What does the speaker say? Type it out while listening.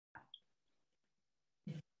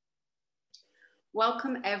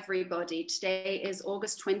Welcome everybody. Today is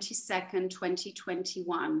August 22nd,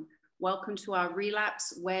 2021. Welcome to our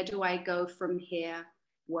Relapse, Where Do I Go From Here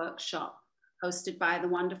workshop, hosted by the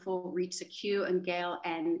wonderful Rita Q and Gail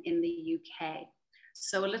N in the UK.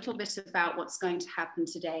 So a little bit about what's going to happen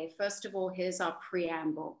today. First of all, here's our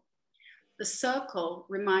preamble. The circle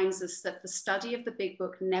reminds us that the study of the big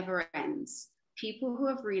book never ends. People who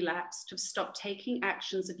have relapsed have stopped taking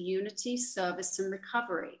actions of unity, service, and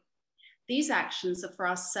recovery. These actions are for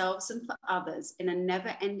ourselves and for others in a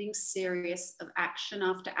never-ending series of action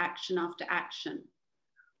after action after action.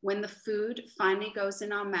 When the food finally goes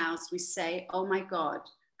in our mouths, we say, oh my God,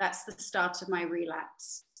 that's the start of my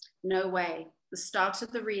relapse. No way. The start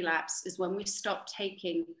of the relapse is when we stop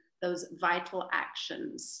taking those vital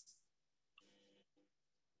actions.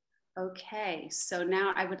 Okay, so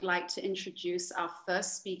now I would like to introduce our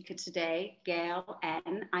first speaker today, Gail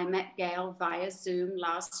N. I met Gail via Zoom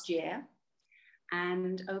last year.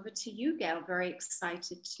 And over to you, Gail. Very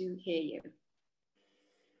excited to hear you.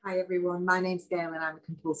 Hi, everyone. My name's Gail and I'm a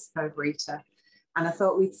compulsive overeater. And I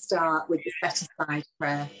thought we'd start with the set aside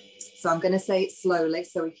prayer. So I'm going to say it slowly.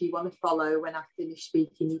 So if you want to follow when I finish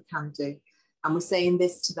speaking, you can do. And we're saying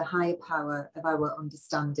this to the higher power of our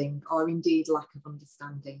understanding, or indeed lack of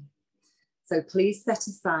understanding. So please set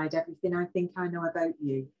aside everything I think I know about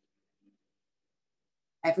you,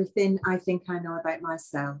 everything I think I know about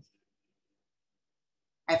myself,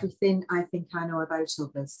 everything I think I know about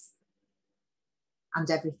others,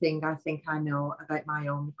 and everything I think I know about my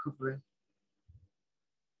own recovery.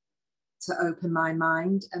 To open my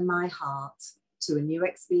mind and my heart to a new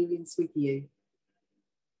experience with you,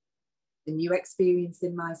 the new experience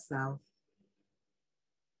in myself,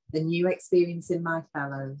 the new experience in my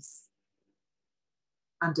fellows,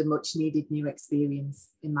 and a much needed new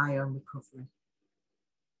experience in my own recovery.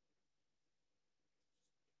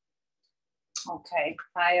 Okay,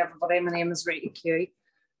 hi everybody, my name is Rita Q.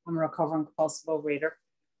 I'm a recovering compulsive overeater.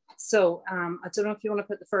 So I don't know if you want to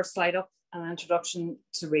put the first slide up, an introduction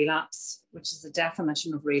to relapse, which is the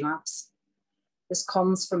definition of relapse. This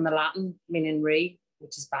comes from the Latin meaning re,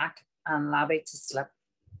 which is back, and labi, to slip.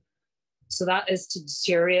 So that is to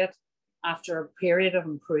deteriorate after a period of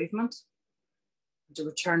improvement, to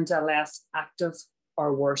return to a less active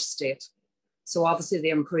or worse state. So obviously the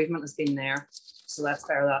improvement has been there. So let's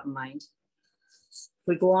bear that in mind. If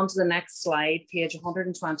we go on to the next slide, page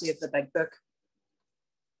 120 of the big book,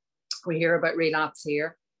 we hear about relapse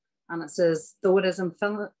here. And it says, though it is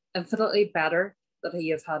infinitely better that he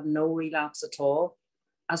have had no relapse at all,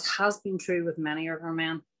 as has been true with many of our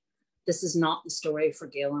men, this is not the story for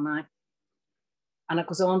Gail and I. And it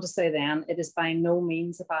goes on to say then, it is by no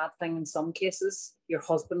means a bad thing in some cases. Your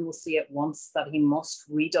husband will see at once that he must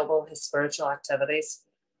redouble his spiritual activities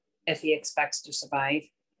if he expects to survive.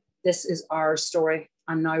 This is our story.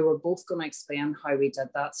 And now we're both going to explain how we did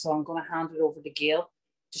that. So I'm going to hand it over to Gail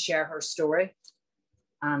to share her story.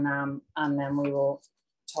 And then we will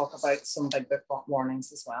talk about some big book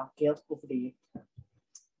warnings as well. Gail, over to you.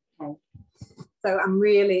 Okay. So I'm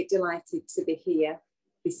really delighted to be here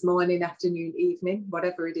this morning, afternoon, evening,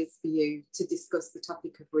 whatever it is for you, to discuss the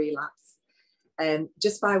topic of relapse.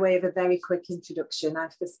 Just by way of a very quick introduction, I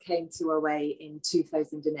first came to OA in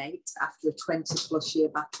 2008 after a 20+ year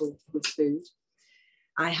battle with food.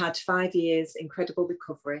 I had 5 years incredible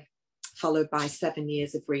recovery, followed by 7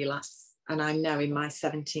 years of relapse, and I'm now in my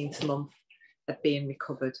 17th month of being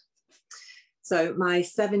recovered. So my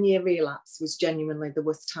 7-year relapse was genuinely the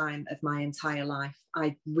worst time of my entire life.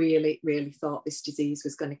 I really, really thought this disease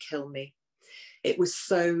was going to kill me. It was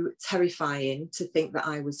so terrifying to think that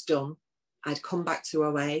I was done. I'd come back to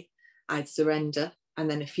OA, I'd surrender, and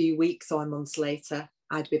then a few weeks or months later,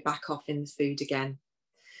 I'd be back off in the food again.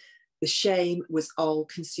 The shame was all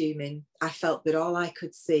consuming. I felt that all I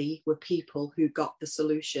could see were people who got the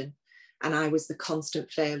solution, and I was the constant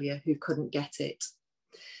failure who couldn't get it.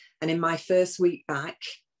 And in my first week back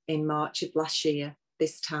in March of last year,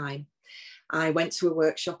 this time, I went to a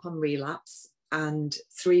workshop on relapse, and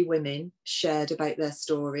 3 women shared about their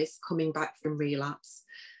stories coming back from relapse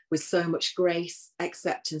with so much grace,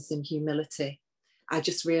 acceptance, and humility. I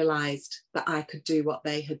just realized that I could do what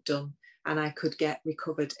they had done and I could get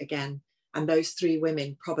recovered again. And those 3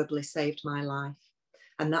 women probably saved my life.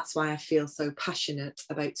 And that's why I feel so passionate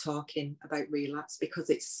about talking about relapse, because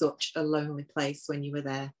it's such a lonely place when you were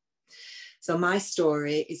there. So my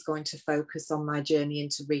story is going to focus on my journey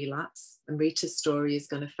into relapse, and Rita's story is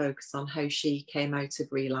going to focus on how she came out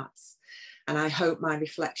of relapse. And I hope my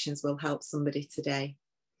reflections will help somebody today,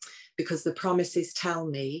 because the promises tell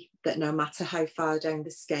me that no matter how far down the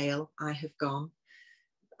scale I have gone,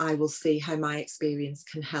 I will see how my experience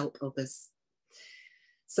can help others.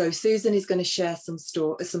 So Susan is going to share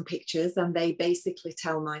some pictures, and they basically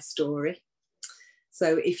tell my story.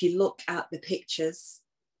 So if you look at the pictures,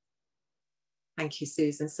 thank you,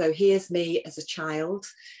 Susan. So here's me as a child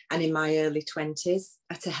and in my early 20s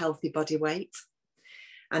at a healthy body weight.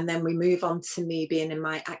 And then we move on to me being in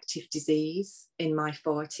my active disease in my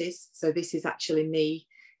 40s. So this is actually me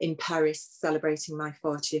in Paris celebrating my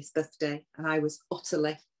 40th birthday. And I was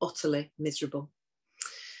utterly, utterly miserable.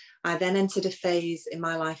 I then entered a phase in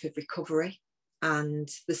my life of recovery, and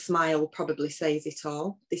the smile probably says it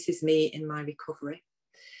all. This is me in my recovery.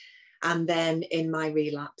 And then in my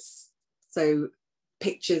relapse. So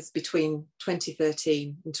pictures between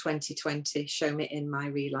 2013 and 2020 show me in my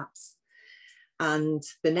relapse. And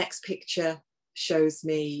the next picture shows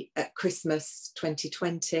me at Christmas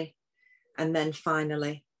 2020, and then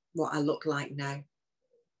finally what I look like now.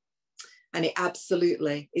 And it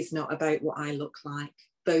absolutely is not about what I look like.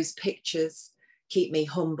 Those pictures keep me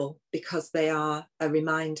humble because they are a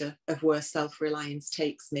reminder of where self-reliance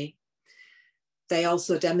takes me. They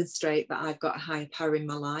also demonstrate that I've got a higher power in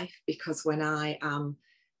my life, because when I am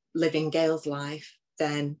living Gail's life,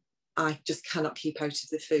 then I just cannot keep out of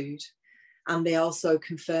the food. And they also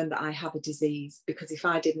confirm that I have a disease, because if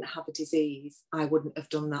I didn't have a disease, I wouldn't have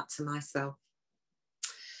done that to myself.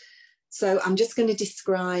 So I'm just going to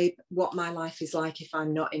describe what my life is like if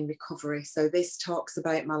I'm not in recovery. So this talks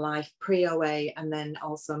about my life pre-OA and then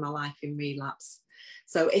also my life in relapse.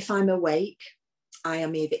 So if I'm awake, I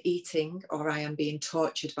am either eating or I am being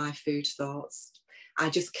tortured by food thoughts. I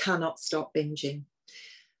just cannot stop binging.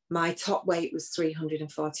 My top weight was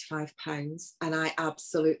 345 pounds, and I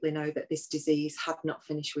absolutely know that this disease had not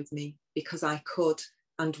finished with me, because I could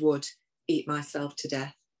and would eat myself to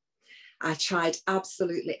death. I tried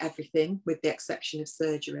absolutely everything with the exception of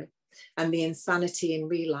surgery. And the insanity in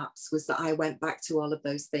relapse was that I went back to all of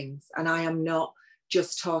those things. And I am not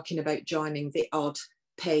just talking about joining the odd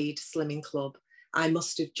paid slimming club. I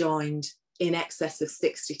must have joined in excess of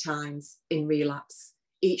 60 times in relapse,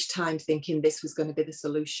 each time thinking this was going to be the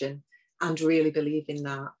solution and really believing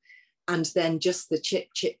that. And then just the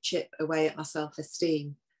chip away at my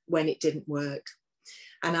self-esteem when it didn't work.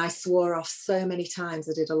 And I swore off so many times.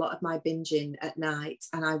 I did a lot of my binging at night,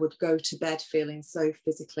 and I would go to bed feeling so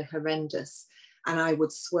physically horrendous. And I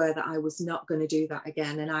would swear that I was not going to do that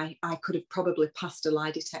again. And I could have probably passed a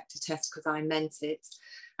lie detector test because I meant it.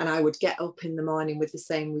 And I would get up in the morning with the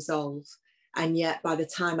same resolve. And yet by the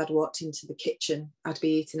time I'd walked into the kitchen, I'd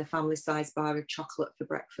be eating a family-sized bar of chocolate for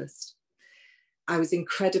breakfast. I was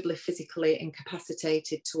incredibly physically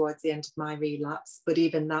incapacitated towards the end of my relapse, but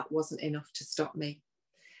even that wasn't enough to stop me.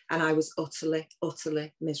 And I was utterly,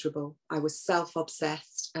 utterly miserable. I was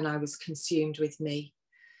self-obsessed and I was consumed with me.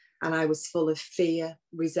 And I was full of fear,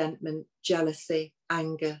 resentment, jealousy,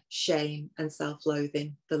 anger, shame, and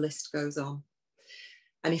self-loathing. The list goes on.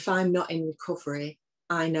 And if I'm not in recovery,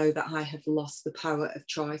 I know that I have lost the power of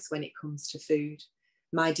choice when it comes to food.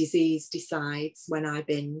 My disease decides when I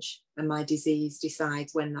binge, and my disease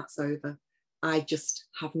decides when that's over. I just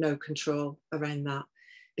have no control around that,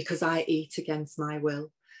 because I eat against my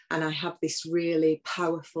will. And I have this really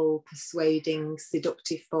powerful, persuading,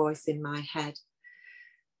 seductive voice in my head.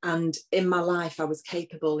 And in my life, I was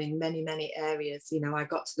capable in many, many areas. You know, I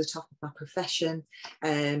got to the top of my profession.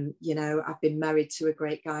 You know, I've been married to a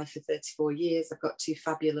great guy for 34 years. I've got 2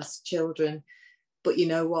 fabulous children. But you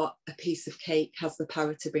know what? A piece of cake has the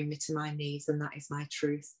power to bring me to my knees, and that is my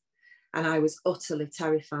truth. And I was utterly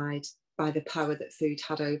terrified by the power that food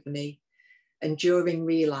had over me. And during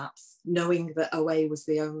relapse, knowing that OA was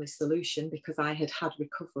the only solution, because I had had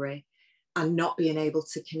recovery, and not being able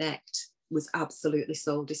to connect was absolutely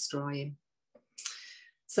soul destroying.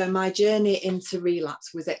 So my journey into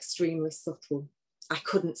relapse was extremely subtle. I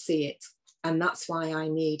couldn't see it. And that's why I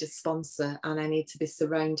need a sponsor, and I need to be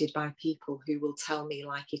surrounded by people who will tell me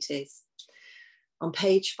like it is. On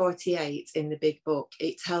page 48 in the big book,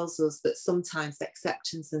 it tells us that sometimes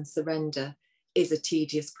acceptance and surrender is a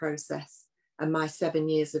tedious process. And my 7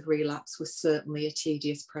 years of relapse was certainly a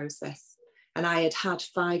tedious process. And I had had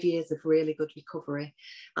 5 years of really good recovery.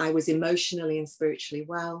 I was emotionally and spiritually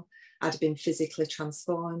well. I'd been physically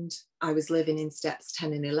transformed. I was living in steps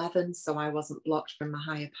 10 and 11, so I wasn't blocked from my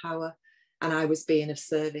higher power. And I was being of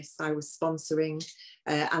service. I was sponsoring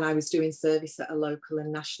and I was doing service at a local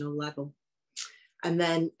and national level. And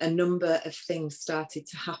then a number of things started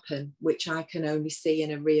to happen, which I can only see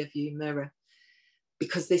in a rear view mirror,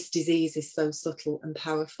 because this disease is so subtle and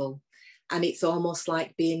powerful. And it's almost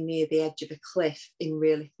like being near the edge of a cliff in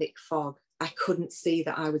really thick fog. I couldn't see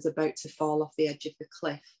that I was about to fall off the edge of the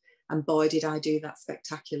cliff. And boy, did I do that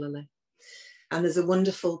spectacularly. And there's a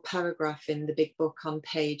wonderful paragraph in the big book on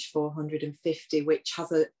page 450, which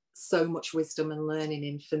has so much wisdom and learning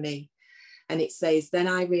in for me. And it says, then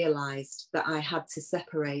I realized that I had to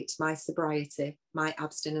separate my sobriety, my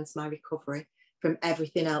abstinence, my recovery from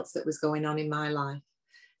everything else that was going on in my life.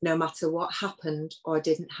 No matter what happened or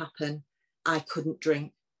didn't happen, I couldn't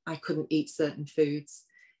drink, I couldn't eat certain foods.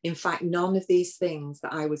 In fact, none of these things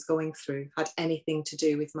that I was going through had anything to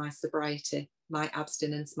do with my sobriety, my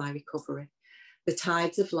abstinence, my recovery. The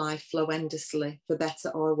tides of life flow endlessly, for better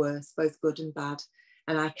or worse, both good and bad.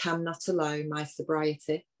 And I cannot allow my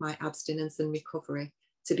sobriety, my abstinence and recovery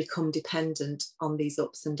to become dependent on these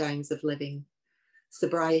ups and downs of living.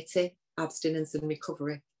 Sobriety, abstinence and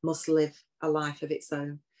recovery must live a life of its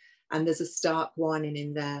own. And there's a stark warning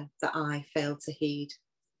in there that I failed to heed.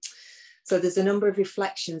 So there's a number of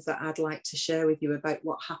reflections that I'd like to share with you about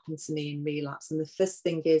what happened to me in relapse. And the first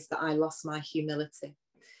thing is that I lost my humility.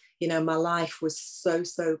 You know, my life was so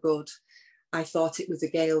good. I thought it was a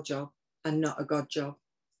Gail job and not a God job.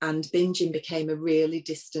 And binging became a really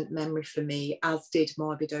distant memory for me, as did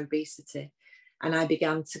morbid obesity. And I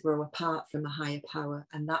began to grow apart from a higher power.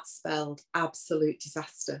 And that spelled absolute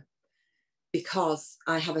disaster, because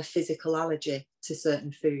I have a physical allergy to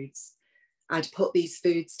certain foods. I'd put these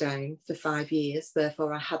foods down for 5 years,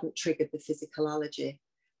 therefore I hadn't triggered the physical allergy.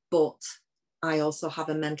 But I also have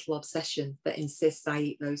a mental obsession that insists I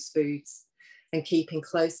eat those foods. And keeping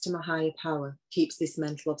close to my higher power keeps this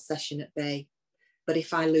mental obsession at bay. But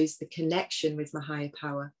if I lose the connection with my higher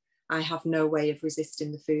power, I have no way of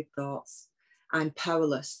resisting the food thoughts. I'm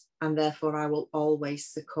powerless, and therefore I will always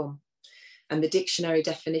succumb. And the dictionary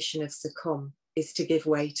definition of succumb is to give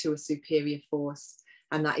way to a superior force.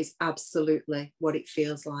 And that is absolutely what it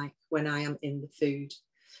feels like when I am in the food.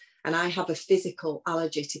 And I have a physical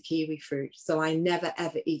allergy to kiwi fruit. So I never,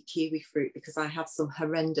 ever eat kiwi fruit because I have some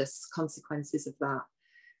horrendous consequences of that.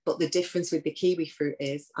 But the difference with the kiwi fruit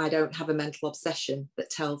is I don't have a mental obsession that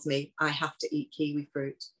tells me I have to eat kiwi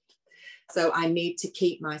fruit. So I need to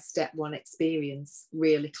keep my step one experience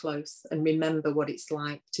really close and remember what it's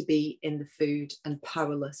like to be in the food and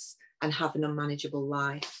powerless and have an unmanageable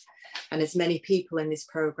life. And as many people in this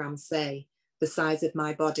program say, the size of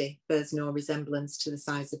my body bears no resemblance to the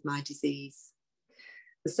size of my disease.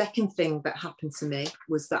 The second thing that happened to me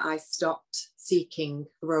was that I stopped seeking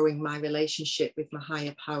growing my relationship with my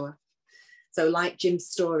higher power. So like Jim's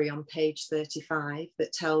story on page 35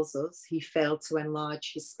 that tells us he failed to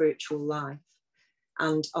enlarge his spiritual life.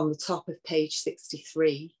 And on the top of page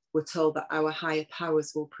 63, we're told that our higher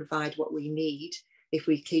powers will provide what we need if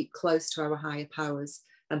we keep close to our higher powers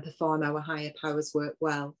and perform our higher powers work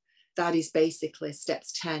well. That is basically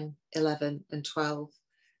steps 10, 11, and 12.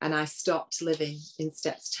 And I stopped living in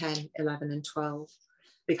steps 10, 11, and 12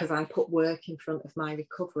 because I put work in front of my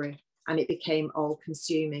recovery and it became all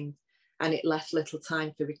consuming and it left little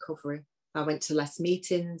time for recovery. I went to less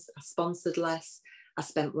meetings, I sponsored less, I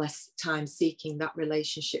spent less time seeking that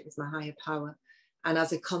relationship with my higher power. And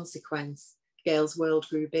as a consequence, Gail's world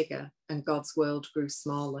grew bigger and God's world grew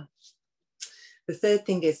smaller. The third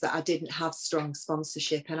thing is that I didn't have strong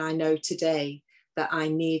sponsorship. And I know today that I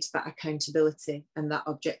need that accountability and that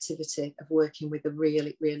objectivity of working with a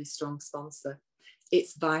really, really strong sponsor.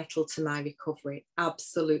 It's vital to my recovery,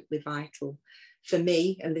 absolutely vital. For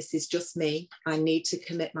me, and this is just me, I need to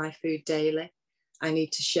commit my food daily. I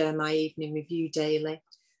need to share my evening review daily.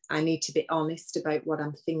 I need to be honest about what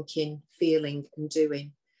I'm thinking, feeling, and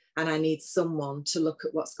doing. And I need someone to look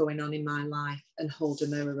at what's going on in my life and hold a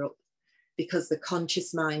mirror up, because the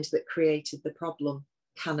conscious mind that created the problem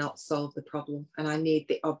cannot solve the problem. And I need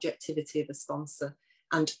the objectivity of a sponsor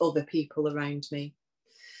and other people around me.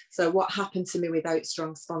 So what happened to me without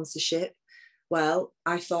strong sponsorship? Well,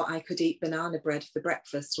 I thought I could eat banana bread for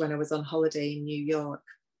breakfast when I was on holiday in New York.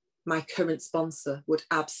 My current sponsor would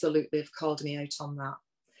absolutely have called me out on that.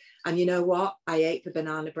 And you know what? I ate the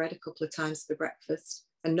banana bread a couple of times for breakfast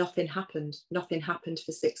and nothing happened. Nothing happened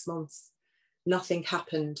for 6 months. Nothing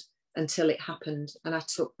happened until it happened. And I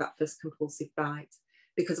took that first compulsive bite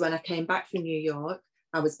because when I came back from New York,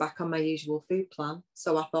 I was back on my usual food plan.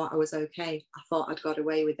 So I thought I was okay. I thought I'd got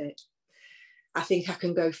away with it. I think I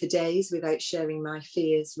can go for days without sharing my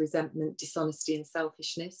fears, resentment, dishonesty, and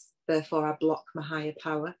selfishness. Therefore, I block my higher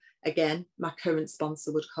power. Again, my current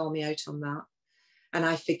sponsor would call me out on that. And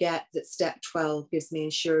I forget that step 12 gives me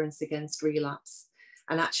insurance against relapse.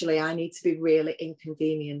 And actually, I need to be really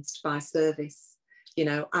inconvenienced by service. You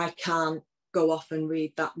know, I can't go off and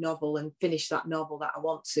read that novel and finish that novel that I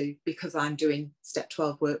want to because I'm doing step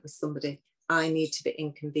 12 work with somebody. I need to be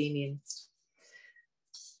inconvenienced.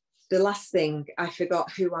 The last thing, I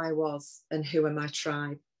forgot who I was and who are my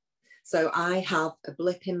tribe. So I have a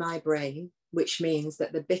blip in my brain, which means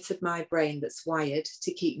that the bit of my brain that's wired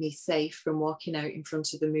to keep me safe from walking out in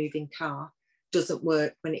front of a moving car doesn't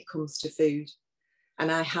work when it comes to food.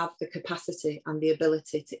 And I have the capacity and the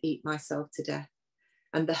ability to eat myself to death.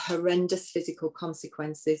 And the horrendous physical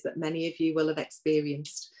consequences that many of you will have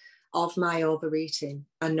experienced of my overeating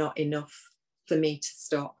are not enough for me to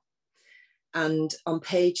stop. And on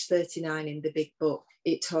page 39 in the big book,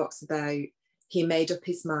 it talks about he made up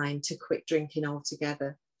his mind to quit drinking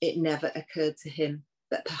altogether. It never occurred to him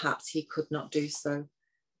that perhaps he could not do so.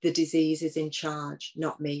 The disease is in charge,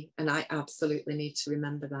 not me. And I absolutely need to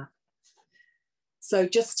remember that. So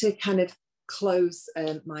just to kind of close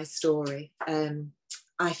my story,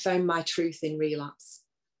 I found my truth in relapse.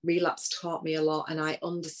 Relapse taught me a lot, and I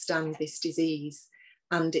understand this disease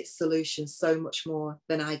and its solution so much more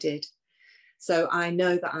than I did. So I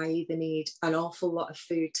know that I either need an awful lot of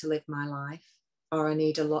food to live my life, or I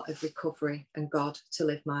need a lot of recovery and God to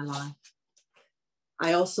live my life.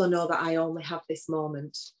 I also know that I only have this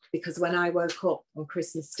moment, because when I woke up on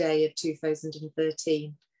Christmas Day of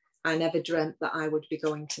 2013, I never dreamt that I would be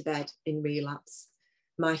going to bed in relapse.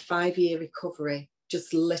 My 5-year recovery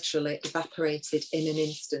just literally evaporated in an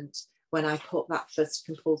instant when I put that first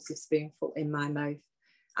compulsive spoonful in my mouth.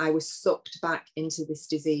 I was sucked back into this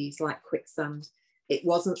disease like quicksand. It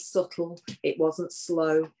wasn't subtle, it wasn't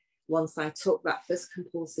slow. Once I took that first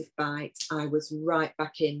compulsive bite, I was right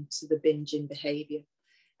back into the binging behaviour.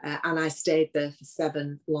 And I stayed there for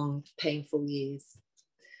 7 long, painful years.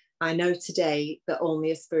 I know today that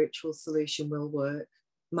only a spiritual solution will work.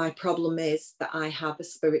 My problem is that I have a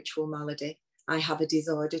spiritual malady. I have a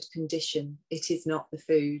disordered condition. It is not the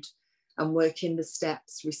food. And working the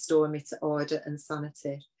steps restore me to order and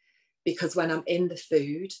sanity. Because when I'm in the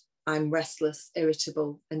food, I'm restless,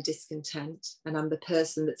 irritable, and discontent. And I'm the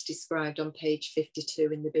person that's described on page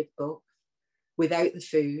 52 in the big book. Without the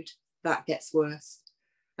food, that gets worse.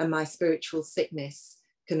 And my spiritual sickness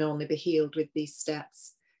can only be healed with these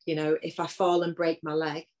steps. You know, if I fall and break my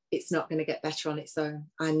leg, it's not going to get better on its own.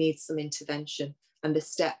 I need some intervention, and the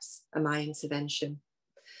steps are my intervention.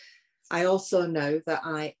 I also know that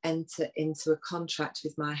I enter into a contract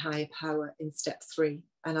with my higher power in step 3.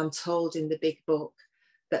 And I'm told in the big book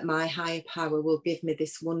that my higher power will give me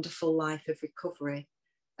this wonderful life of recovery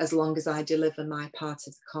as long as I deliver my part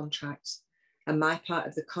of the contract. And my part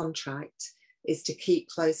of the contract is to keep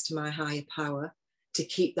close to my higher power, to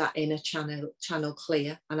keep that inner channel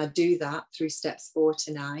clear. And I do that through steps 4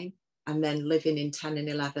 to 9, and then living in 10 and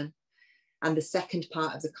 11. And the second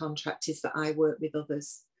part of the contract is that I work with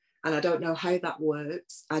others. And I don't know how that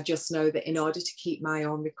works. I just know that in order to keep my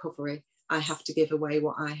own recovery, I have to give away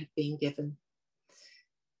what I have been given.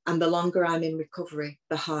 And the longer I'm in recovery,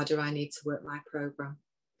 the harder I need to work my program.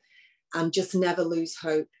 And just never lose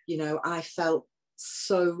hope. You know, I felt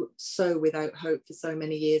so without hope for so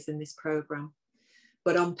many years in this program.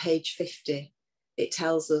 But on page 50, it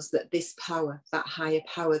tells us that this power, that higher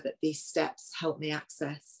power that these steps help me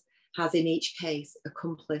access, has in each case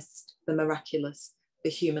accomplished the miraculous, the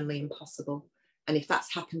humanly impossible. And if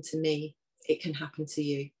that's happened to me, it can happen to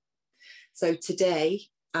you. So today,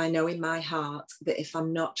 I know in my heart that if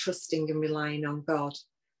I'm not trusting and relying on God,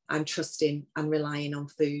 I'm trusting and relying on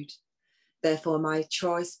food. Therefore, my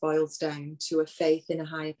choice boils down to a faith in a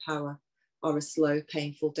higher power or a slow,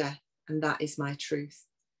 painful death. And that is my truth.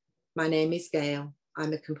 My name is Gail.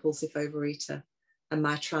 I'm a compulsive overeater, and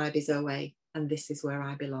my tribe is OA, and this is where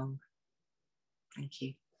I belong. Thank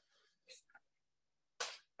you.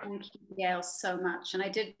 Thank you, Gail, so much. And I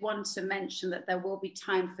did want to mention that there will be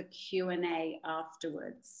time for Q&A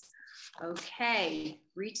afterwards. Okay,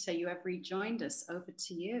 Rita, you have rejoined us. Over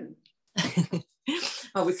to you.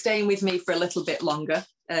 Oh, we're staying with me for a little bit longer.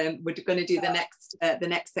 We're going to do the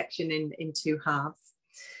next section in 2 halves.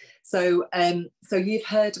 So you've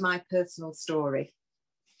heard my personal story.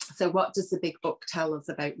 So what does the big book tell us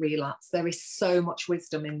about relapse? There is so much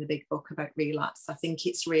wisdom in the big book about relapse. I think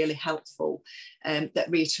it's really helpful that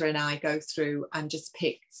Rita and I go through and just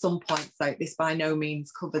pick some points out. This by no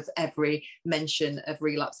means covers every mention of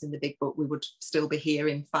relapse in the big book. We would still be here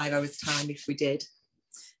in 5 hours' time if we did.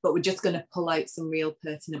 But we're just going to pull out some real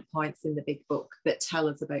pertinent points in the big book that tell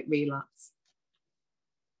us about relapse.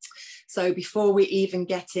 So before we even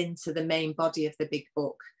get into the main body of the big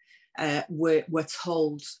book, we're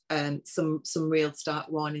told some real stark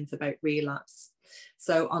warnings about relapse.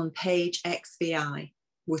 So on page XVI,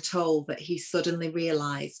 we're told that he suddenly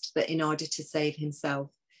realised that in order to save himself,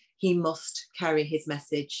 he must carry his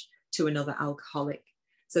message to another alcoholic.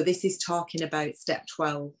 So this is talking about step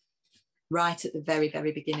 12, right at the very,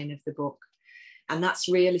 very beginning of the book. And that's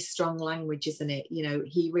really strong language, isn't it? You know,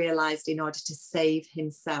 he realized in order to save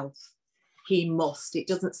himself, he must. It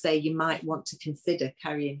doesn't say you might want to consider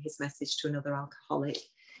carrying his message to another alcoholic.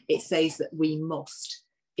 It says that we must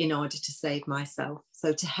in order to save myself.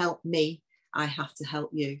 So to help me, I have to help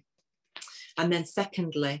you. And then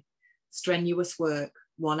secondly, strenuous work,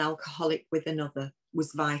 one alcoholic with another,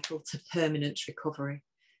 was vital to permanent recovery.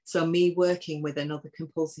 So me working with another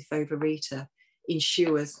compulsive overeater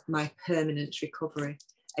ensures my permanent recovery.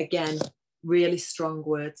 Again, really strong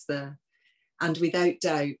words there. And without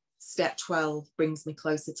doubt, step 12 brings me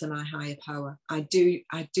closer to my higher power. I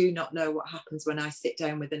do not know what happens when I sit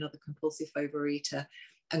down with another compulsive overeater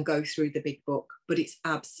and go through the big book, but it's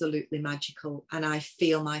absolutely magical. And I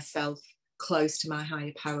feel myself close to my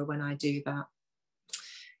higher power when I do that.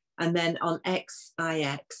 And then on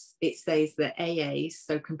XIX, it says that AAs,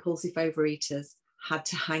 so compulsive overeaters, had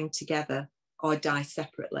to hang together or die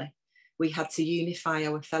separately. We had to unify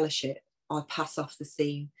our fellowship or pass off the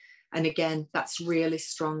scene. And again, that's really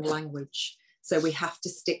strong language. So we have to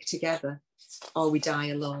stick together or we die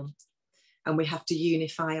alone. And we have to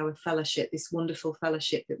unify our fellowship, this wonderful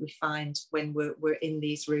fellowship that we find when we're in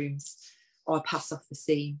these rooms, or pass off the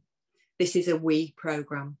scene. This is a we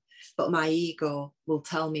program, but my ego will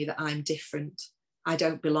tell me that I'm different. I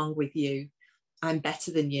don't belong with you. I'm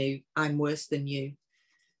better than you. I'm worse than you.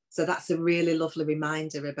 So that's a really lovely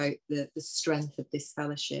reminder about the strength of this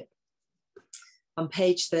fellowship. On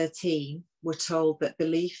page 13, we're told that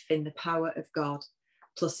belief in the power of God,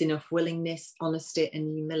 plus enough willingness, honesty,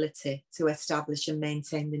 and humility to establish and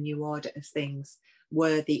maintain the new order of things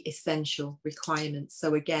were the essential requirements.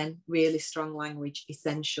 So again, really strong language,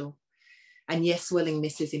 essential. And yes,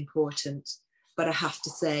 willingness is important, but I have to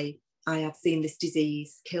say, I have seen this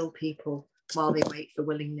disease kill people while they wait for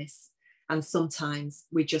willingness. And sometimes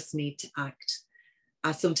we just need to act.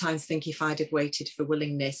 I sometimes think if I'd have waited for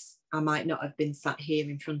willingness, I might not have been sat here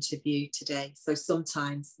in front of you today. So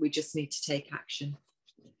sometimes we just need to take action.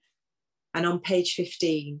 And on page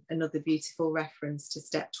 15, another beautiful reference to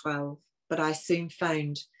step 12. But I soon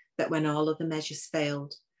found that when all other measures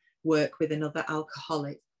failed, work with another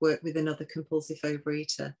alcoholic, work with another compulsive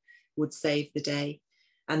overeater would save the day.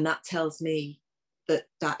 And that tells me that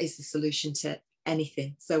that is the solution to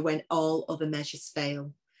anything. So when all other measures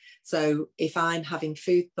fail. So if I'm having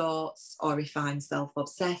food thoughts, or if I'm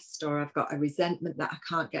self-obsessed, or I've got a resentment that I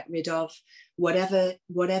can't get rid of, whatever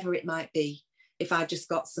it might be, if I've just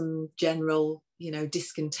got some general,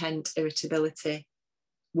 discontent, irritability,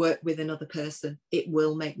 work with another person, it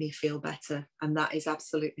will make me feel better. And that is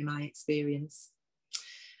absolutely my experience.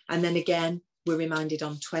 And then again, we're reminded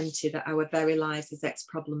on 20 that our very lives as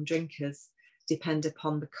ex-problem drinkers depend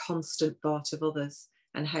upon the constant thought of others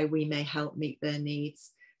and how we may help meet their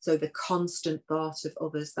needs. So the constant thought of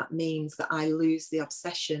others, that means that I lose the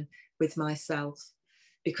obsession with myself,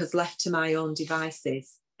 because left to my own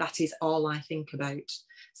devices, that is all I think about.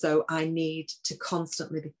 So I need to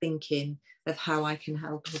constantly be thinking of how I can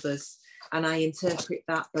help others. And I interpret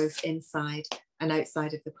that both inside and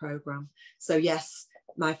outside of the program. So yes,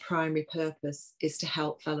 my primary purpose is to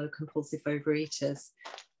help fellow compulsive overeaters,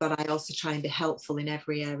 but I also try and be helpful in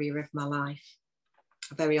every area of my life.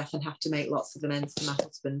 I very often have to make lots of amends to my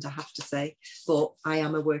husband, I have to say, but I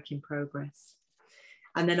am a work in progress.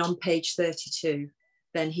 And then on page 32,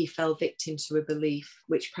 then he fell victim to a belief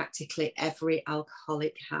which practically every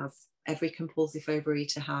alcoholic has, every compulsive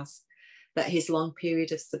overeater has, that his long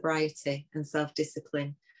period of sobriety and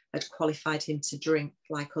self-discipline had qualified him to drink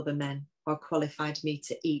like other men, or qualified me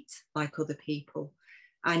to eat like other people.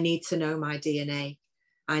 I need to know my DNA.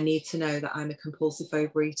 I need to know that I'm a compulsive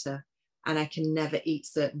overeater, and I can never eat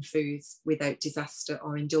certain foods without disaster,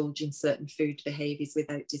 or indulge in certain food behaviours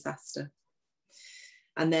without disaster.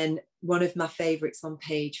 And then one of my favourites on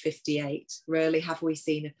page 58, rarely have we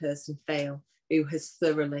seen a person fail who has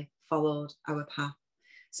thoroughly followed our path.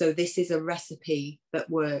 So this is a recipe that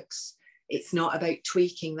works. It's not about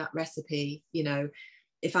tweaking that recipe.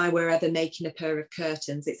 If I were ever making a pair of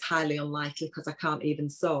curtains, it's highly unlikely because I can't even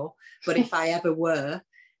sew. But if I ever were,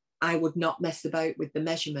 I would not mess about with the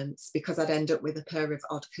measurements, because I'd end up with a pair of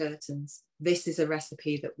odd curtains. This is a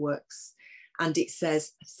recipe that works. And it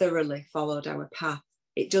says thoroughly followed our path.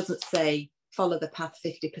 It doesn't say follow the path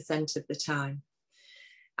 50% of the time.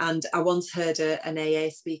 And I once heard an AA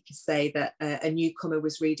speaker say that a newcomer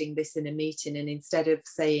was reading this in a meeting, and instead of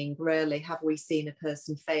saying, rarely have we seen a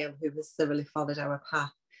person fail who has thoroughly followed our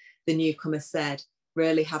path, the newcomer said,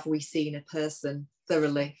 rarely have we seen a person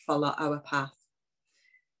thoroughly follow our path.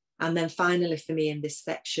 And then finally for me in this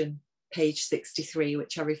section, page 63,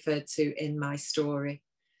 which I referred to in my story,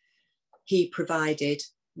 he provided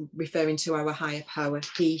referring to our higher power,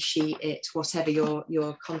 he, she, it, whatever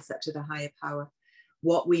your concept of the higher power,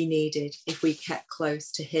 what we needed if we kept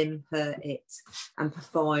close to him, her, it, and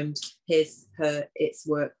performed his, her, its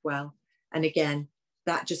work well. And again,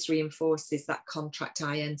 that just reinforces that contract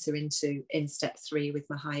I enter into in step 3 with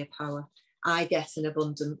my higher power. I get an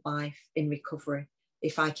abundant life in recovery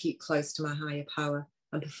if I keep close to my higher power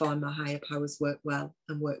and perform my higher power's work well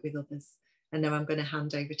and work with others. And now I'm going to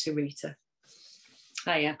hand over to Rita.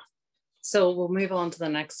 Hiya. So we'll move on to the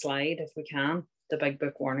next slide if we can. The big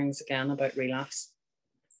book warnings again about relapse.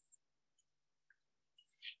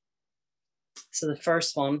 So the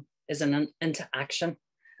first one is an into action.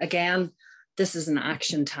 Again, this is an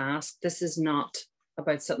action task. This is not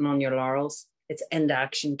about sitting on your laurels. It's into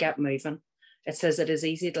action, get moving. It says it is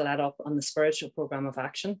easy to let up on the spiritual program of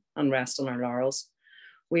action and rest on our laurels.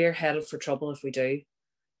 We are headed for trouble if we do,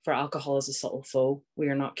 for alcohol is a subtle foe. We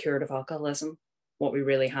are not cured of alcoholism. What we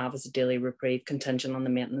really have is a daily reprieve contingent on the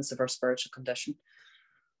maintenance of our spiritual condition.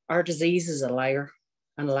 Our disease is a liar,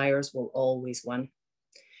 and liars will always win.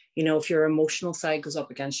 You know, if your emotional side goes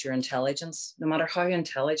up against your intelligence, no matter how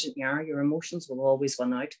intelligent you are, your emotions will always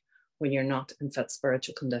win out when you're not in fit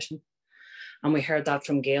spiritual condition. And we heard that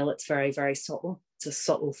from Gail. It's very, very subtle. It's a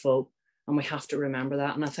subtle foe. And we have to remember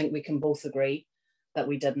that. And I think we can both agree that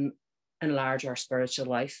we didn't enlarge our spiritual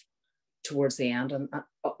life towards the end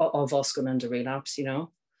of us going into relapse, you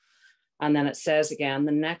know. And then it says again,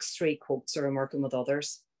 the next 3 quotes are in working with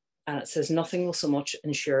others. And it says, nothing will so much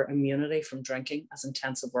ensure immunity from drinking as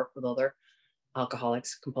intensive work with other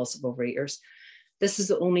alcoholics, compulsive overeaters. This is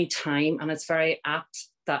the only time, and it's very apt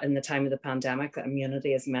that in the time of the pandemic that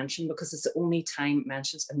immunity is mentioned, because it's the only time it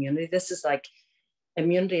mentions immunity. This is like,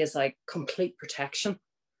 immunity is like complete protection.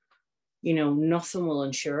 You know, nothing will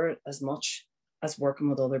ensure it as much as working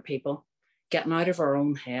with other people, getting out of our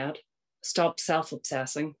own head, stop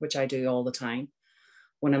self-obsessing, which I do all the time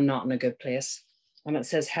when I'm not in a good place. And it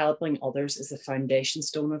says helping others is the foundation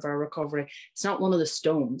stone of our recovery. It's not one of the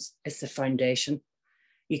stones, it's the foundation.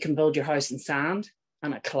 You can build your house in sand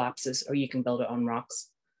and it collapses, or you can build it on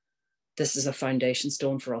rocks. This is a foundation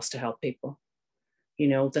stone for us to help people. You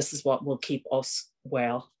know, this is what will keep us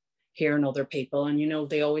well, hearing other people. And, you know,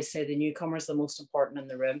 they always say the newcomer is the most important in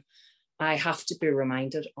the room. I have to be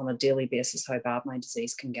reminded on a daily basis how bad my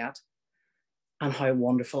disease can get and how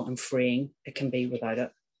wonderful and freeing it can be without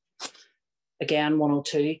it. Again,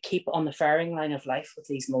 102, keep on the firing line of life with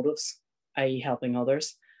these motives, i.e. helping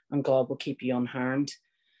others, and God will keep you unharmed.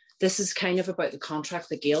 This is kind of about the contract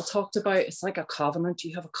that Gail talked about. It's like a covenant.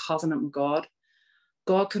 You have a covenant with God.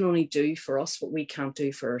 God can only do for us what we can't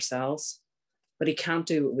do for ourselves, but he can't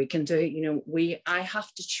do what we can do. You know, I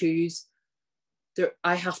have to choose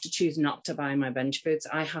not to buy my binge foods.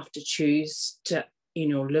 I have to choose to, you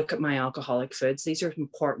know, look at my alcoholic foods. These are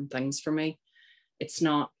important things for me. It's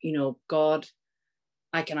not, you know, God,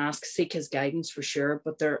 I can seek his guidance for sure,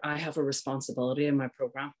 but I have a responsibility in my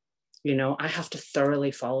program. You know, I have to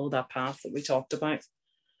thoroughly follow that path that we talked about.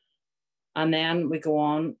 And then we go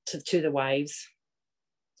on to the wives.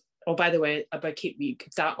 Oh, by the way, about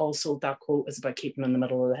that quote is about keeping in the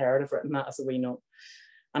middle of the herd. I've written that as a wee note.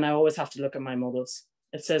 And I always have to look at my motives.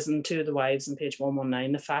 It says in 2 of the wives on page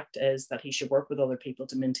 119, the fact is that he should work with other people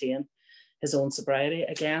to maintain his own sobriety.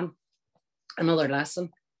 Again, another lesson,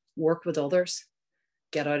 work with others,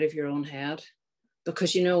 get out of your own head.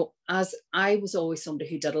 Because, you know, as I was always somebody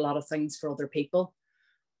who did a lot of things for other people,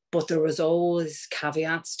 but there was always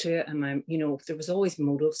caveats to it. And, you know, there was always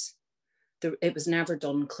motives. It was never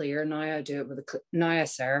done clear. Now I do it now I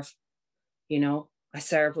serve, you know, I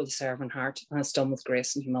serve with a servant heart, and it's done with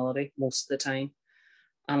grace and humility most of the time.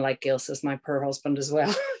 And like Gail says, my poor husband as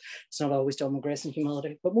well. It's not always done with grace and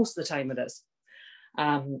humility, but most of the time it is.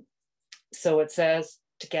 So it says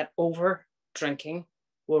to get over drinking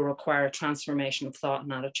will require a transformation of thought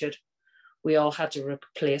and attitude. We all had to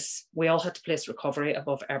place recovery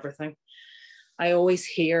above everything. I always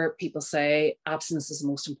hear people say abstinence is the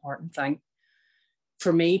most important thing.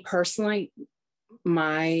 For me personally,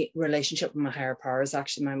 my relationship with my higher power is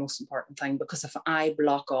actually my most important thing, because if I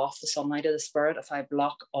block off the sunlight of the spirit, if I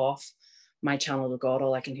block off my channel to God,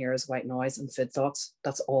 all I can hear is white noise and food thoughts.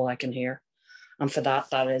 That's all I can hear. And for that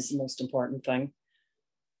is the most important thing.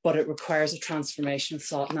 But it requires a transformation of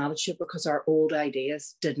thought and attitude, because our old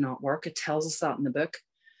ideas did not work. It tells us that in the book.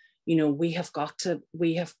 You know, we have got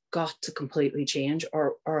to completely change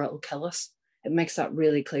or it'll kill us. It makes that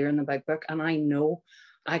really clear in the big book. And I know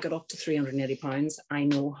I got up to 380 pounds. I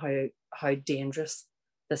know how dangerous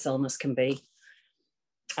this illness can be.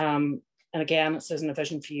 And again, it says in a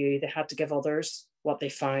vision for you, they had to give others what they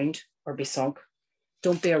found or be sunk.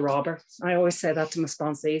 Don't be a robber. I always say that to my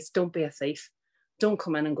sponsees. Don't be a thief. Don't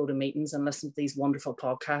come in and go to meetings and listen to these wonderful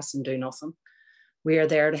podcasts and do nothing. We are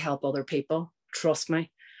there to help other people. Trust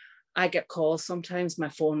me. I get calls sometimes, my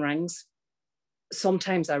phone rings.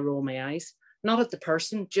 Sometimes I roll my eyes, not at the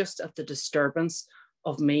person, just at the disturbance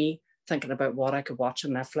of me thinking about what I could watch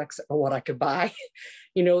on Netflix or what I could buy.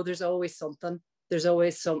 You know, there's always something. There's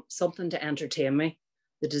always something to entertain me.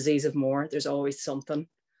 The disease of more, there's always something.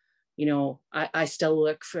 You know, I still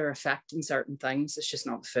look for effect in certain things. It's just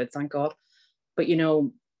not the food, thank God. But, you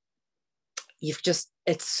know,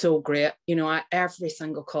 it's so great. You know, every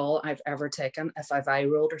single call I've ever taken, if I've eye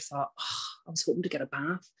rolled or thought, oh, I was hoping to get a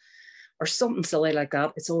bath or something silly like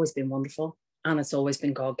that, it's always been wonderful. And it's always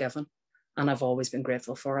been God-given. And I've always been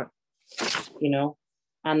grateful for it, you know.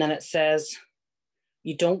 And then it says,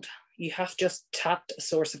 you have just tapped a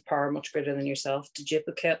source of power much greater than yourself. To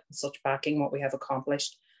duplicate such backing what we have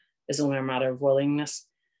accomplished is only a matter of willingness,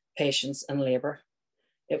 patience, and labor.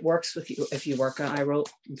 It works with you if you work it. I wrote,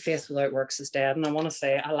 faith without works is dead. And I want to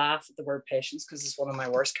say, I laugh at the word patience because it's one of my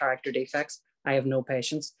worst character defects. I have no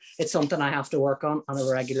patience. It's something I have to work on a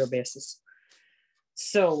regular basis.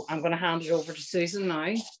 So I'm going to hand it over to Susan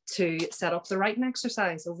now to set up the writing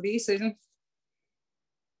exercise. Over to you, Susan.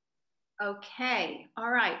 Okay,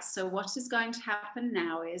 all right. So what is going to happen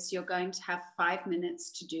now is you're going to have 5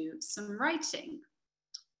 minutes to do some writing.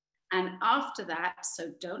 And after that,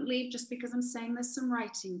 so don't leave just because I'm saying there's some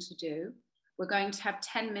writing to do. We're going to have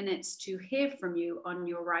 10 minutes to hear from you on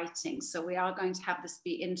your writing. So we are going to have this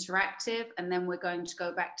be interactive, and then we're going to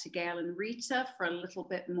go back to Gail and Rita for a little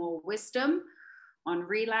bit more wisdom on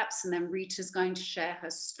relapse, and then Rita's going to share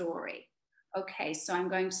her story. Okay, so I'm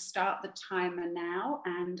going to start the timer now,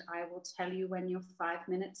 and I will tell you when your 5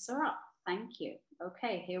 minutes are up. Thank you.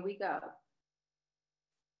 Okay, here we go.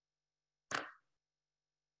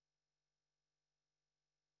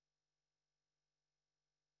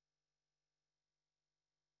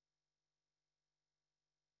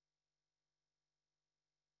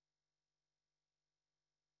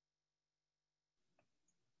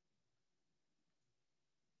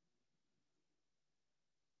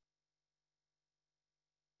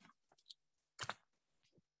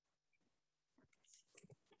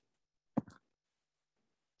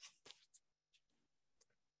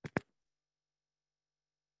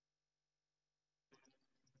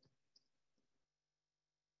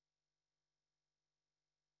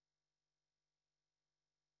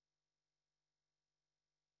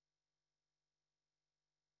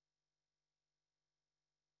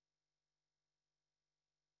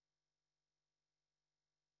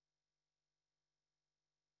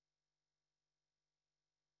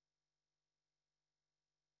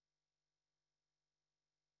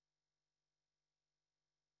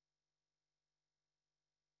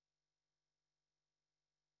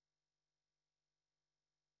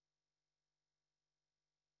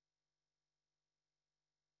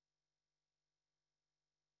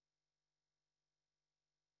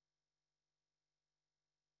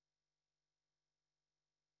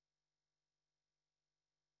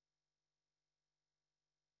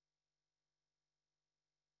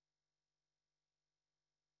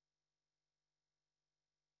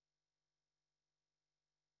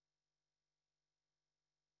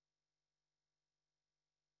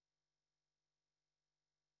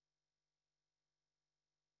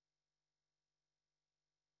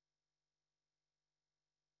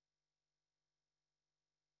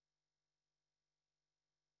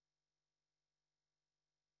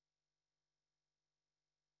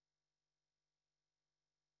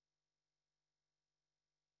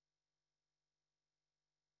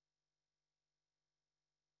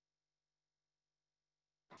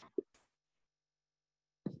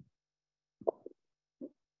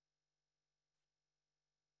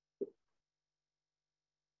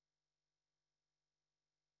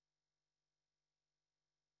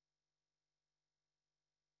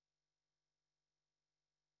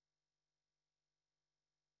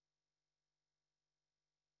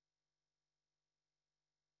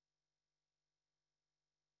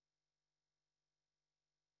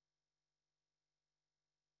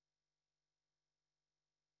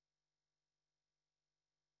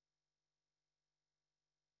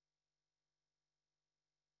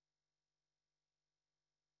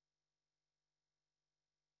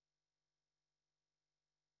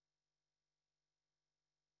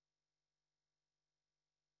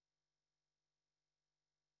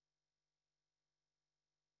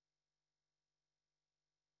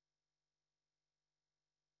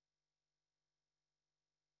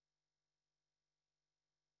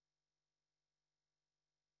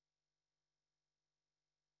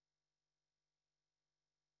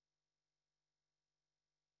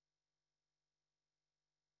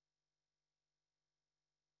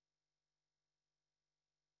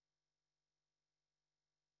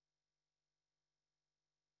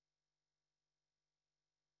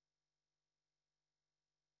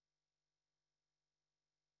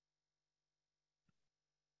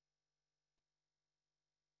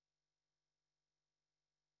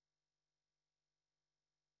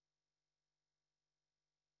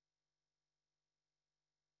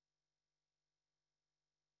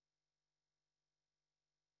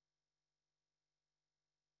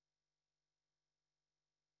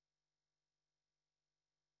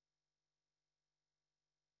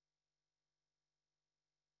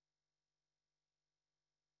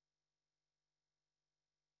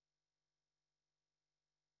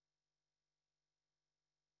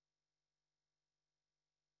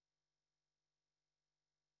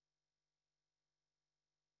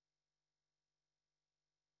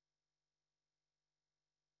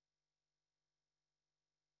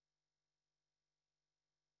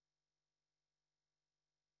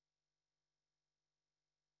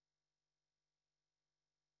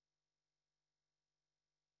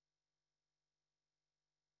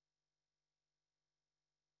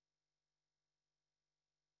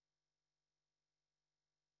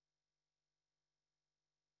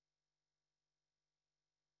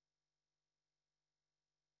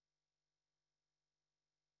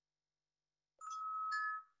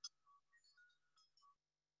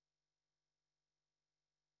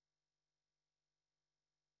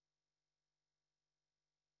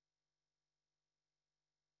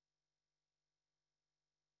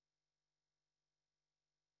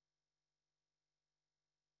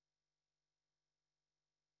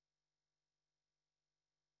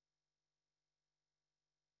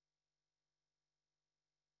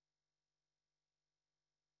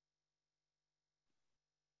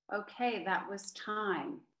 Okay, that was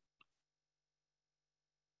time.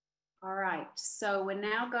 All right, so we're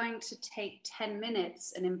now going to take 10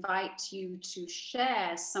 minutes and invite you to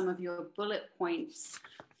share some of your bullet points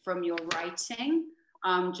from your writing.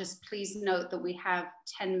 Just please note that we have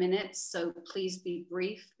 10 minutes, so please be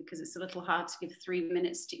brief because it's a little hard to give 3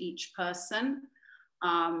 minutes to each person.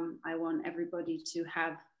 I want everybody to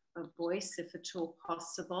have a voice if at all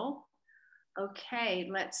possible. Okay,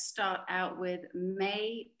 let's start out with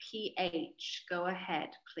May PH. Go ahead,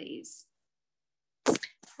 please.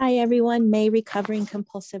 Hi, everyone. May, recovering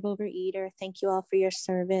compulsive overeater. Thank you all for your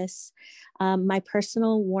service. My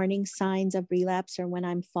personal warning signs of relapse are when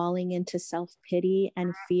I'm falling into self-pity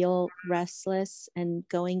and feel restless and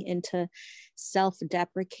going into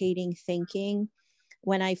self-deprecating thinking.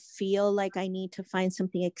 When I feel like I need to find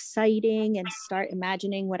something exciting and start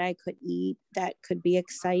imagining what I could eat that could be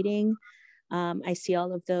exciting. I see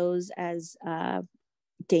all of those as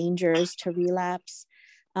dangers to relapse.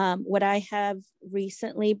 What I have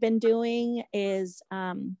recently been doing is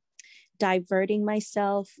diverting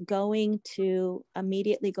myself,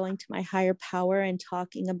 immediately going to my higher power and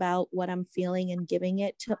talking about what I'm feeling and giving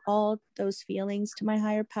it to all those feelings to my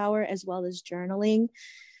higher power, as well as journaling.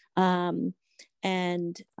 That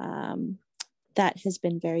has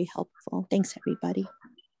been very helpful. Thanks, everybody.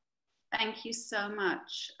 Thank you so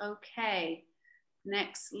much. Okay.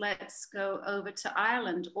 Next, let's go over to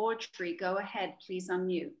Ireland. Audrey, go ahead, please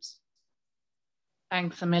unmute.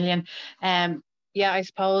 Thanks a million. Yeah, I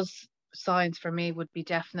suppose signs for me would be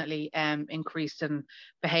definitely increase in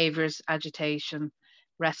behaviours, agitation,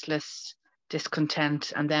 restless,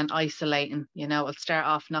 discontent, and then isolating. You know, I'll start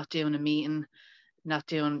off not doing a meeting, not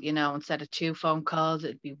doing, you know, instead of 2 phone calls,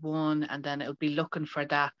 it'd be 1, and then it would be looking for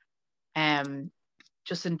that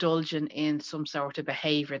just indulging in some sort of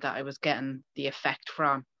behavior that I was getting the effect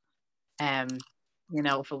from. You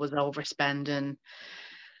know, if it was overspending,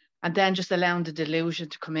 and then just allowing the delusion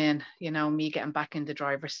to come in, you know, me getting back in the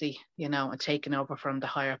driver's seat, you know, and taking over from the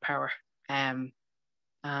higher power. And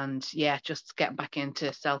yeah, just getting back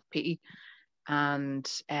into self-pity.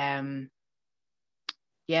 And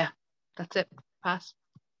yeah, that's it. Pass.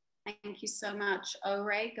 Thank you so much.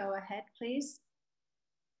 Ray, go ahead, please.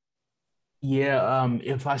 Yeah,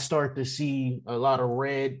 if I start to see a lot of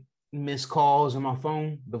red missed calls on my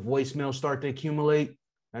phone, the voicemails start to accumulate.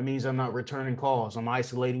 That means I'm not returning calls. I'm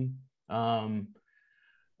isolating.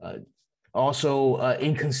 Also,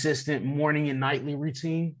 inconsistent morning and nightly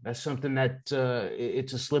routine. That's something that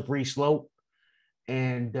it's a slippery slope.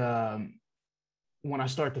 And when I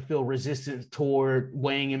start to feel resistance toward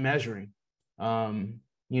weighing and measuring,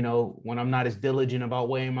 you know, when I'm not as diligent about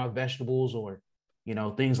weighing my vegetables or, you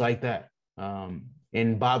know, things like that.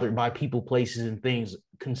 And bothered by people, places, and things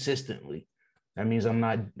consistently. That means I'm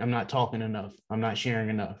not talking enough. I'm not sharing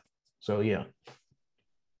enough. So yeah.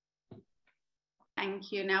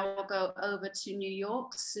 Thank you. Now we'll go over to New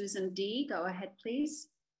York. Susan D, go ahead, please.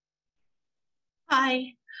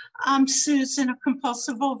 Hi, I'm Susan, a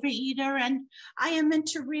compulsive overeater, and I am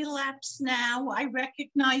into relapse now. I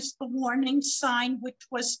recognize the warning sign, which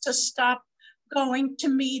was to stop going to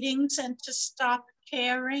meetings and to stop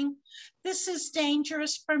caring. This is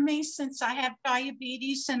dangerous for me since I have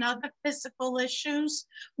diabetes and other physical issues.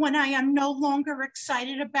 When I am no longer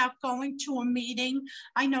excited about going to a meeting,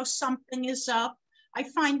 I know something is up. I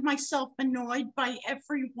find myself annoyed by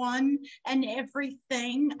everyone and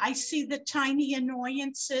everything. I see the tiny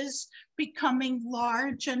annoyances becoming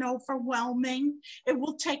large and overwhelming. It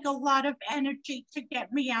will take a lot of energy to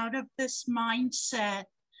get me out of this mindset.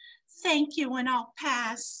 Thank you, and I'll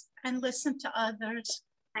pass and listen to others.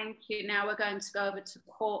 Thank you. Now we're going to go over to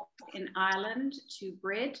Cork in Ireland, to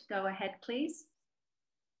Brid. Go ahead, please.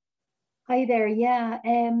 Hi there. Yeah,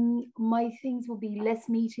 my things will be less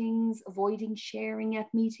meetings, avoiding sharing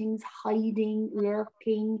at meetings, hiding,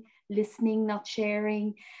 lurking, listening, not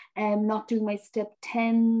sharing, not doing my step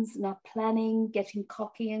 10s, not planning, getting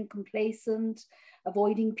cocky and complacent,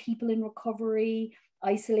 avoiding people in recovery,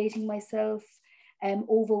 isolating myself,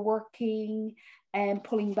 overworking,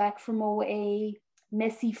 pulling back from OA,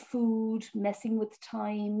 messy food, messing with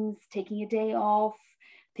times, taking a day off,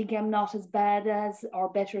 thinking I'm not as bad as or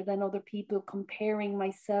better than other people, comparing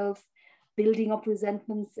myself, building up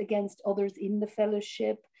resentments against others in the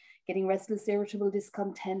fellowship, getting restless, irritable,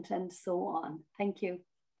 discontent, and so on. Thank you.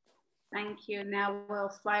 Thank you. Now we'll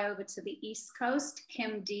fly over to the East Coast.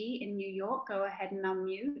 Kim D in New York. Go ahead and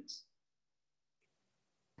unmute.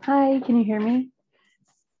 Hi, can you hear me?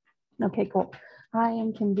 Okay, cool. Hi,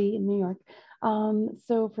 I'm Kim D in New York.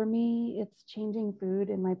 So for me, it's changing food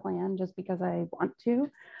in my plan just because I want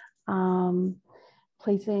to.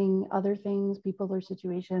 placing other things, people or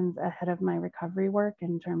situations ahead of my recovery work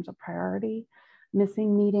in terms of priority,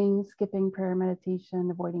 missing meetings, skipping prayer meditation,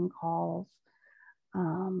 avoiding calls,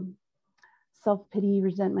 self-pity,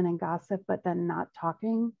 resentment, and gossip, but then not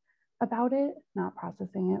talking about it, not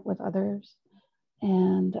processing it with others,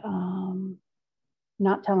 and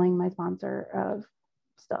not telling my sponsor of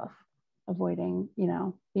stuff, avoiding,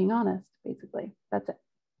 being honest, basically. That's it.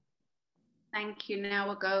 Thank you.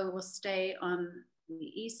 Now we'll stay on the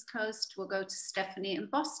East Coast. We'll go to Stephanie in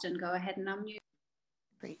Boston. Go ahead and unmute.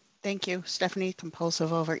 Great. Thank you. Stephanie,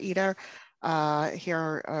 compulsive overeater.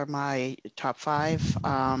 Here are my top 5.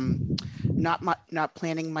 Not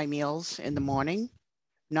planning my meals in the morning,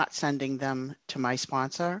 not sending them to my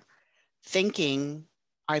sponsor, thinking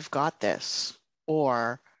I've got this,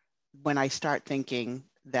 or when I start thinking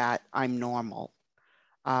that I'm normal,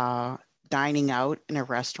 dining out in a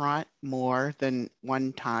restaurant more than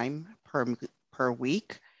one time per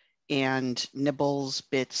week, and nibbles,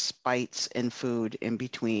 bits, bites, and food in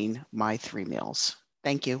between my 3 meals.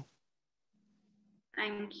 Thank you.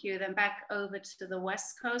 Thank you. Then back over to the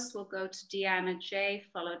West Coast, we'll go to Deanna J,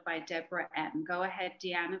 followed by Deborah M. Go ahead,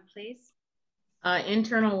 Deanna, please.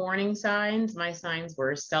 Internal warning signs. My signs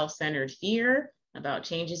were self-centered fear about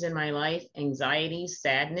changes in my life, anxiety,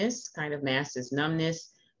 sadness, kind of masked as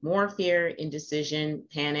numbness, more fear, indecision,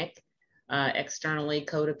 panic, externally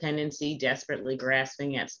codependency, desperately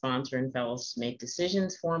grasping at sponsor and fellows to make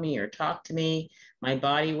decisions for me or talk to me, my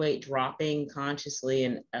body weight dropping consciously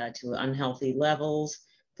and to unhealthy levels,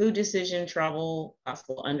 food decision trouble,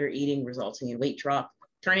 possible undereating resulting in weight drop,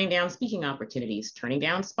 turning down speaking opportunities, turning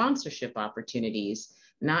down sponsorship opportunities,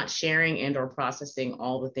 not sharing and or processing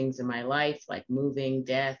all the things in my life like moving,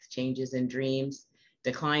 death, changes in dreams,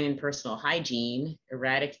 decline in personal hygiene,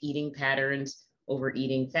 erratic eating patterns,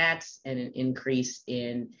 overeating fats, and an increase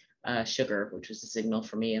in sugar, which was a signal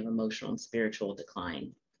for me of emotional and spiritual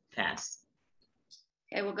decline. Pass.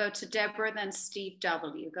 Okay, we'll go to Deborah, then Steve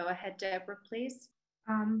W. Go ahead, Deborah, please.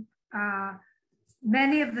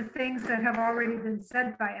 Many of the things that have already been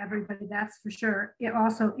said by everybody, that's for sure. It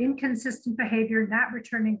also inconsistent behavior, not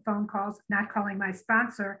returning phone calls, not calling my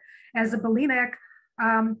sponsor. As a bulimic,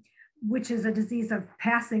 which is a disease of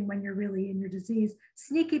passing when you're really in your disease,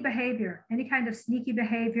 sneaky behavior, any kind of sneaky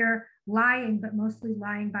behavior, lying, but mostly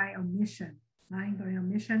lying by omission,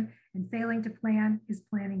 and failing to plan is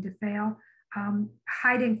planning to fail.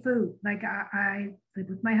 Hiding food, like I live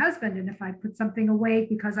with my husband, and if I put something away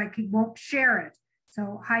because I won't share it.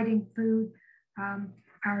 So hiding food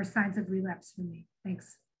are signs of relapse for me.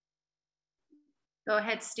 Thanks. Go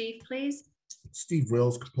ahead, Steve, please. Steve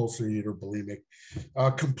Wills, compulsive eater, bulimic.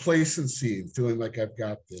 Complacency, feeling like I've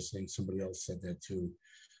got this. I think somebody else said that too.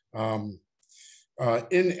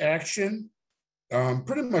 Inaction,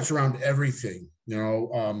 pretty much around everything.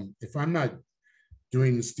 If I'm not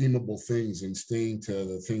doing the esteemable things and staying to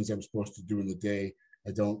the things I'm supposed to do in the day,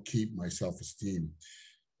 I don't keep my self-esteem.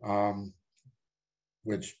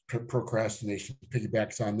 Which procrastination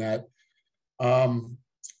piggybacks on that.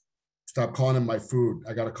 Stop calling in my food.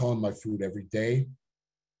 I got to call in my food every day.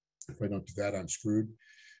 If I don't do that, I'm screwed.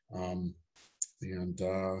 I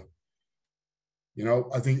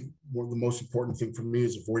think the most important thing for me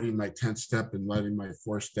is avoiding my 10th step and letting my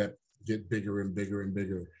 4th step get bigger and bigger and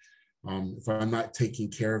bigger. If I'm not taking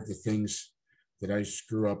care of the things that I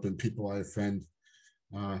screw up and people I offend,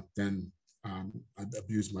 then I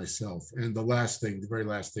abuse myself. And the very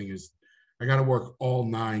last thing is I got to work all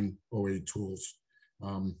 9 OA tools.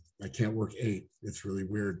 I can't work 8. It's really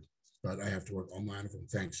weird, but I have to work all 9 of them.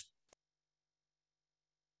 Thanks.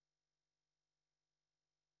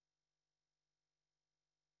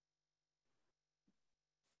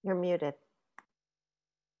 You're muted.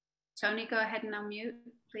 Tony, go ahead and unmute,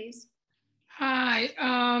 please. Hi,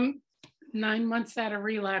 9 months out of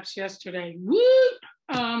relapse yesterday. Woo!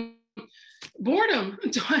 Boredom.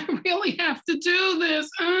 Do I really have to do this?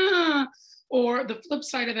 Or the flip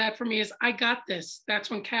side of that for me is I got this. That's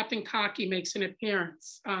when Captain Cocky makes an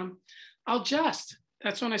appearance.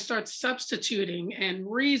 That's when I start substituting and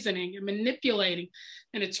reasoning and manipulating,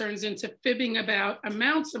 and it turns into fibbing about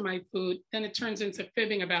amounts of my food. Then it turns into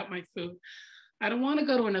fibbing about my food. I don't want to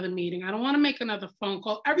go to another meeting. I don't want to make another phone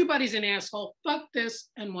call. Everybody's an asshole. Fuck this.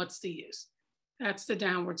 And what's the use? That's the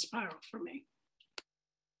downward spiral for me.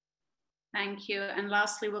 Thank you. And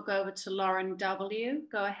lastly, we'll go over to Lauren W.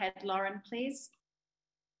 Go ahead, Lauren, please.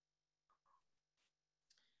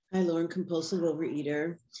 Hi, Lauren, compulsive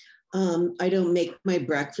overeater. I don't make my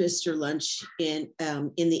breakfast or lunch in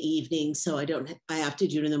the evening, so I have to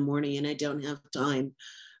do it in the morning, and I don't have time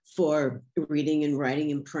for reading and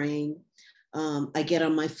writing and praying. I get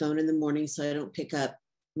on my phone in the morning, so I don't pick up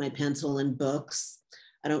my pencil and books.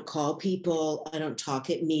 I don't call people. I don't talk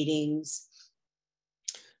at meetings.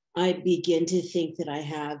 I begin to think that I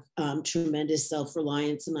have tremendous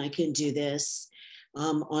self-reliance and I can do this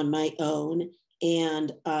on my own.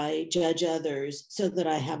 And I judge others so that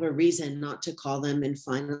I have a reason not to call them, and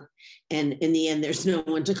in the end, there's no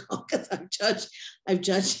one to call because I've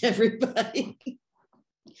judged everybody.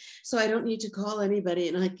 So I don't need to call anybody,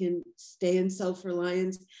 and I can stay in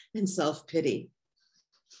self-reliance and self-pity.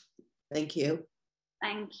 Thank you.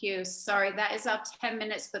 Thank you. Sorry, that is our 10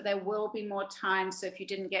 minutes, but there will be more time. So if you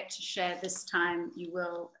didn't get to share this time, you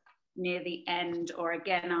will near the end or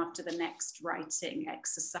again after the next writing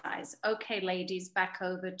exercise. Okay, ladies, back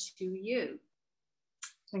over to you.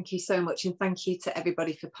 Thank you so much. And thank you to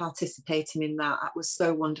everybody for participating in that. It was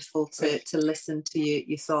so wonderful to listen to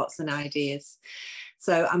your thoughts and ideas.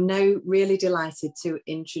 So I'm now really delighted to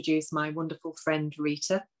introduce my wonderful friend,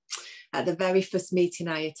 Rita. At the very first meeting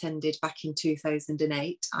I attended back in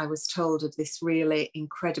 2008, I was told of this really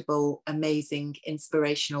incredible, amazing,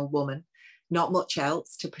 inspirational woman. Not much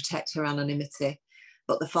else to protect her anonymity.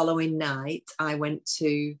 But the following night, I went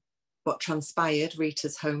to what transpired,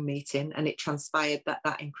 Rita's home meeting, and it transpired that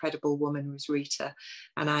that incredible woman was Rita.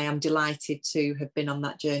 And I am delighted to have been on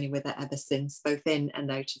that journey with her ever since, both in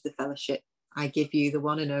and out of the fellowship. I give you the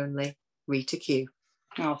one and only Rita Q.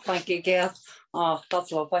 Oh, thank you, Gail. Oh,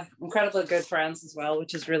 that's lovely. Incredibly good friends as well,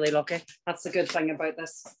 which is really lucky. That's the good thing about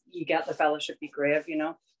this. You get the fellowship you crave, you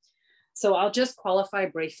know. So I'll just qualify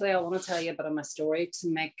briefly. I want to tell you a bit of my story to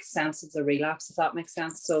make sense of the relapse, if that makes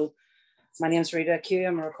sense. So my name's Rita Q.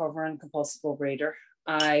 I'm a recovering compulsive overeater.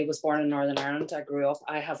 I was born in Northern Ireland. I grew up.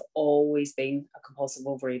 I have always been a compulsive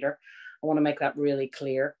overeater. I want to make that really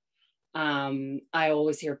clear. I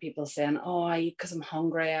always hear people saying, oh, I eat because I'm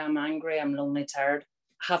hungry, I'm angry, I'm lonely, tired.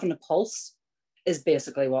 Having a pulse is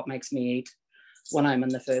basically what makes me eat when I'm in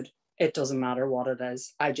the food. It doesn't matter what it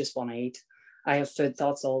is. I just want to eat. I have food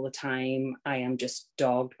thoughts all the time. I am just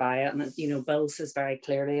dogged by it. And, you know, Bill says very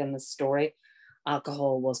clearly in the story,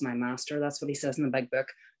 alcohol was my master. That's what he says in the big book.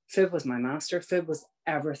 Food was my master. Food was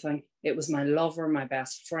everything. It was my lover, my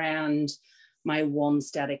best friend, my one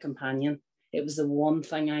steady companion. It was the one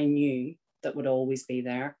thing I knew that would always be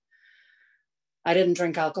there. I didn't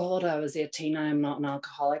drink alcohol until I was 18. I am not an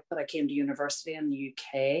alcoholic, but I came to university in the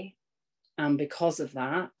UK. And because of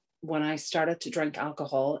that, when I started to drink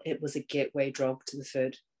alcohol, it was a gateway drug to the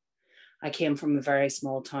food. I came from a very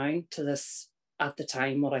small town to this, at the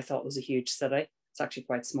time, what I thought was a huge city. It's actually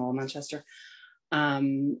quite small, Manchester.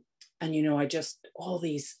 And, you know,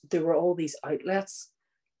 there were all these outlets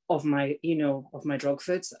of my, you know, of my drug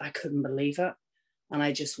foods. I couldn't believe it. And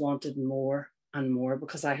I just wanted more and more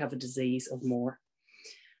because I have a disease of more.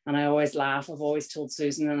 And I always laugh. I've always told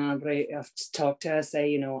Susan and Andre I've talked to, I say,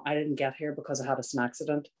 you know, I didn't get here because I had an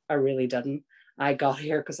accident. I really didn't. I got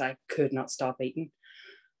here because I could not stop eating.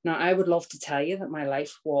 Now, I would love to tell you that my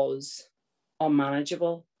life was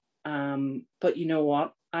unmanageable. But you know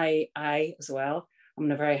what? I as well, I'm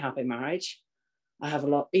in a very happy marriage. I have a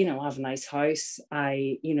lot, you know, I have a nice house.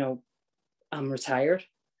 You know, I'm retired.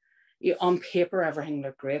 On paper, everything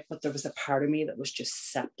looked great, but there was a part of me that was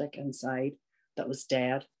just septic inside, that was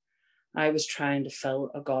dead. I was trying to fill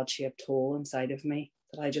a God-shaped hole inside of me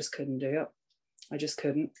that I just couldn't do it. I just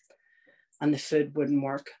couldn't. And the food wouldn't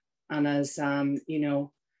work. And as, you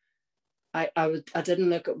know, I didn't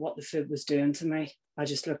look at what the food was doing to me. I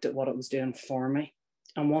just looked at what it was doing for me.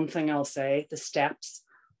 And one thing I'll say, the steps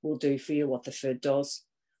will do for you what the food does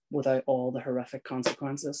without all the horrific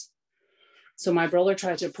consequences. So my brother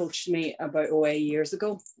tried to approach me about OA years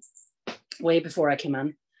ago, way before I came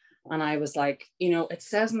in. And I was like, you know, it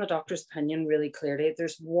says in the doctor's opinion really clearly,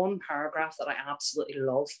 there's one paragraph that I absolutely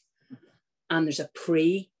love. And there's a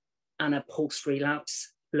pre and a post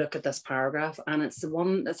relapse look at this paragraph. And it's the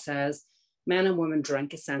one that says, men and women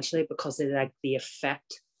drink essentially because they like the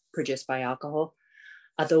effect produced by alcohol.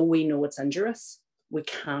 Although we know it's injurious, we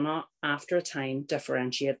cannot, after a time,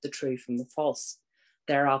 differentiate the true from the false.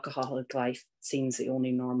 Their alcoholic life seems the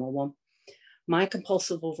only normal one. My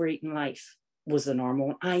compulsive overeating life was the normal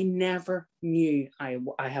one. I never knew I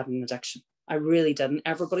had an addiction. I really didn't.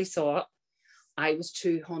 Everybody saw it. I was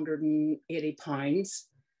 280 pounds.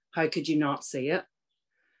 How could you not see it?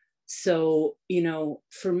 So, you know,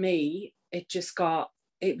 for me, it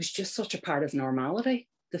was just such a part of normality.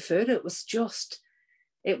 The food, it was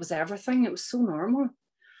everything. It was so normal.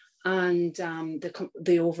 And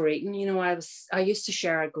the overeating, you know, I used to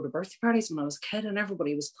share, I'd go to birthday parties when I was a kid and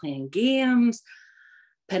everybody was playing games,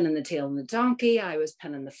 pinning the tail on the donkey. I was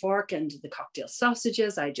pinning the fork into the cocktail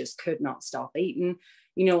sausages. I just could not stop eating.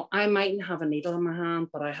 You know, I mightn't have a needle in my hand,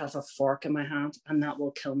 but I have a fork in my hand, and that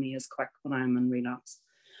will kill me as quick when I'm in relapse.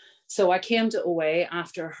 So I came to OA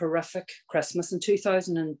after a horrific Christmas. In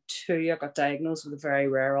 2002, I got diagnosed with a very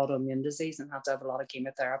rare autoimmune disease and had to have a lot of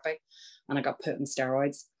chemotherapy. And I got put on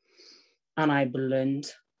steroids. And I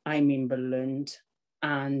ballooned. I mean, ballooned.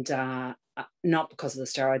 And not because of the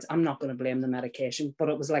steroids. I'm not going to blame the medication, but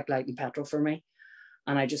it was like lighting petrol for me.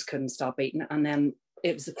 And I just couldn't stop eating. And then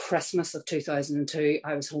it was the Christmas of 2002.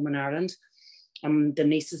 I was home in Ireland. The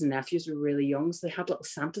nieces and nephews were really young, so they had little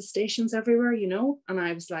Santa stations everywhere, you know. And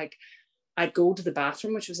I was like, I'd go to the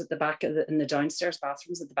bathroom, which was at the back of in the downstairs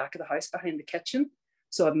bathrooms at the back of the house behind the kitchen.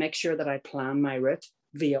 So I'd make sure that I planned my route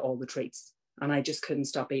via all the treats. And I just couldn't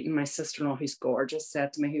stop eating. My sister-in-law, who's gorgeous,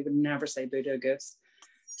 said to me, who would never say boo to a goose,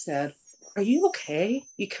 said, "Are you okay?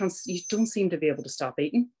 You don't seem to be able to stop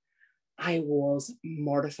eating." I was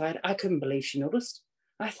mortified. I couldn't believe she noticed.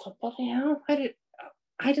 I thought, what the hell?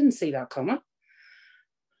 I didn't see that coming.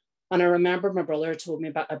 And I remember my brother told me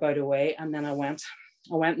about OA, and then I went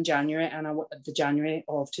in January, and the January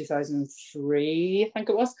of 2003, I think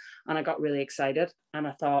it was, and I got really excited, and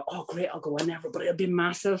I thought, oh great, I'll go in, everybody will be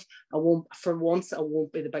massive. For once, I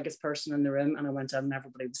won't be the biggest person in the room. And I went in and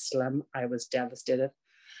everybody was slim. I was devastated.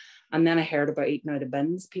 And then I heard about eating out of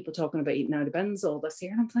bins, people talking about eating out of bins all this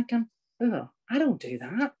year, and I'm thinking, oh, I don't do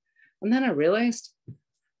that. And then I realized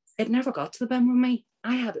it never got to the bin with me.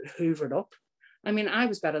 I had it hoovered up. I mean, I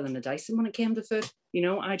was better than a Dyson when it came to food. You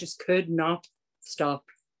know, I just could not stop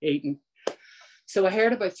eating. So I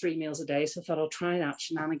heard about 3 meals a day. So I thought I'll try that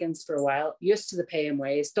shenanigans for a while. Used to the paying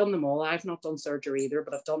ways, done them all. I've not done surgery either,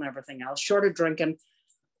 but I've done everything else. Short of drinking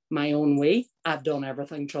my own wee, I've done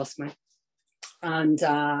everything, trust me. And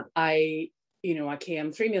I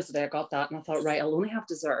came 3 meals a day. I got that. And I thought, right, I'll only have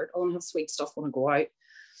dessert. I'll only have sweet stuff when I go out.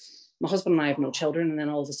 My husband and I have no children. And then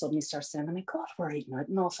all of a sudden he starts saying to me, God, we're eating out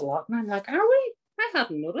an awful lot. And I'm like, are we? I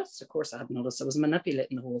hadn't noticed. Of course I hadn't noticed. I was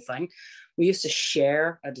manipulating the whole thing. We used to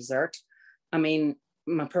share a dessert. I mean,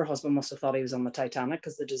 my poor husband must have thought he was on the Titanic,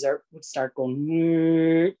 because the dessert would start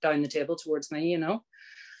going down the table towards me, you know.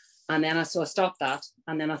 And then I stopped that.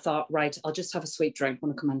 And then I thought, right, I'll just have a sweet drink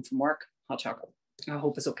when I come in from work. Hot chocolate. I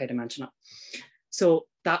hope it's okay to mention it. So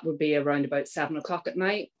that would be around about 7 o'clock at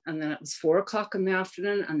night. And then it was 4 o'clock in the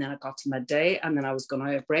afternoon. And then it got to midday. And then I was going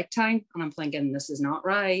out at break time. And I'm thinking, this is not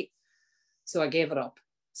right. So I gave it up.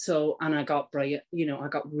 So, and I got brilliant, you know, I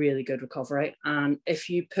got really good recovery. And if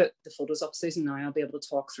you put the photos up, Susan, now I'll be able to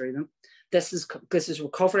talk through them. This is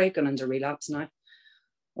recovery going into relapse now.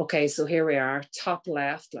 Okay, so here we are. Top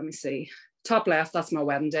left, let me see. Top left, that's my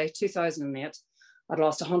wedding day, 2008. I'd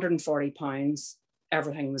lost 140 pounds.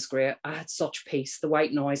 Everything was great. I had such peace. The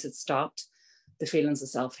white noise had stopped. The feelings of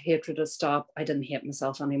self-hatred had stopped. I didn't hate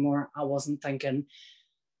myself anymore. I wasn't thinking,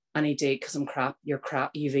 I need to eat because I'm crap. You're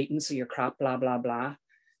crap. You've eaten, so you're crap, blah, blah, blah.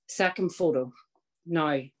 Second photo.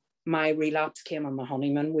 Now, my relapse came on my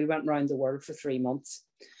honeymoon. We went around the world for 3 months.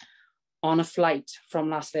 On a flight from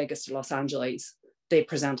Las Vegas to Los Angeles, they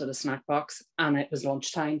presented a snack box, and it was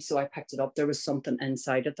lunchtime. So I picked it up. There was something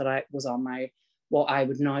inside it that was on my, what I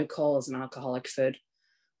would now call as an alcoholic food.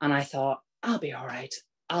 And I thought, I'll be all right.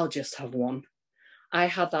 I'll just have one. I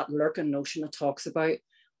had that lurking notion that talks about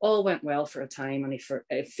all went well for a time, and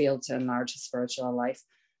it failed to enlarge his spiritual life.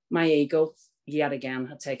 My ego, yet again,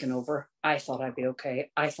 had taken over. I thought I'd be okay.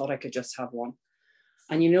 I thought I could just have one.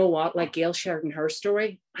 And you know what? Like Gail shared in her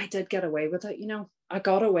story, I did get away with it, you know. I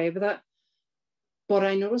got away with it. But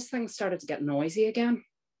I noticed things started to get noisy again.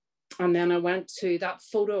 And then I went to that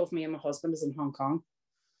photo of me and my husband is in Hong Kong.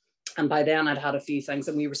 And by then I'd had a few things,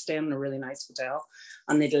 and we were staying in a really nice hotel,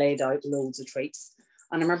 and they'd laid out loads of treats.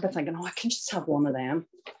 And I remember thinking, oh, I can just have one of them.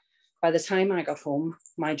 By the time I got home,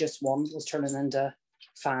 my just one was turning into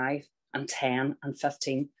 5 and 10 and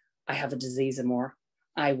 15. I have a disease and more.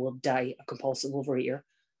 I will die a compulsive overeater.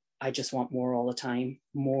 I just want more all the time.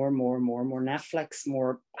 More Netflix,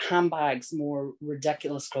 more handbags, more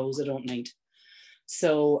ridiculous clothes I don't need.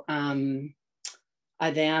 So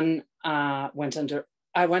I then went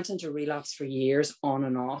into relapse for years, on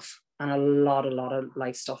and off. And a lot of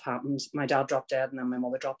life stuff happened. My dad dropped dead, and then my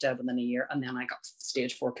mother dropped dead within a year. And then I got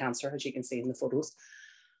stage 4 cancer, as you can see in the photos.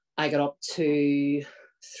 I got up to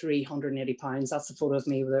 380 pounds. That's a photo of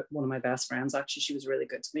me with one of my best friends. Actually, she was really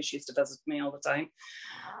good to me. She used to visit me all the time.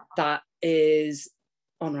 That is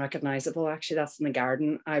unrecognizable. Actually, that's in the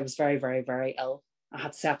garden. I was very, very, very ill. I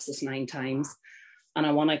had sepsis 9 times. And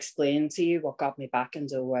I want to explain to you what got me back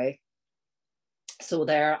into OA. So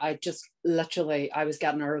there, I was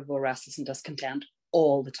getting irritable, restless and discontent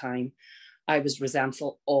all the time. I was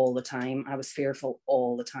resentful all the time. I was fearful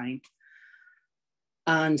all the time.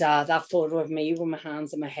 And that photo of me with my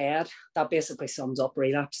hands in my head, that basically sums up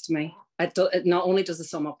relapse to me. It not only does it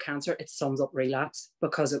sum up cancer, it sums up relapse,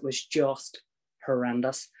 because it was just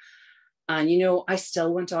horrendous. And, you know, I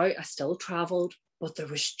still went out, I still traveled, but there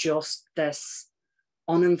was just this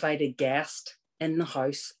uninvited guest in the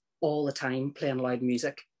house all the time playing loud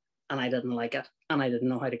music. And I didn't like it. And I didn't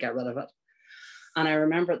know how to get rid of it. And I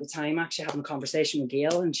remember at the time actually having a conversation with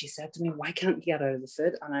Gail, and she said to me, why can't you get out of the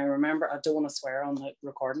food? And I remember, I don't want to swear on the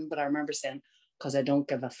recording, but I remember saying, because I don't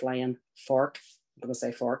give a flying fork. I'm going to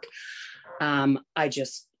say fork. I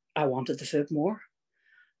wanted the food more.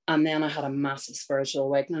 And then I had a massive spiritual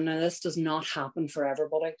awakening. Now, this does not happen for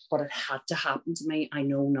everybody, but it had to happen to me. I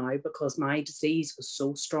know now, because my disease was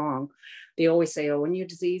so strong. They always say, oh, when your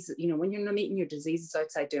disease, you know, when you're not eating your diseases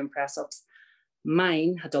outside doing press-ups.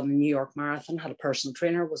 Mine had done the New York Marathon, had a personal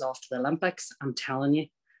trainer, was off to the Olympics. I'm telling you,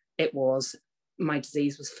 my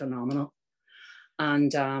disease was phenomenal.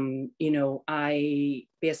 And, you know, I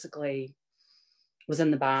basically was in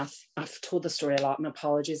the bath. I've told the story a lot, and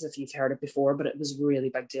apologies if you've heard it before, but it was a really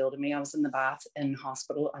big deal to me. I was in the bath in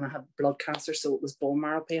hospital, and I had blood cancer, so it was bone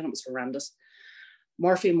marrow pain. It was horrendous.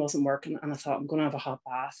 Morphine wasn't working, and I thought, I'm going to have a hot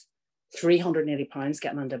bath. 380 pounds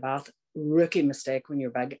getting into a bath. Rookie mistake when you're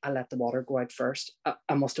big. I let the water go out first.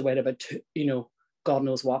 I must have waited about God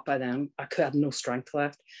knows what by then. I had no strength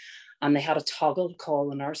left. And they had a toggle to call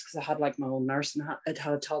the nurse, because I had like my own nurse, and it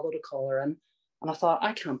had a toggle to call her in. And I thought,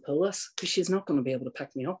 I can't pull this, because she's not going to be able to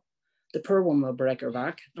pick me up. The poor woman will break her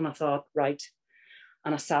back. And I thought, right.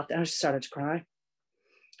 And I sat there and I just started to cry.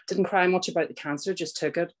 Didn't cry much about the cancer, just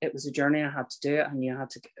took it. It was a journey. I had to do it, and you had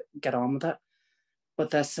to get on with it. But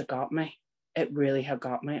this had got me. It really had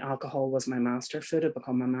got me. Alcohol was my master. Food had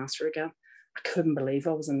become my master again. I couldn't believe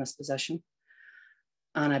I was in this position.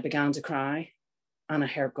 And I began to cry. And I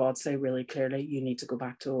heard God say really clearly, you need to go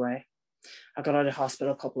back to away. I got out of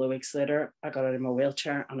hospital a couple of weeks later. I got out of my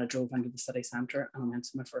wheelchair and I drove into the city centre, and I went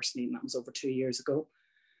to my first meeting. That was over 2 years ago.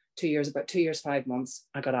 About 2 years, 5 months,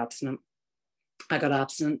 I got abstinent. I got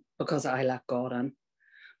abstinent because I let God in.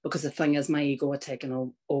 Because the thing is, my ego had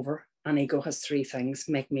taken over. And ego has three things: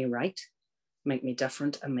 make me right, make me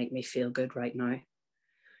different, and make me feel good right now.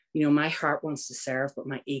 You know, my heart wants to serve, but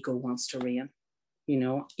my ego wants to reign. You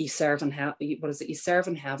know, you serve in hell. What is it? You serve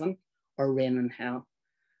in heaven or reign in hell.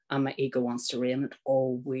 And my ego wants to reign. It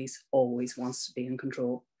always, always wants to be in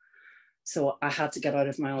control. So I had to get out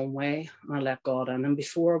of my own way, and I let God in. And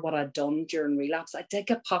before, what I'd done during relapse, I did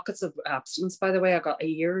get pockets of abstinence, by the way. I got a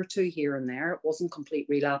year or two here and there. It wasn't complete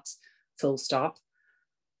relapse, full stop.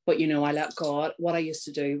 But, you know, I let God. What I used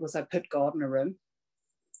to do was I put God in a room.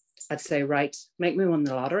 I'd say, right, make me win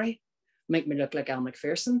the lottery, make me look like Al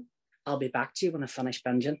McPherson. I'll be back to you when I finish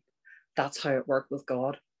binging. That's how it worked with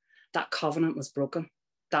God. That covenant was broken.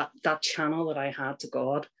 That channel that I had to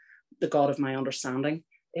God, the God of my understanding,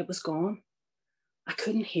 it was gone. I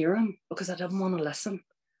couldn't hear him because I didn't want to listen.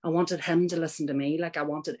 I wanted him to listen to me, like I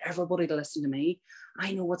wanted everybody to listen to me.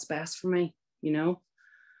 I know what's best for me, you know.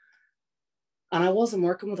 And I wasn't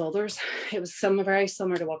working with others. It was very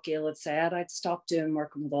similar to what Gail had said. I'd stopped doing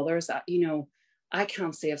working with others. You know, I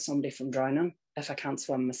can't save somebody from drowning if I can't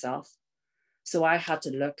swim myself. So I had to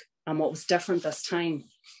look. And what was different this time,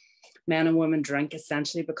 men and women drink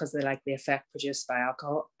essentially because they like the effect produced by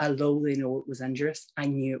alcohol, although they know it was injurious. I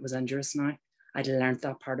knew it was injurious now. I'd learned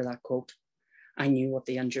that part of that quote. I knew what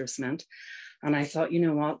the injurious meant. And I thought, you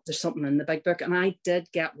know what, there's something in the big book. And I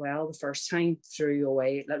did get well the first time through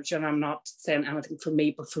OA. And I'm not saying anything for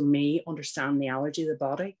me, but for me, understand the allergy of the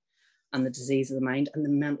body and the disease of the mind and the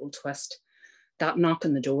mental twist. That knock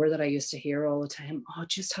on the door that I used to hear all the time, oh,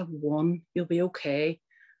 just have one, you'll be okay.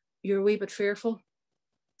 You're a wee bit fearful,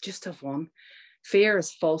 just have one. Fear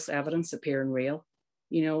is false evidence appearing real.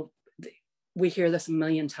 You know, we hear this a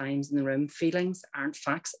million times in the room. Feelings aren't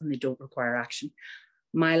facts and they don't require action.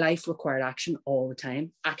 My life required action all the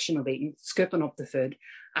time. Action of eating, scooping up the food,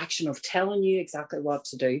 action of telling you exactly what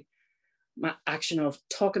to do, my action of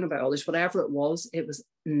talking about others, whatever it was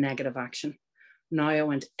negative action. Now I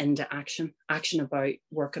went into action about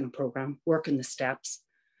working a program, working the steps,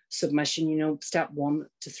 submission. You know, step 1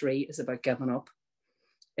 to 3 is about giving up.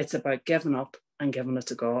 It's about giving up and giving it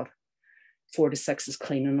to God. 4 to 6 is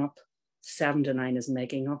cleaning up. 7 to 9 is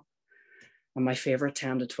making up. And my favorite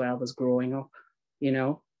 10 to 12 is growing up. You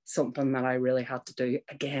know, something that I really had to do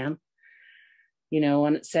again, you know,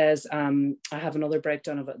 and it says, I have another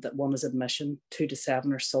breakdown of it, that 1 is admission, 2 to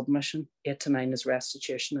 7 are submission, 8 to 9 is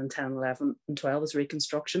restitution, and 10, 11, and 12 is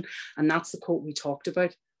reconstruction. And that's the quote we talked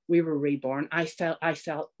about. We were reborn. I felt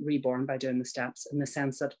reborn by doing the steps, in the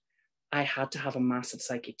sense that I had to have a massive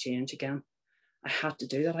psychic change again. I had to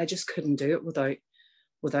do that. I just couldn't do it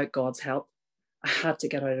without God's help. I had to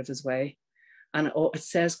get out of his way. And it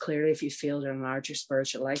says clearly, if you fail to enlarge your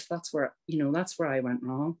spiritual life, that's where I went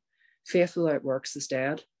wrong. Faith without works is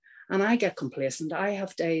dead. And I get complacent. I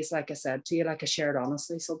have days, like I said to you, like I shared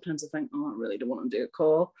honestly, sometimes I think, oh, I really don't want to do a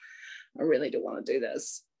call. I really don't want to do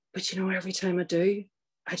this. But, every time I do,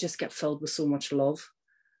 I just get filled with so much love.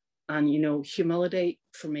 And, humility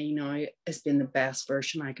for me now has been the best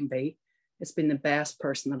version I can be. It's been the best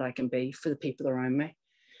person that I can be for the people around me.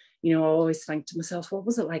 I always think to myself, what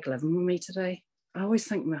was it like living with me today? I always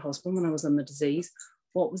think of my husband when I was in the disease.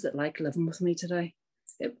 What was it like living with me today?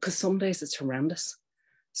 Because some days it's horrendous.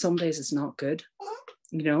 Some days it's not good,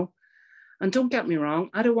 And don't get me wrong,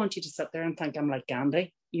 I don't want you to sit there and think I'm like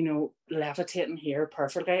Gandhi, levitating here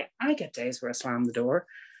perfectly. I get days where I slam the door.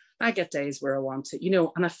 I get days where I want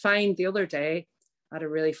to, and I find the other day, I had a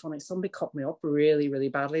really funny, somebody cut me up really, really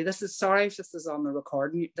badly. Sorry if this is on the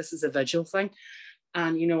recording, this is a visual thing.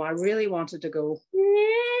 And, I really wanted to go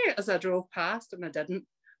as I drove past, and I didn't.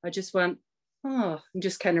 I just went, oh, and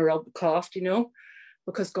just kind of coughed,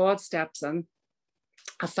 because God steps in.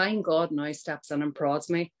 I find God now steps in and prods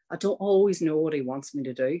me. I don't always know what he wants me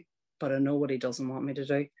to do, but I know what he doesn't want me to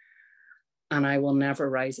do. And I will never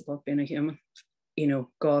rise above being a human.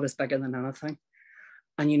 God is bigger than anything.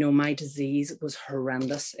 And, my disease was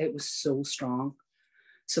horrendous. It was so strong.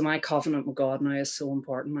 So my covenant with God now is so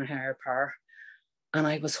important, my higher power. And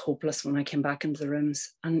I was hopeless when I came back into the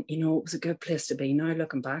rooms. And, it was a good place to be now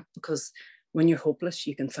looking back, because when you're hopeless,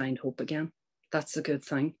 you can find hope again. That's a good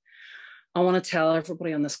thing. I want to tell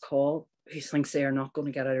everybody on this call who thinks they are not going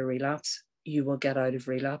to get out of relapse, you will get out of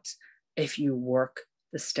relapse if you work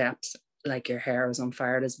the steps like your hair is on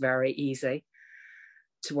fire. It is very easy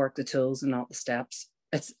to work the tools and not the steps.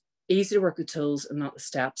 It's easy to work the tools and not the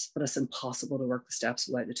steps, but it's impossible to work the steps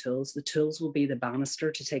without the tools. The tools will be the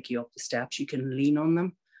banister to take you up the steps. You can lean on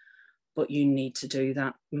them, but you need to do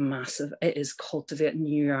that massive. It is cultivating.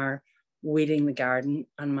 You are weeding the garden,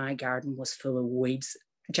 and my garden was full of weeds.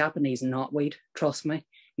 Japanese knotweed, trust me,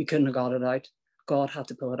 you couldn't have got it out. God had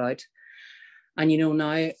to pull it out. And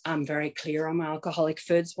now I'm very clear on my alcoholic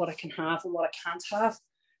foods, what I can have and what I can't have.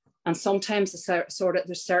 And sometimes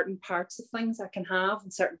there's certain parts of things I can have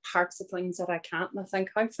and certain parts of things that I can't. And I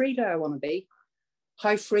think, how free do I want to be?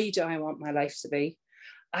 How free do I want my life to be?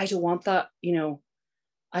 I don't want that,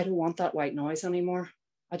 I don't want that white noise anymore.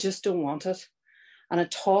 I just don't want it. And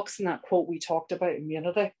it talks in that quote we talked about,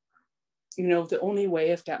 immunity. The only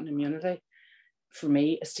way of getting immunity for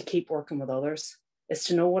me is to keep working with others, is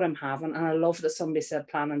to know what I'm having. And I love that somebody said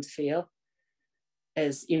planning to fail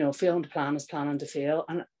is, failing to plan is planning to fail.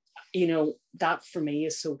 And, that for me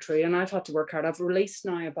is so true. And I've had to work hard. I've released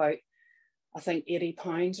now about, I think, 80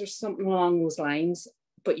 pounds or something along those lines.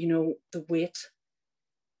 But, the weight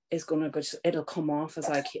is going to go, it'll come off as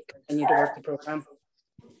I continue to work the program.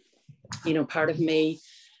 Part of me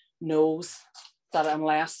knows that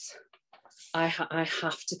unless I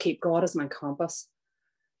have to keep God as my compass.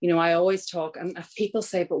 I always talk, and if people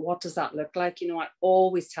say, but what does that look like? I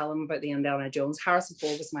always tell them about the Indiana Jones. Harrison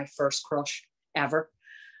Ford was my first crush ever.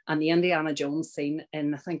 And the Indiana Jones scene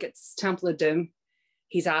in, I think it's Temple of Doom,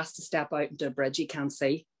 he's asked to step out into a bridge he can't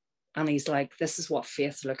see. And he's like, this is what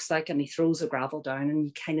faith looks like. And he throws a gravel down and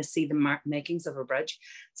you kind of see the makings of a bridge.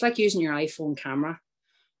 It's like using your iPhone camera.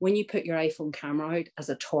 When you put your iPhone camera out as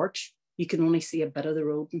a torch, you can only see a bit of the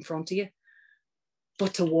road in front of you.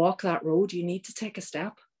 But to walk that road, you need to take a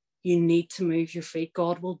step. You need to move your feet.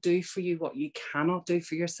 God will do for you what you cannot do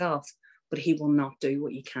for yourself, but he will not do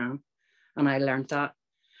what you can. And I learned that.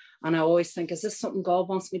 And I always think, is this something God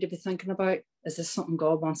wants me to be thinking about? Is this something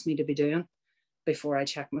God wants me to be doing before I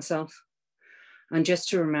check myself? And just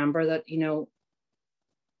to remember that,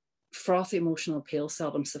 frothy emotional appeal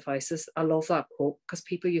seldom suffices. I love that quote, because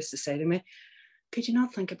people used to say to me, could you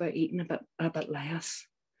not think about eating a bit less?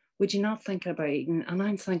 Would you not think about eating? And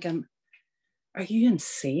I'm thinking, are you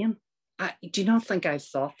insane? Do you not think I've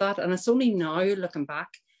thought that? And it's only now looking back,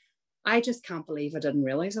 I just can't believe I didn't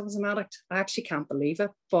realize I was an addict. I actually can't believe it,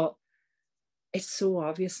 but it's so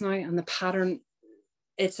obvious now. And the pattern,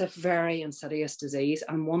 it's a very insidious disease.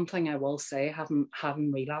 And one thing I will say,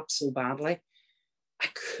 having relapsed so badly, I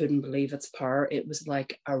couldn't believe its power. It was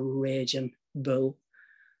like a raging bull.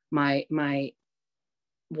 What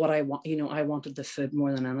I want, I wanted the food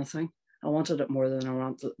more than anything. I wanted it more than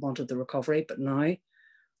I wanted the recovery. But now I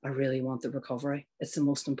really want the recovery. It's the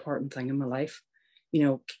most important thing in my life.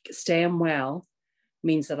 Staying well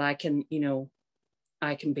means that I can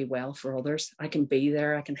be well for others. I can be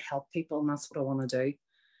there. I can help people. And that's what I want to do.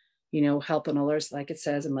 You know, helping others, like it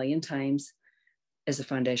says a million times, is the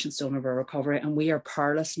foundation stone of our recovery, and we are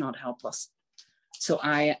powerless, not helpless. So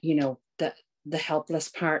I, you know, the helpless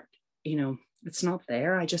part, you know, it's not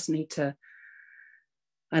there. I just need to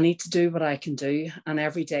do what I can do. And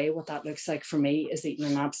every day what that looks like for me is eating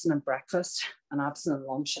an abstinent breakfast, an abstinent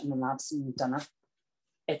lunch, and an abstinent dinner.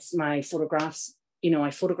 It's my photographs. You know,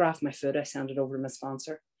 I photograph my food, I send it over to my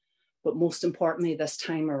sponsor. But most importantly, this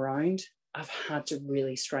time around, I've had to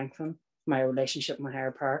really strengthen my relationship with my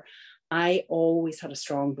higher power. I always had a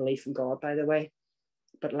strong belief in God, by the way.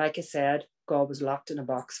 But like I said, God was locked in a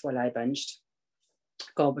box while I binged.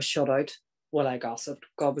 God was shut out while I gossiped.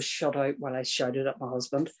 God was shut out while I shouted at my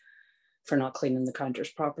husband for not cleaning the counters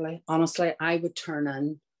properly. Honestly, I would turn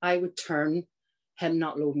him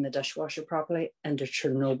not loading the dishwasher properly into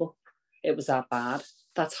Chernobyl. It was that bad.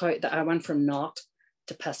 That's how I went from not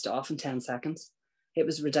to pissed off in 10 seconds. It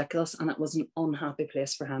was ridiculous, and it was an unhappy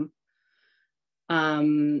place for him.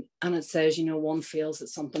 And it says, you know, one feels that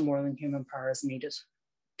something more than human power is needed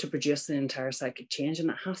to produce the entire psychic change. And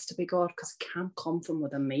it has to be God, because it can't come from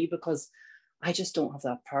within me, because I just don't have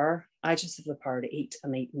that power. I just have the power to eat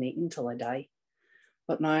and eat and eat until I die.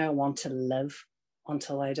 But now I want to live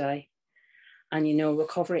until I die. And, you know,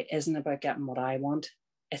 recovery isn't about getting what I want.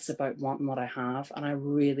 It's about wanting what I have. And I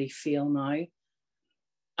really feel now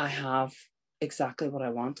I have exactly what I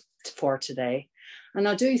want for today. And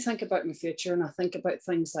I do think about my future, and I think about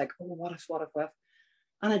things like, oh, what if?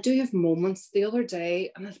 And I do have moments. The other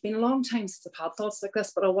day, and it's been a long time since I've had thoughts like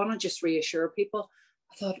this, but I want to just reassure people.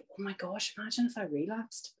 I thought, oh my gosh, imagine if I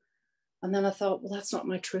relapsed. And then I thought, well, that's not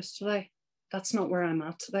my truth today. That's not where I'm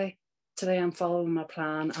at today. Today I'm following my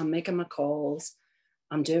plan. I'm making my calls.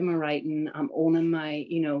 I'm doing my writing. I'm owning my,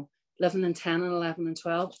 you know, living in 10 and 11 and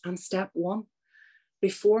 12. And step one,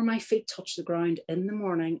 before my feet touch the ground in the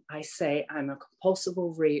morning, I say I'm a compulsive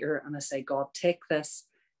overeater, and I say, God, take this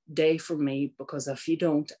day from me, because if you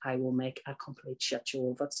don't, I will make a complete shit show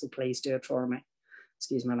of it. So please do it for me.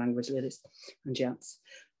 Excuse my language, ladies and gents.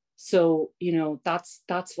 So, you know, that's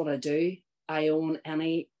what I do. I own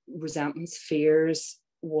any resentments, fears,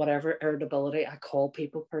 whatever, irritability. I call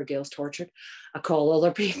people per Gail's tortured. I call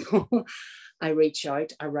other people. I reach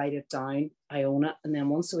out, I write it down, I own it. And then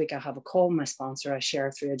once a week I have a call with my sponsor. I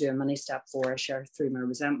share through, I do a mini step 4. I share through my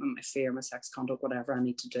resentment, my fear, my sex conduct, whatever I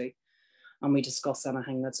need to do. And we discuss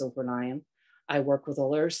anything that's overlying. I work with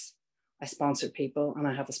others. I sponsor people, and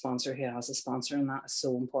I have a sponsor who has a sponsor, and that is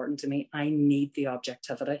so important to me. I need the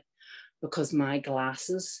objectivity, because my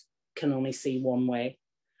glasses can only see one way,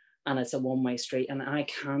 and it's a one-way street, and I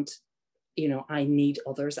can't, you know, I need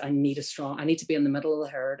others. I need to be in the middle of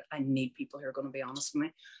the herd. I need people who are going to be honest with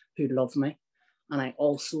me, who love me. And I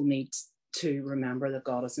also need to remember that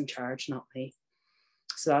God is in charge, not me.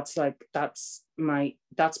 So that's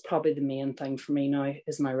probably the main thing for me now,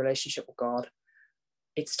 is my relationship with God.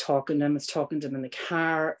 It's talking to him. It's talking to him in the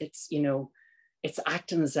car. It's, you know, it's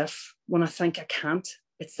acting as if when I think I can't.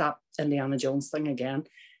 It's that Indiana Jones thing again.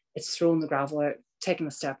 It's throwing the gravel out, taking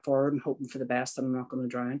a step forward and hoping for the best that I'm not going to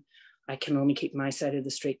drown. I can only keep my side of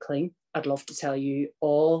the street clean. I'd love to tell you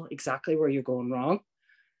all exactly where you're going wrong,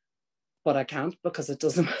 but I can't, because it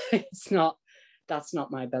doesn't, that's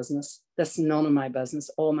not my business. That's none of my business.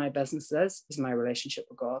 All my business is my relationship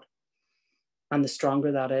with God. And the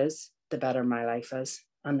stronger that is, the better my life is,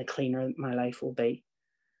 and the cleaner my life will be.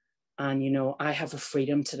 And, you know, I have a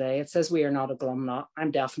freedom today. It says we are not a glum lot.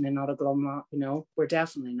 I'm definitely not a glum lot, you know, we're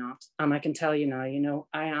definitely not. And I can tell you now, you know,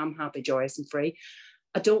 I am happy, joyous and free.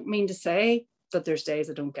 I don't mean to say that there's days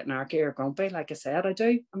I don't get narky or grumpy. Like I said, I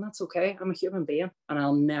do, and that's okay. I'm a human being, and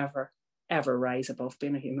I'll never, ever rise above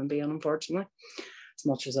being a human being, unfortunately, as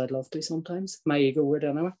much as I'd love to sometimes. My ego would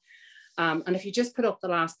anyway. And if you just put up the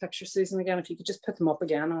last picture, Susan, again, if you could just put them up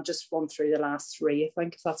again, I'll just run through the last 3, I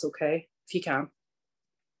think, if that's okay, if you can.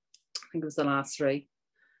 I think it was the last 3.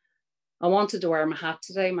 I wanted to wear my hat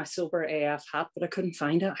today, my sober AF hat, but I couldn't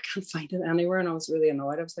find it. I can't find it anywhere, and I was really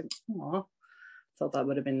annoyed. I was like, oh, thought that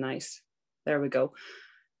would have been nice. There we go.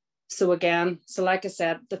 So again, so like I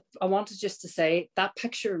said, I wanted just to say that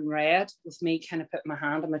picture in red with me kind of putting my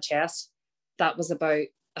hand on my chest, that was about,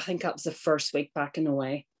 I think that was the first week back in the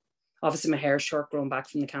way. Obviously my hair is short, growing back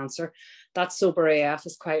from the cancer. That sober AF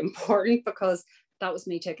is quite important, because that was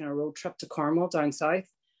me taking a road trip to Cornwall down south.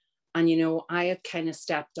 And, you know, I had kind of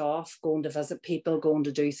stepped off, going to visit people, going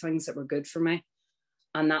to do things that were good for me.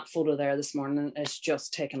 And that photo there this morning is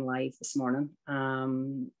just taken live this morning.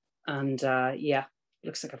 Yeah,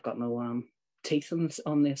 looks like I've got no teeth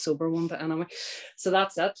on the sober one, but anyway. So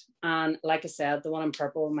that's it. And like I said, the one in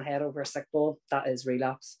purple in my head over a sick bowl, that is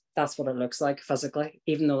relapse. That's what it looks like physically,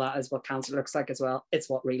 even though that is what cancer looks like as well. It's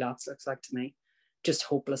what relapse looks like to me. Just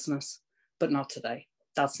hopelessness, but not today.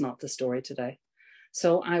 That's not the story today.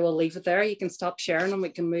 So I will leave it there. You can stop sharing and we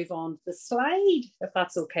can move on to the slide, if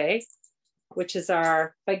that's okay, which is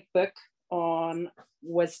our big book on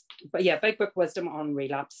Big Book Wisdom on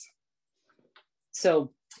Relapse.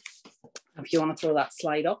 So if you want to throw that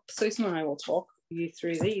slide up, Susan and I will talk you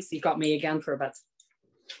through these. You got me again for a bit.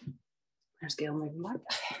 There's Gail moving back.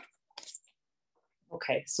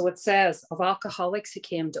 Okay, so it says of alcoholics who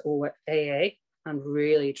came to AA and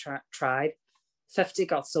really tried, 50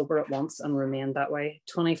 got sober at once and remained that way.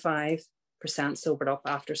 25% sobered up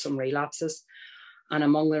after some relapses. And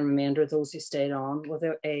among the remainder, those who stayed on with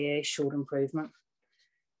their AA showed improvement.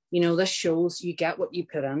 You know, this shows you get what you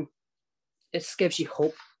put in. It gives you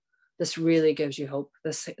hope. This really gives you hope.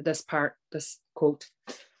 This quote,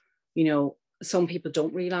 you know, some people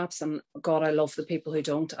don't relapse, and God, I love the people who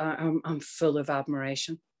don't. I'm full of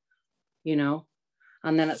admiration, you know.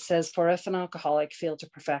 And then it says, for if an alcoholic failed to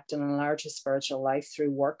perfect and enlarge his spiritual life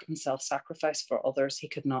through work and self-sacrifice for others, he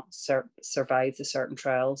could not survive the certain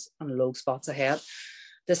trials and low spots ahead.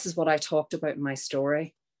 This is what I talked about in my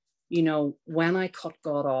story. You know, when I cut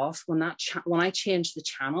God off, when I changed the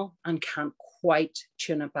channel and can't quite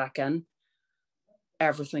tune it back in,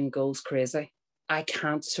 everything goes crazy. I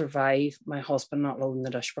can't survive my husband not loading the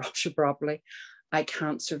dishwasher properly. I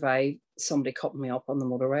can't survive somebody cutting me up on the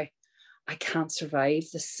motorway. I can't survive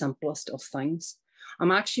the simplest of things.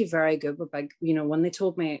 I'm actually very good with big, you know, when they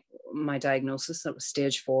told me my diagnosis, that was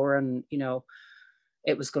stage 4 and, you know,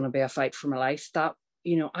 it was going to be a fight for my life, that,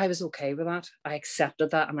 you know, I was okay with that. I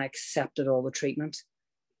accepted that and I accepted all the treatment,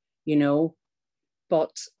 you know,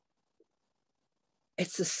 but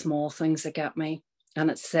it's the small things that get me. And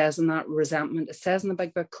it says in that resentment, it says in the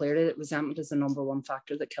big book clearly that resentment is the #1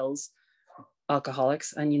 factor that kills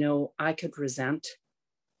alcoholics. And, you know, I could resent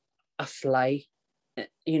a fly,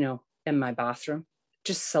 you know, in my bathroom,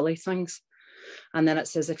 just silly things. And then it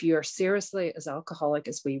says, if you are seriously as alcoholic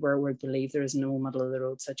as we were, we believe there is no middle of the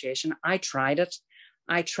road situation. I tried it.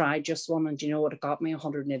 I tried just one, and do you know what? It got me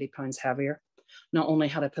 180 pounds heavier. Not only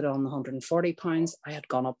had I put on the 140 pounds, I had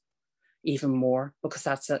gone up even more, because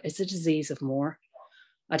it's a disease of more.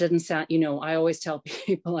 I didn't send, you know, I always tell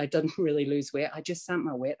people I didn't really lose weight. I just sent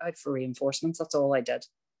my weight out for reinforcements. That's all I did.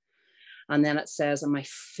 And then it says, and my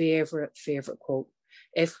favorite quote,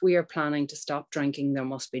 if we are planning to stop drinking, there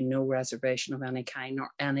must be no reservation of any kind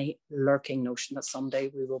or any lurking notion that someday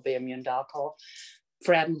we will be immune to alcohol.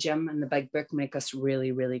 Fred and Jim in the big book make us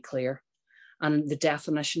really, really clear. And the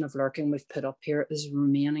definition of lurking we've put up here is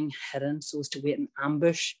remaining hidden so as to wait in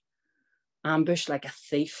ambush like a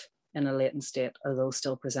thief in a latent state, although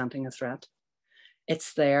still presenting a threat.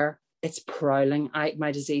 It's there, it's prowling.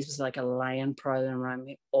 My disease was like a lion prowling around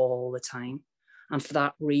me all the time. And for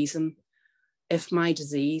that reason, if my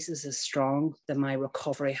disease is as strong, then my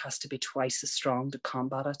recovery has to be twice as strong to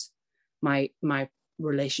combat it. My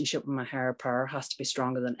relationship with my higher power has to be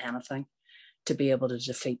stronger than anything to be able to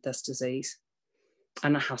defeat this disease.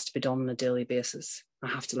 And it has to be done on a daily basis. I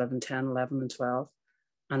have to live in 10, 11, and 12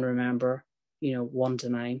 and remember, you know, 1 to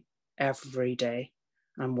 9 every day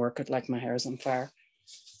and work it like my hair is on fire.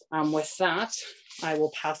 And with that, I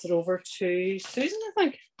will pass it over to Susan, I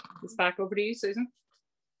think. It's back over to you, Susan.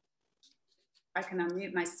 I can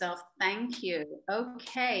unmute myself. Thank you.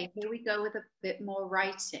 Okay, here we go with a bit more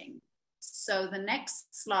writing. So the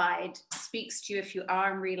next slide speaks to you if you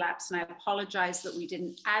are in relapse, and I apologize that we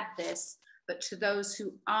didn't add this, but to those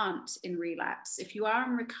who aren't in relapse, if you are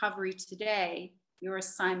in recovery today, your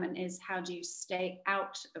assignment is, how do you stay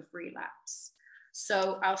out of relapse?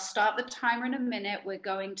 So I'll start the timer in a minute. We're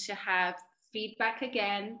going to have feedback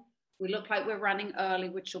again. We look like we're running early,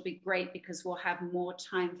 which will be great because we'll have more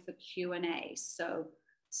time for Q&A. So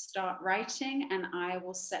start writing and I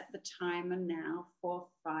will set the timer now for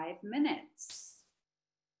 5 minutes.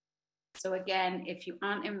 So again, if you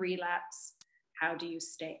aren't in relapse, how do you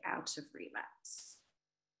stay out of relapse?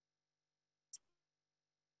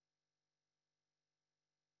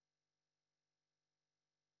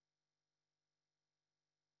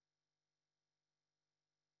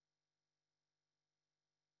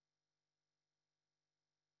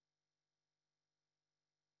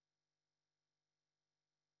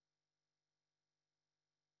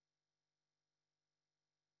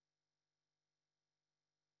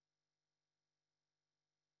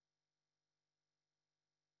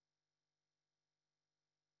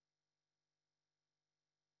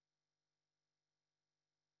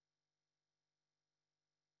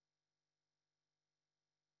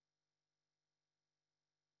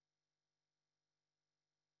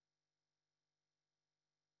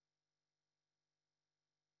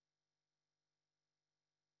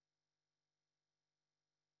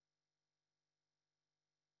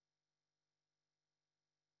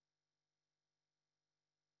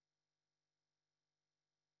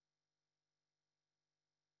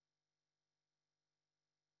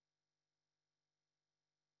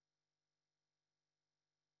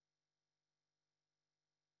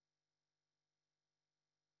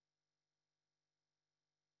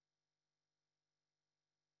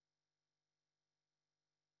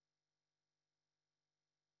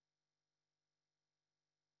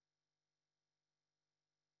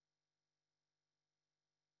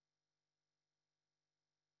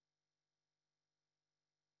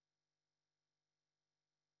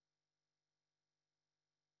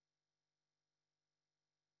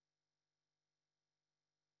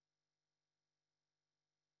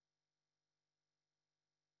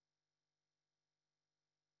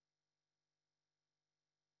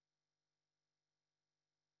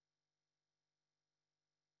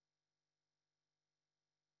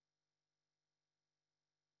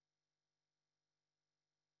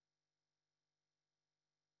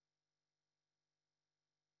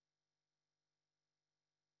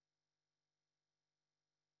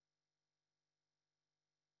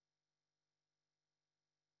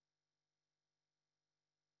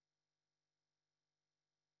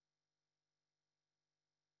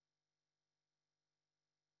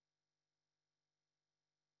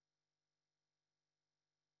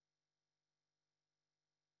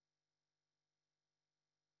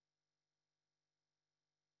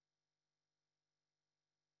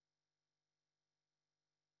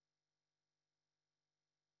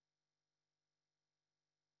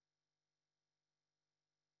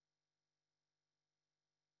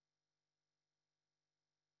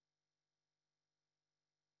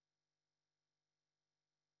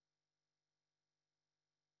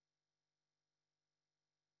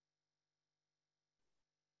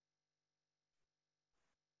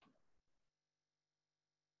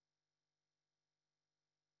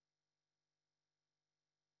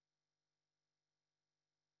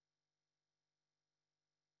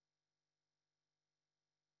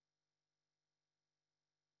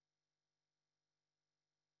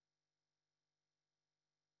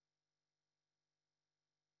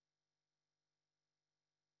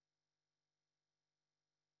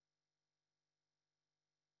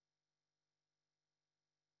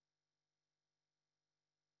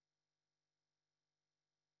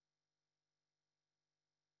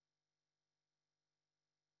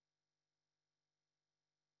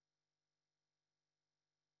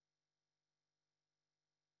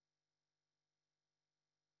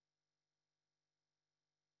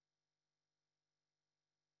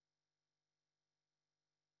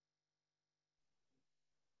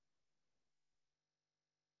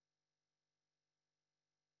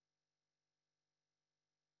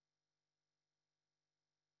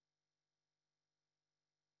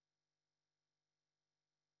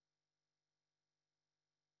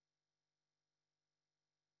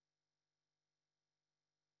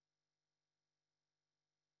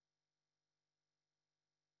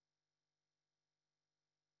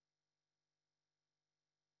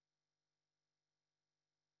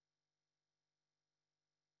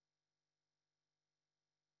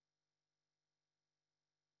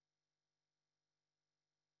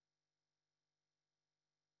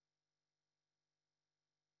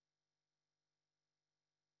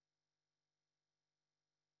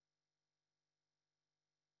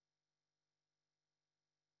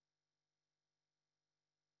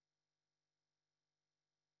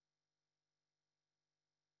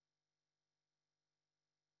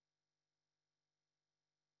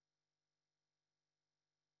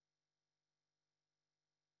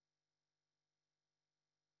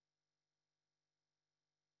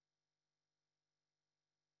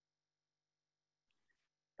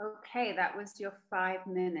 Okay, that was your 5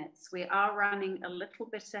 minutes. We are running a little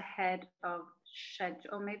bit ahead of schedule,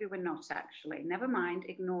 or maybe we're not actually. Never mind,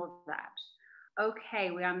 ignore that. Okay,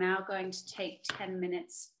 we are now going to take 10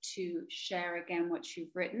 minutes to share again what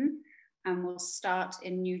you've written, and we'll start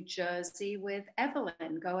in New Jersey with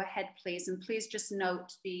Evelyn. Go ahead, please, and please just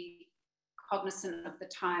note, be cognizant of the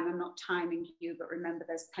time. I'm not timing you, but remember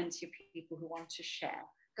there's plenty of people who want to share.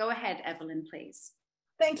 Go ahead, Evelyn, please.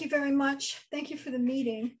 Thank you very much. Thank you for the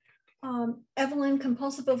meeting. Evelyn,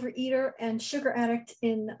 compulsive overeater and sugar addict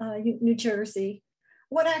in New Jersey.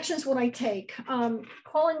 What actions would I take?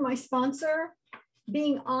 Calling my sponsor,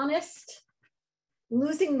 being honest,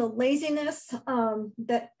 losing the laziness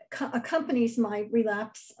that accompanies my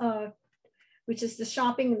relapse, which is the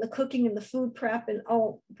shopping and the cooking and the food prep and,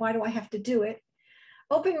 oh, why do I have to do it?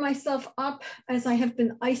 Opening myself up as I have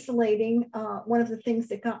been isolating, one of the things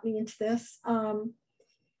that got me into this.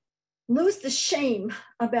 Lose the shame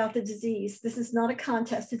about the disease. This is not a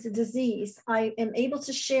contest, it's a disease. I am able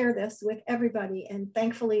to share this with everybody, and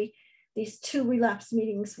thankfully these 2 relapse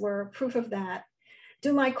meetings were proof of that.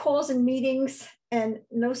 Do my calls and meetings and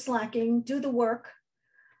no slacking, do the work.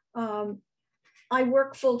 I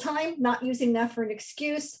work full-time, not using that for an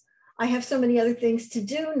excuse. I have so many other things to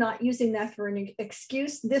do, not using that for an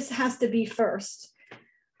excuse. This has to be first.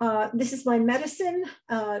 This is my medicine.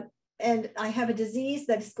 And I have a disease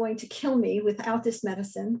that is going to kill me without this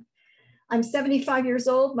medicine. I'm 75 years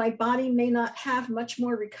old. My body may not have much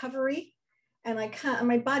more recovery, and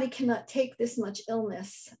my body cannot take this much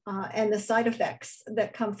illness and the side effects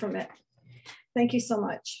that come from it. Thank you so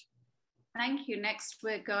much. Thank you. Next,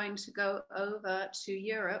 we're going to go over to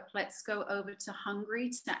Europe. Let's go over to Hungary,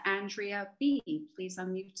 to Andrea B. Please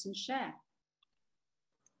unmute and share.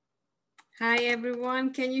 Hi,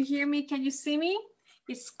 everyone. Can you hear me? Can you see me?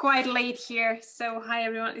 It's quite late here, so hi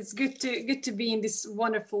everyone. It's good to be in this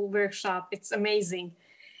wonderful workshop. It's amazing,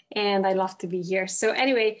 and I love to be here. So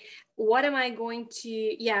anyway, what am I going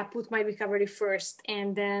to? Put my recovery first,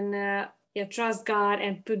 and then trust God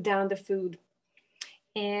and put down the food.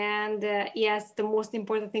 And yes, the most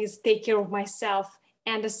important thing is take care of myself.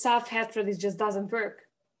 And the self-hatred just doesn't work.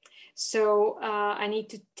 So I need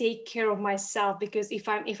to take care of myself, because if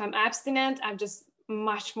I'm abstinent, I'm just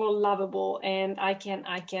much more lovable, and I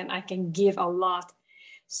can give a lot.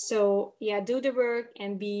 So yeah, do the work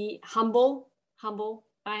and be humble.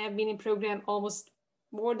 I have been in program almost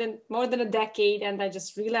more than a decade, and I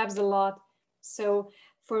just relapsed a lot. So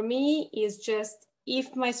for me, is just,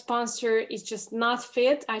 if my sponsor is just not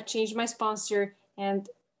fit, I change my sponsor, and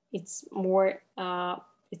it's more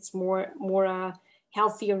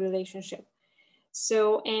healthier relationship.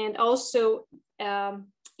 So, and also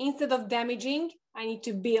instead of damaging, I need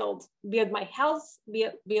to build my health,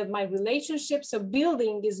 build my relationship. So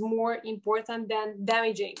building is more important than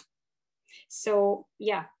damaging. So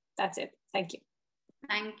yeah, that's it. Thank you.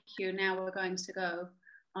 Thank you. Now we're going to go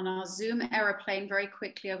on our Zoom aeroplane very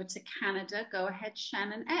quickly over to Canada. Go ahead,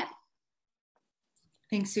 Shannon F.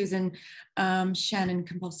 Thanks, Susan. Shannon,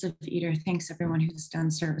 compulsive eater. Thanks everyone who's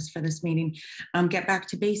done service for this meeting. Get back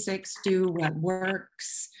to basics, do what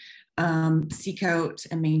works. Seek out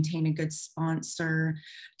and maintain a good sponsor,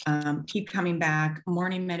 keep coming back,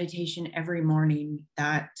 morning meditation every morning.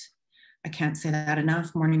 That, I can't say that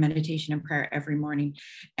enough, morning meditation and prayer every morning,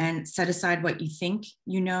 and set aside what you think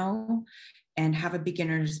you know, and have a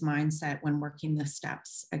beginner's mindset when working the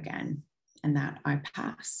steps again. And that I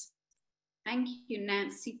pass. Thank you,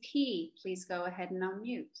 Nancy P. Please go ahead and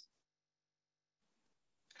unmute.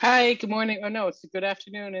 Hi, good morning. Oh no, it's a good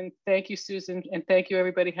afternoon. And thank you, Susan. And thank you,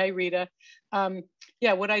 everybody. Hi, Rita.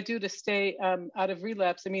 What I do to stay out of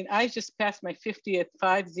relapse. I mean, I just passed my 50th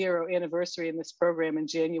anniversary in this program in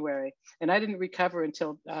January, and I didn't recover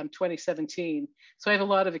until 2017. So I have a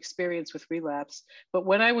lot of experience with relapse. But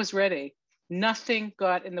when I was ready, nothing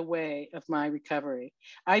got in the way of my recovery.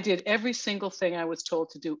 I did every single thing I was told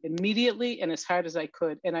to do immediately and as hard as I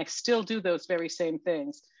could. And I still do those very same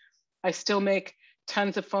things. I still make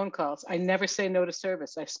tons of phone calls. I never say no to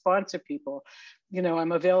service. I sponsor people. You know,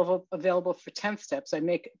 I'm available for 10 steps. I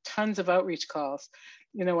make tons of outreach calls.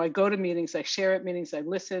 You know, I go to meetings, I share at meetings, I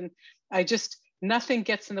listen. Nothing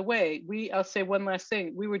gets in the way. I'll say one last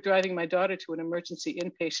thing. We were driving my daughter to an emergency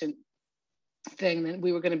inpatient thing, and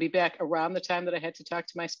we were going to be back around the time that I had to talk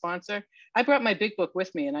to my sponsor. I brought my big book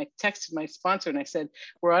with me, and I texted my sponsor and I said,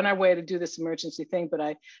 we're on our way to do this emergency thing, but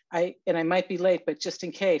I might be late, but just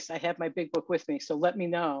in case, I have my big book with me, so let me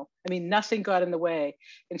know. I mean, nothing got in the way.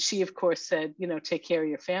 And she, of course, said, you know, take care of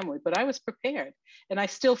your family, but I was prepared, and I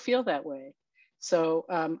still feel that way. So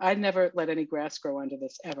I'd never let any grass grow under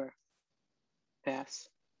this, ever. Pass.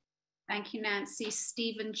 Thank you, Nancy.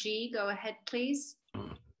 Stephen G, go ahead, please.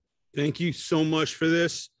 Thank you so much for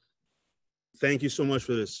this. Thank you so much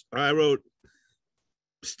for this. I wrote,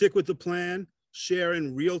 stick with the plan, share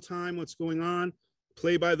in real time what's going on,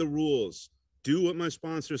 play by the rules, do what my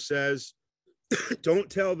sponsor says, don't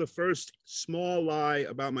tell the first small lie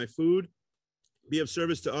about my food, be of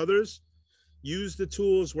service to others, use the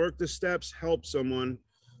tools, work the steps, help someone,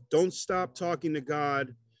 don't stop talking to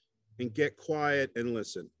God, and get quiet and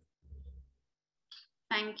listen.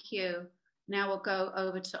 Thank you. Now we'll go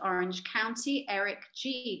over to Orange County. Eric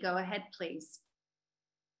G, go ahead, please.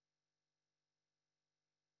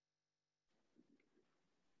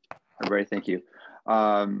 Everybody, thank you.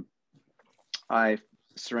 I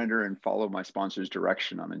surrender and follow my sponsor's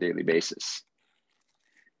direction on a daily basis.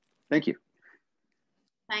 Thank you.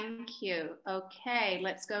 Thank you. Okay,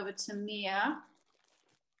 let's go over to Mia.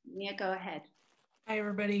 Mia, go ahead. Hi,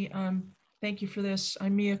 everybody. Thank you for this.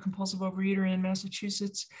 I'm Mia, compulsive overeater in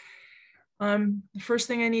Massachusetts. The first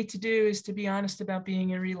thing I need to do is to be honest about being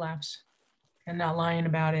in relapse and not lying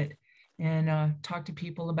about it, and talk to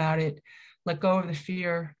people about it. Let go of the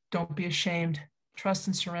fear. Don't be ashamed. Trust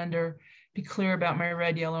and surrender. Be clear about my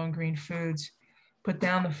red, yellow, and green foods. Put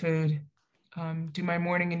down the food. Do my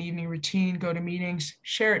morning and evening routine. Go to meetings.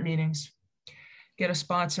 Share at meetings. Get a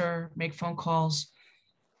sponsor. Make phone calls.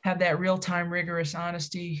 Have that real-time, rigorous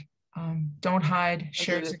honesty. Don't hide.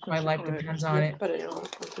 Share as if my life depends on it.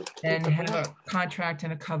 And have a contract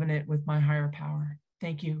and a covenant with my higher power.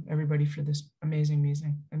 Thank you, everybody, for this amazing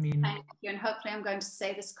meeting. Thank you, and hopefully I'm going to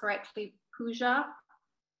say this correctly. Pooja,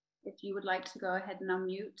 if you would like to go ahead and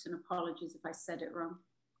unmute, and apologies if I said it wrong.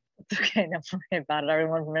 It's okay, don't worry about it.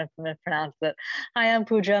 Everyone mispronounced it. Hi, I'm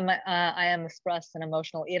Pooja. I am a stressed and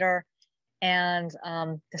emotional eater. And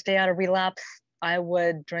to stay out of relapse, I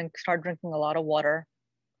would start drinking a lot of water.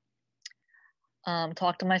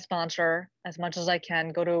 Talk to my sponsor as much as I can,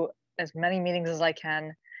 go to as many meetings as I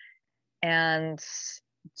can, and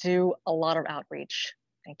do a lot of outreach.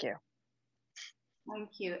 Thank you.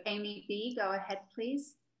 Thank you. Amy B, go ahead,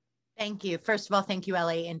 please. Thank you. First of all, thank you,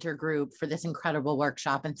 LA Intergroup, for this incredible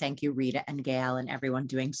workshop. And thank you, Rita and Gail and everyone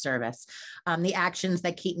doing service. The actions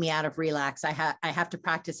that keep me out of relapse, I have to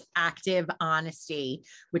practice active honesty,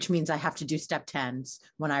 which means I have to do step 10s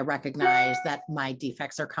when I recognize that my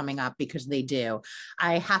defects are coming up, because they do.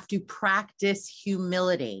 I have to practice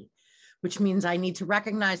humility, which means I need to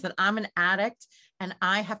recognize that I'm an addict and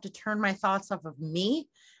I have to turn my thoughts off of me,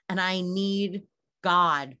 and I need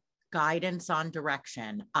God guidance on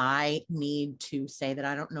direction. I need to say that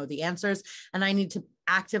I don't know the answers, and I need to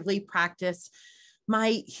actively practice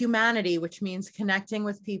my humanity, which means connecting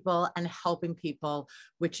with people and helping people,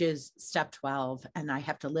 which is step 12. And I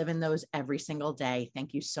have to live in those every single day.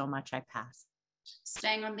 Thank you so much. I pass.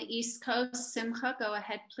 Staying on the East Coast, Simcha, go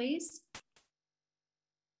ahead, please.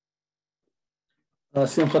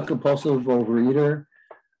 Simcha, compulsive overeater.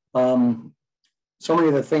 So many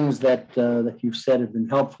of the things that you've said have been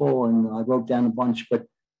helpful, and I wrote down a bunch, but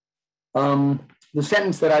the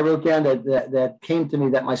sentence that I wrote down that came to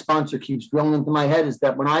me, that my sponsor keeps drilling into my head, is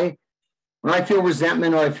that when I feel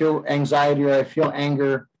resentment, or I feel anxiety, or I feel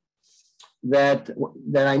anger, that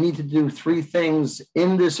I need to do 3 things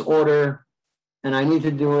in this order, and I need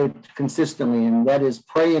to do it consistently, and that is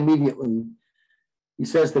pray immediately. He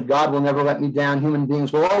says that God will never let me down. Human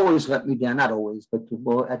beings will always let me down, not always, but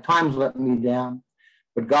will at times let me down.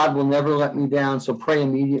 But God will never let me down. So pray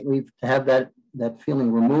immediately to have that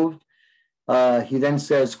feeling removed. He then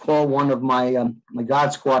says, call one of my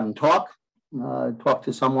God squad and talk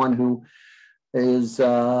to someone who is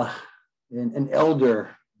an elder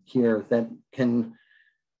here that can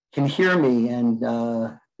hear me and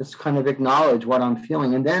just kind of acknowledge what I'm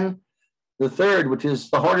feeling. And then the third, which is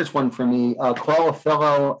the hardest one for me, call a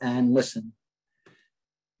fellow and listen.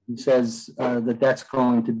 He says that's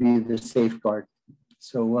going to be the safeguard.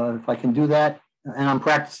 So if I can do that, and I'm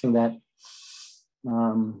practicing that,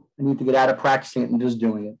 I need to get out of practicing it and just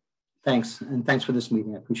doing it. Thanks. And thanks for this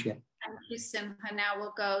meeting. I appreciate it. Thank you, Simcha. Now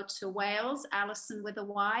we'll go to Wales. Alison with a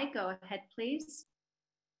Y. Go ahead, please.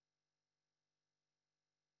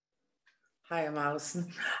 Hi, I'm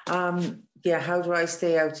Alison. Yeah, how do I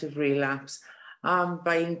stay out of relapse?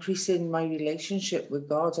 By increasing my relationship with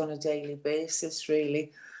God on a daily basis,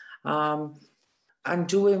 really. And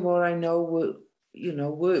doing what I know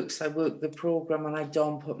works. I work the program and I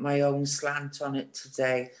don't put my own slant on it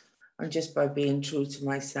today. And just by being true to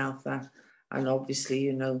myself, that, and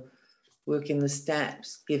obviously, working the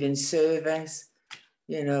steps, giving service,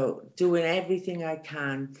 doing everything I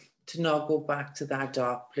can to not go back to that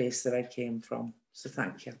dark place that I came from. So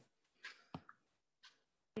thank you.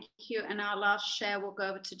 you. And our last share will go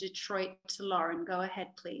over to Detroit to Lauren. Go ahead,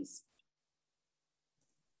 please.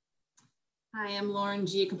 Hi, I'm Lauren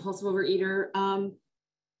G, a compulsive overeater.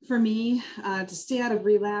 For me, to stay out of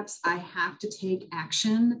relapse, I have to take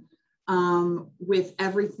action with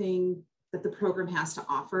everything that the program has to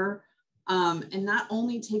offer. And not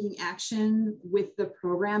only taking action with the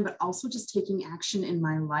program, but also just taking action in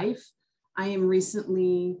my life. I am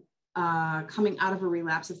recently coming out of a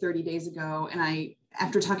relapse of 30 days ago. And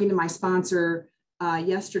after talking to my sponsor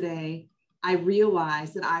yesterday, I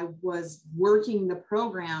realized that I was working the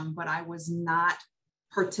program, but I was not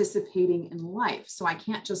participating in life. So I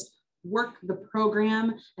can't just work the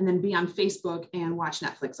program and then be on Facebook and watch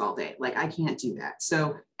Netflix all day. Like, I can't do that.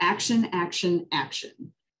 So action, action,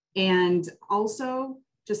 action. And also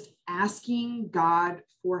just asking God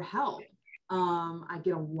for help. I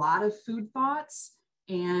get a lot of food thoughts.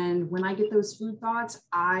 And when I get those food thoughts,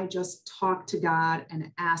 I just talk to God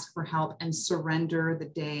and ask for help and surrender the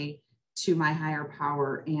day to my higher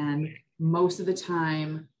power. And most of the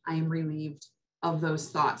time I am relieved of those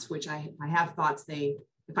thoughts, which I have thoughts,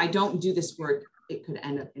 if I don't do this work, it could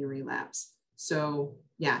end up in relapse. So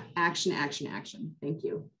yeah, action, action, action. Thank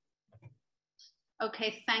you.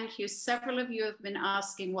 Okay, thank you. Several of you have been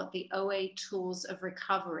asking what the OA tools of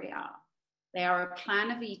recovery are. They are a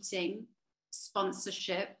plan of eating,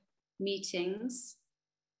 sponsorship, meetings,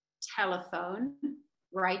 telephone,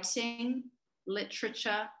 writing,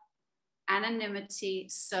 literature, anonymity,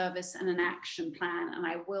 service, and an action plan. And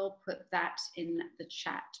I will put that in the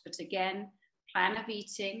chat. But again, plan of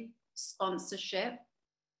eating, sponsorship,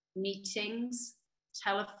 meetings,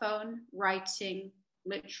 telephone, writing,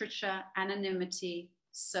 literature, anonymity,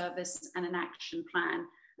 service, and an action plan.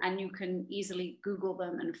 And you can easily Google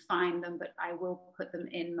them and find them, but I will put them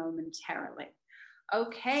in momentarily.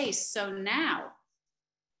 Okay, so now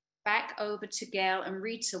back over to Gail and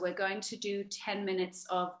Rita. We're going to do 10 minutes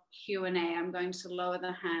of Q&A. I'm going to lower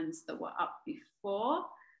the hands that were up before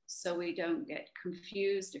so we don't get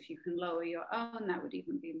confused. If you can lower your own, that would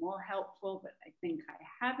even be more helpful, but I think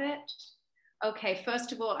I have it. Okay,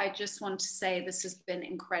 first of all, I just want to say this has been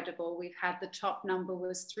incredible. We've had, the top number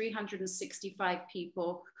was 365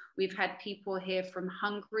 people. We've had people here from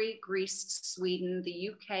Hungary, Greece, Sweden,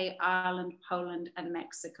 the UK, Ireland, Poland, and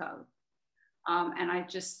Mexico. And I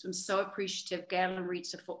just am so appreciative, Gail and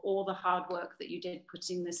Rita, for all the hard work that you did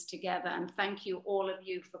putting this together. And thank you, all of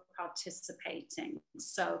you, for participating.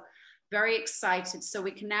 So very excited. So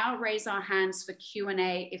we can now raise our hands for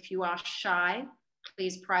Q&A. If you are shy,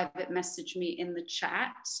 please private message me in the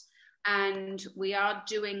chat. And we are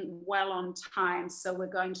doing well on time, so we're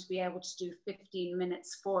going to be able to do 15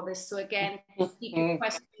 minutes for this. So again, keep your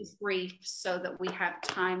questions brief so that we have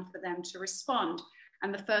time for them to respond.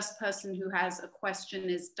 And the first person who has a question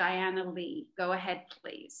is Diana Lee. Go ahead,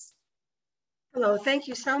 please. Hello, thank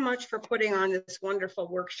you so much for putting on this wonderful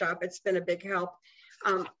workshop. It's been a big help.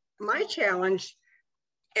 My challenge,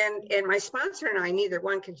 and my sponsor and I, neither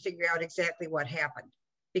one can figure out exactly what happened,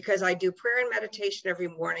 because I do prayer and meditation every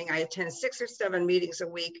morning. I attend 6 or 7 meetings a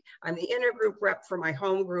week. I'm the intergroup rep for my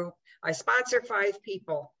home group. I sponsor 5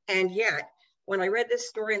 people. And yet, when I read this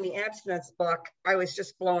story in the abstinence book, I was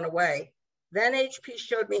just blown away. Then HP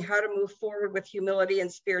showed me how to move forward with humility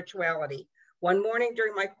and spirituality. One morning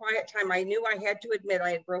during my quiet time, I knew I had to admit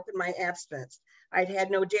I had broken my abstinence. I'd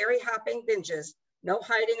had no dairy hopping binges, no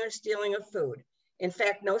hiding or stealing of food. In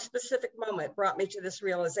fact, no specific moment brought me to this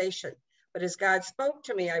realization. But as God spoke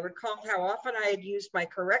to me, I recalled how often I had used my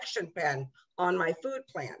correction pen on my food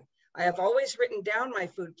plan. I have always written down my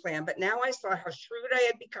food plan, but now I saw how shrewd I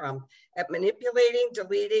had become at manipulating,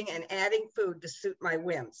 deleting, and adding food to suit my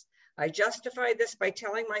whims. I justified this by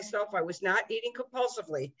telling myself I was not eating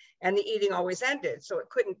compulsively, and the eating always ended, so it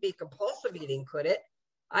couldn't be compulsive eating, could it?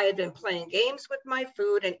 I had been playing games with my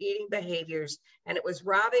food and eating behaviors, and it was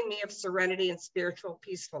robbing me of serenity and spiritual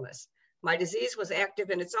peacefulness. My disease was active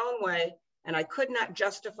in its own way, and I could not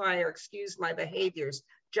justify or excuse my behaviors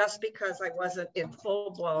just because I wasn't in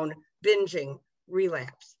full-blown binging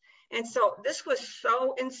relapse. And so this was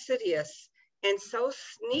so insidious and so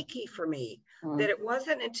sneaky for me that it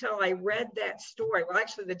wasn't until I read that story, well,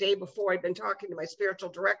 actually the day before, I'd been talking to my spiritual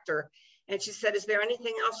director, and she said, is there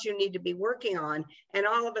anything else you need to be working on? And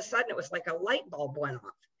all of a sudden it was like a light bulb went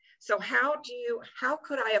off. So how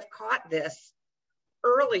could I have caught this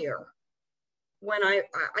earlier when I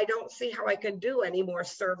don't see how I can do any more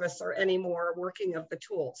service or any more working of the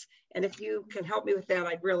tools? And if you can help me with that,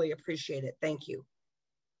 I'd really appreciate it. Thank you.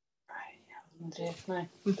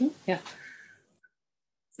 Yeah.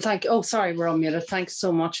 Sorry, we're on mute. Thanks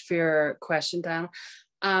so much for your question, Dan.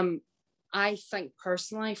 I think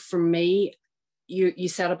personally, for me, you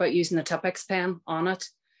said about using the Tipex pen on it.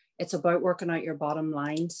 It's about working out your bottom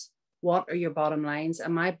lines. What are your bottom lines?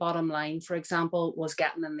 And my bottom line, for example, was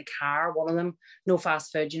getting in the car. One of them, no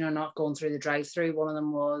fast food, not going through the drive-through. One of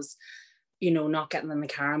them was, not getting in the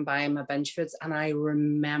car and buying my binge foods. And I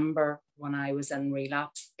remember when I was in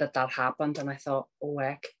relapse that happened. And I thought, oh,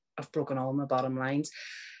 heck, I've broken all my bottom lines.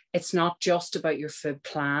 It's not just about your food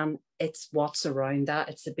plan. It's what's around that.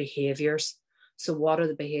 It's the behaviors. So what are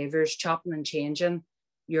the behaviors? Chopping and changing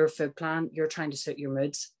your food plan. You're trying to suit your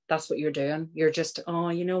moods. That's what you're doing. You're just, oh,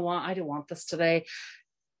 you know what? I don't want this today.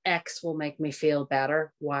 X will make me feel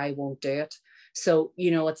better. Y won't do it. So,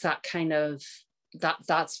 it's that kind of,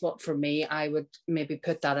 that's what for me, I would maybe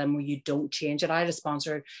put that in where you don't change it. I had a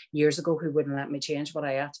sponsor years ago who wouldn't let me change what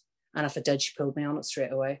I ate. And if I did, she pulled me on it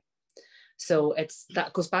straight away. So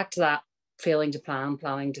that goes back to that failing to plan,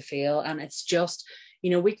 planning to fail. And it's just,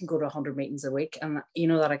 we can go to 100 meetings a week, and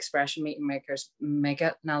that expression, meeting makers make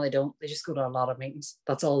it. Now they don't, they just go to a lot of meetings.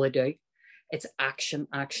 That's all they do. It's action,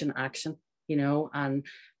 action, action, and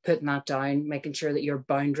putting that down, making sure that your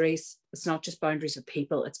boundaries, it's not just boundaries of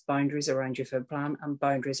people, it's boundaries around your food plan and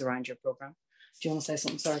boundaries around your program. Do you want to say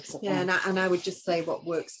something? Sorry. Yeah, and I would just say what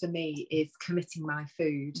works for me is committing my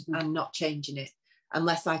food and not changing it.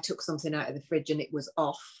 Unless I took something out of the fridge and it was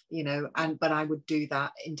off, but I would do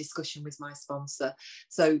that in discussion with my sponsor.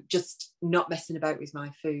 So just not messing about with my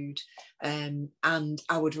food. And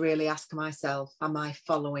I would really ask myself, am I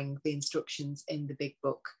following the instructions in the big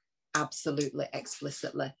book? Absolutely,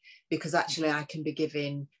 explicitly. Because actually I can be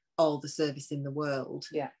giving all the service in the world.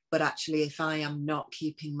 Yeah. But actually, if I am not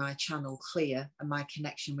keeping my channel clear and my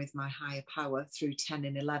connection with my higher power through 10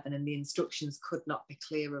 and 11, and the instructions could not be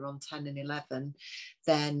clearer on 10 and 11,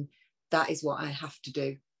 then that is what I have to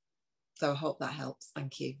do. So I hope that helps.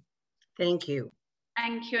 Thank you. Thank you.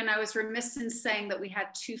 Thank you. And I was remiss in saying that we had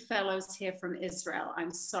 2 fellows here from Israel.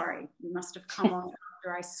 I'm sorry. You must have come on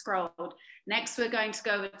after I scrolled. Next, we're going to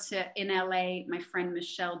go to, in LA, my friend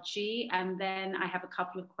Michelle G. And then I have a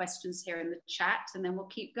couple of questions here in the chat, and then we'll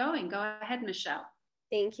keep going. Go ahead, Michelle.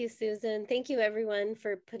 Thank you, Susan. Thank you, everyone,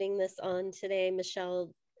 for putting this on today.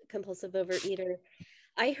 Michelle, compulsive overeater.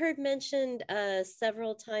 I heard mentioned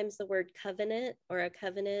several times the word covenant, or a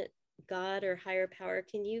covenant, God or higher power.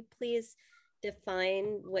 Can you please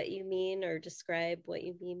define what you mean or describe what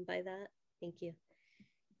you mean by that? Thank you.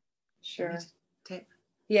 Sure.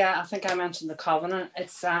 Yeah, I think I mentioned the covenant.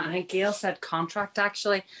 It's I think Gail said contract.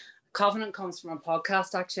 Actually, covenant comes from a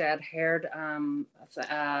podcast. Actually, I'd heard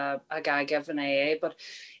a guy give an AA, but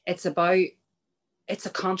it's a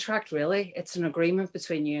contract. Really, it's an agreement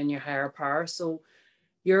between you and your higher power. So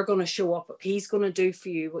you're going to show up. He's going to do for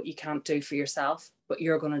you what you can't do for yourself, but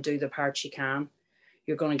you're going to do the parts you can.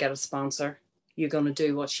 You're going to get a sponsor. You're going to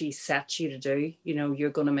do what she sets you to do. You're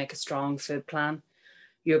going to make a strong food plan.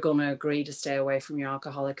 You're going to agree to stay away from your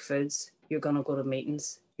alcoholic foods. You're going to go to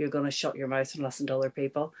meetings. You're going to shut your mouth and listen to other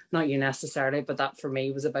people. Not you necessarily, but that for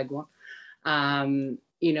me was a big one.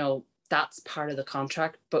 That's part of the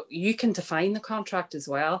contract, but you can define the contract as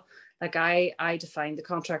well. Like I defined the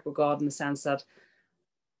contract with God in the sense that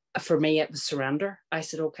for me, it was surrender. I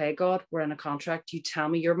said, okay, God, we're in a contract. You tell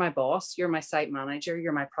me, you're my boss. You're my site manager.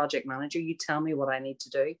 You're my project manager. You tell me what I need to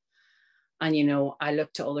do. And, I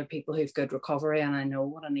look to other people who've good recovery and I know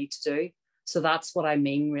what I need to do. So that's what I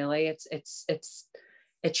mean, really. It's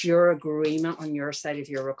your agreement on your side of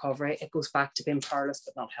your recovery. It goes back to being powerless,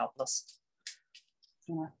 but not helpless.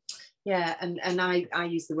 Yeah, and I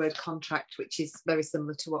use the word contract, which is very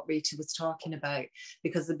similar to what Rita was talking about,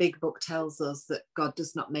 because the big book tells us that God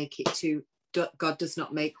does not make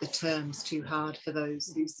the terms too hard for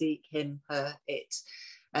those who seek him, her, it.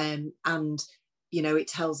 And it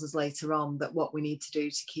tells us later on that what we need to do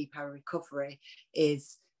to keep our recovery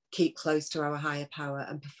is keep close to our higher power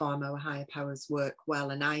and perform our higher power's work well.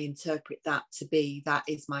 And I interpret that to be, that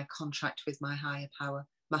is my contract with my higher power.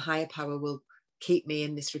 My higher power will keep me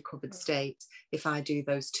in this recovered state if I do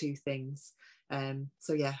those 2 things.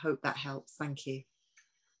 So yeah, hope that helps. Thank you.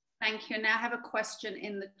 Thank you. Now I have a question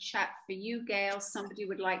in the chat for you, Gail. Somebody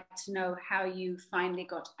would like to know how you finally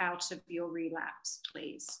got out of your relapse,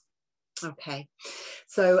 please. Okay,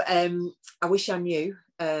 so I wish I knew,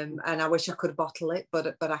 and I wish I could bottle it,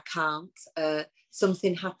 but I can't.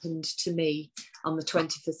 Something happened to me on the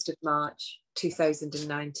 21st of March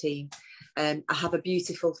 2019. I have a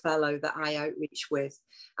beautiful fellow that I outreach with,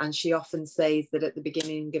 and she often says that at the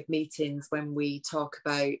beginning of meetings, when we talk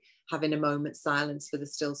about having a moment's silence for the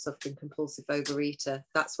still suffering compulsive overeater,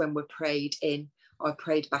 that's when we're prayed in or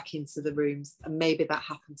prayed back into the rooms. And maybe that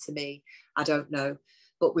happened to me, I don't know.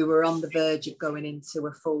 But we were on the verge of going into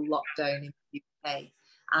a full lockdown in the UK.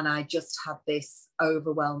 And I just had this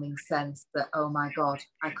overwhelming sense that, oh my God,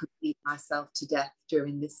 I could eat myself to death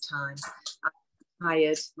during this time. I was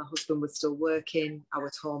tired, my husband was still working, I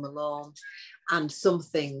was home alone, and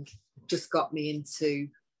something just got me into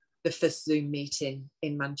the first Zoom meeting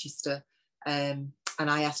in Manchester. And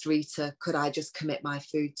I asked Rita, could I just commit my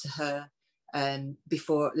food to her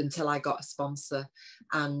until I got a sponsor?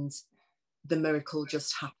 And the miracle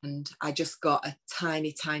just happened. I just got a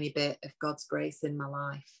tiny, tiny bit of God's grace in my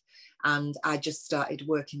life. And I just started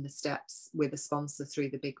working the steps with a sponsor through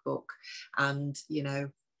the big book. And,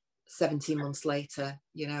 17 months later,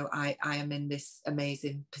 I am in this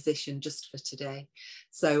amazing position just for today.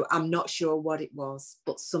 So I'm not sure what it was,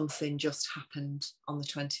 but something just happened on the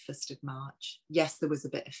 21st of March. Yes, there was a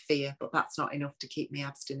bit of fear, but that's not enough to keep me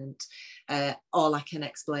abstinent. All I can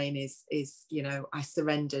explain is I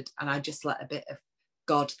surrendered, and I just let a bit of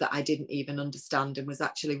God that I didn't even understand and was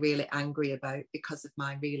actually really angry about because of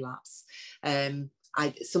my relapse.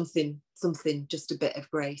 Something, just a bit of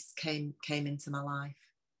grace came into my life.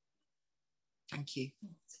 Thank you.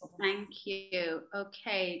 Thank you.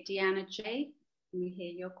 Okay, Deanna J, can we hear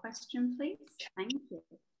your question, please? Thank you.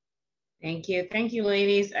 Thank you. Thank you,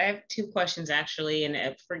 ladies. I have two questions, actually,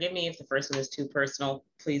 and forgive me if the first one is too personal.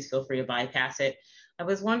 Please feel free to bypass it. I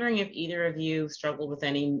was wondering if either of you struggled with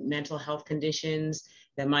any mental health conditions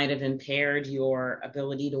that might have impaired your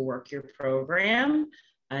ability to work your program,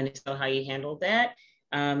 and if so, how you handled that.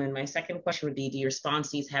 And my second question would be, do your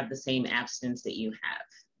sponsees have the same abstinence that you have?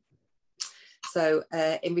 So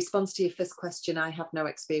in response to your first question, I have no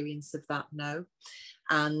experience of that, no.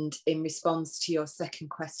 And in response to your second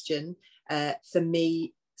question, for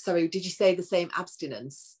me, sorry, did you say the same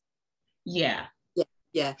abstinence? Yeah.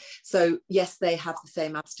 Yeah. So yes, they have the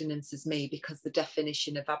same abstinence as me, because the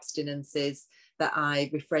definition of abstinence is that I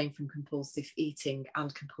refrain from compulsive eating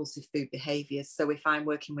and compulsive food behaviours. So if I'm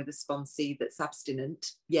working with a sponsee that's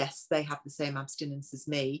abstinent, yes, they have the same abstinence as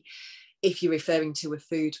me. If you're referring to a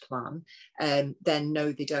food plan, then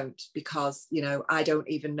no, they don't, because, I don't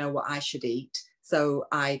even know what I should eat. So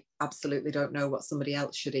I absolutely don't know what somebody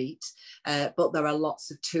else should eat. But there are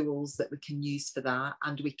lots of tools that we can use for that,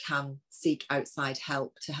 and we can seek outside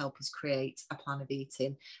help to help us create a plan of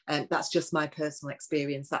eating. That's just my personal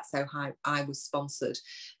experience. That's how I was sponsored.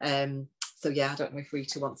 So yeah, I don't know if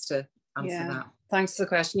Rita wants to answer that. Thanks for the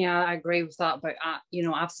question. Yeah, I agree with that. But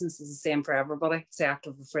abstinence is the same for everybody. It's the act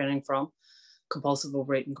of refraining from compulsive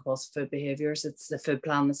overeating, compulsive food behaviors. It's the food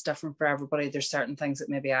plan that's different for everybody. There's certain things that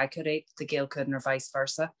maybe I could eat that Gail couldn't, or vice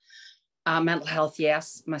versa. Mental health,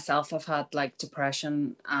 yes. Myself, I've had like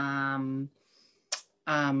depression and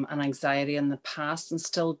anxiety in the past, and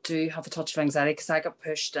still do have a touch of anxiety because I got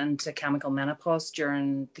pushed into chemical menopause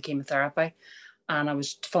during the chemotherapy. And I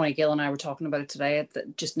was, funny, Gail and I were talking about it today,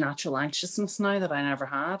 just natural anxiousness now that I never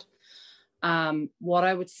had. What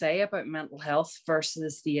I would say about mental health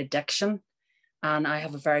versus the addiction, and I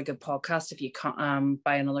have a very good podcast if you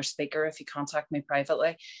by another speaker, if you contact me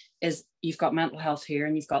privately, is you've got mental health here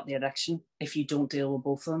and you've got the addiction. If you don't deal with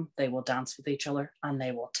both of them, they will dance with each other and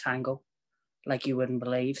they will tangle like you wouldn't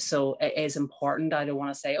believe. So it is important. I don't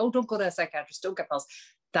want to say, oh, don't go to a psychiatrist, don't get pills.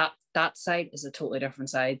 That side is a totally different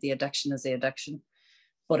side. The addiction is the addiction.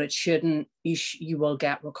 But it shouldn't, you will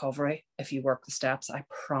get recovery if you work the steps. I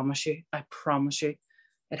promise you.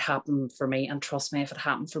 It happened for me. And trust me, if it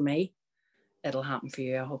happened for me, it'll happen for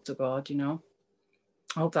you. I hope to God, I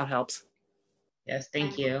hope that helps. Yes,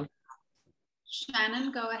 thank you.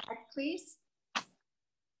 Shannon, go ahead, please.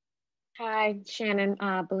 Hi, Shannon,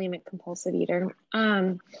 bulimic compulsive eater.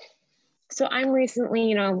 So I'm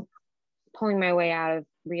recently, pulling my way out of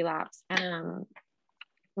relapse.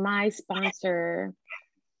 My sponsor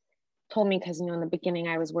told me, because in the beginning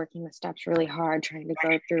I was working the steps really hard, trying to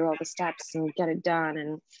go through all the steps and get it done,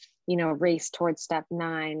 and race towards step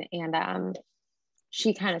 9. And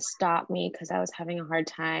she kind of stopped me because I was having a hard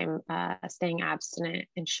time staying abstinent,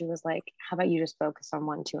 and she was like, how about you just focus on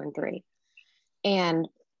 1, 2, and 3? And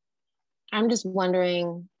I'm just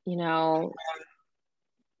wondering,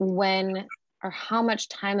 when or how much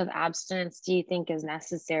time of abstinence do you think is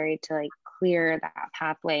necessary to clear that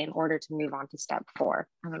pathway in order to move on to step 4?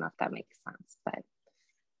 I don't know if that makes sense, but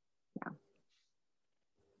yeah.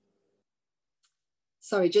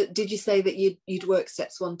 Sorry, did you say that you'd work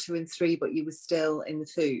steps 1, 2, and 3, but you were still in the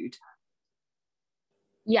food?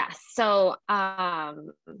 Yes. So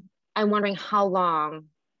I'm wondering how long,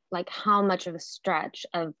 how much of a stretch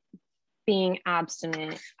of being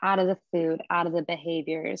abstinent, out of the food, out of the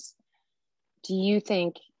behaviors, do you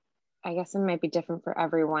think, I guess it might be different for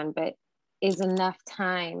everyone, but is enough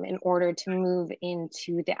time in order to move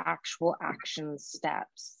into the actual action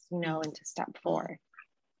steps, into step 4?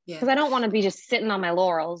 Because I don't want to be just sitting on my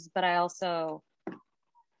laurels, but I also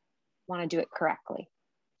want to do it correctly.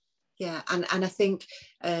 Yeah, and I think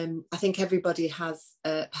everybody has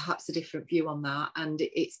perhaps a different view on that, and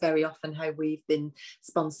it's very often how we've been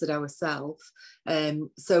sponsored ourselves.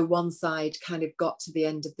 So one side kind of got to the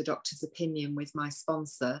end of the doctor's opinion with my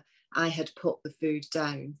sponsor. I had put the food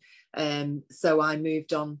down, so I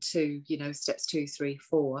moved on to, you know, steps 2, 3,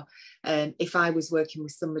 4. If I was working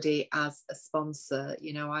with somebody as a sponsor,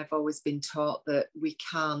 you know, I've always been taught that we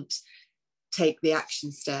can't take the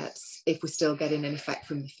action steps if we're still getting an effect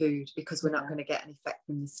from the food, because we're not going to get an effect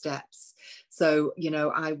from the steps. So, you know,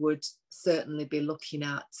 I would certainly be looking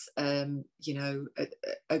at, you know,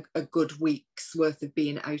 a good week's worth of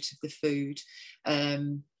being out of the food.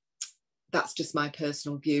 That's just my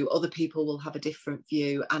personal view. Other people will have a different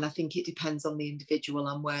view, and I think it depends on the individual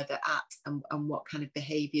and where they're at, and what kind of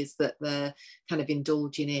behaviours that they're kind of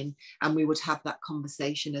indulging in. And we would have that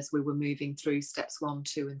conversation as we were moving through steps 1,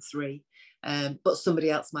 2 and 3. But somebody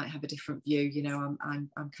else might have a different view. You know, I'm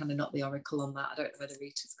kind of not the oracle on that. I don't know whether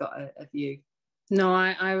Rita's got a view. No,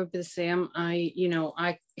 I would be the same. You know,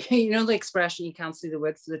 the expression, you can't see the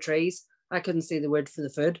wood for the trees. I couldn't see the wood for the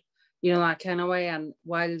food. You know, that kind of way. And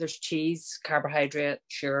while there's cheese, carbohydrate,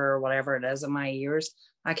 sugar, whatever it is in my ears,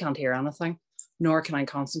 I can't hear anything, nor can I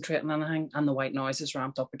concentrate on anything. And the white noise is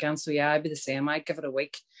ramped up again. So yeah, I'd be the same. I'd give it a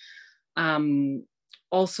week.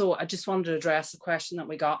 Also, I just wanted to address a question that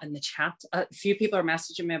we got in the chat. A few people are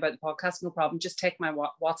messaging me about the podcast. No problem. Just take my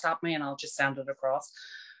WhatsApp me and I'll just send it across.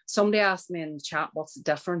 Somebody asked me in the chat, what's the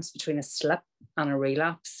difference between a slip and a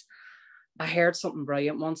relapse? I heard something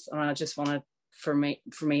brilliant once, and I just wanted, for me,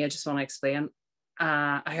 I just want to explain.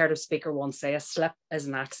 I heard a speaker once say a slip is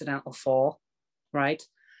an accidental fall, right?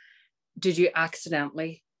 Did you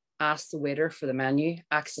accidentally ask the waiter for the menu,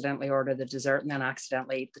 accidentally order the dessert, and then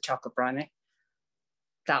accidentally eat the chocolate brownie?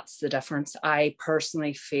 That's the difference. I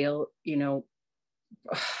personally feel, you know,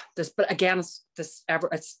 this, but again,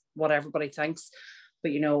 it's what everybody thinks.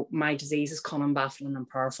 But, you know, my disease is cunning, baffling and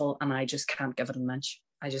powerful, and I just can't give it an inch.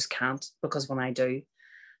 I just can't, because when I do,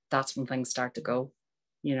 that's when things start to go,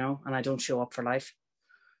 you know, and I don't show up for life.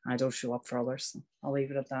 I don't show up for others. So I'll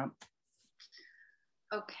leave it at that.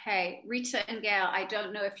 Okay, Rita and Gail, I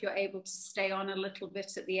don't know if you're able to stay on a little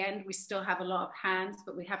bit at the end. We still have a lot of hands,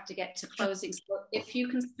 but we have to get to closing. So if you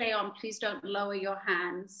can stay on, please don't lower your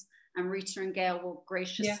hands, and Rita and Gail will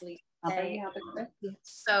graciously stay.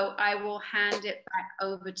 So I will hand it back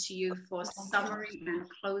over to you for summary and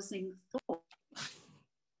closing thoughts.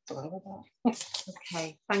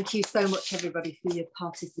 Okay, thank you so much everybody for your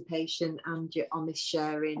participation and your honest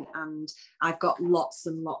sharing, and I've got lots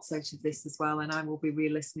and lots out of this as well, and I will be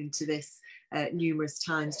re-listening to this numerous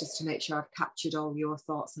times just to make sure I've captured all your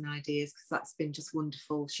thoughts and ideas, because that's been just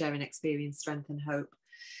wonderful, sharing experience, strength and hope.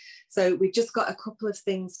 So we've just got a couple of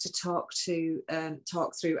things to talk through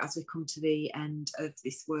as we come to the end of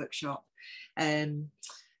this workshop.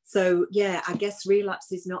 So yeah, I guess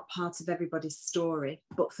relapse is not part of everybody's story,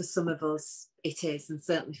 but for some of us it is, and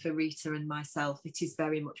certainly for Rita and myself, it is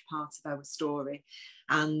very much part of our story.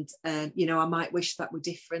 And you know, I might wish that were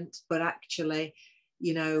different, but actually,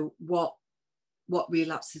 you know, what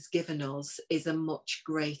relapse has given us is a much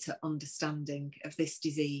greater understanding of this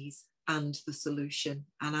disease and the solution.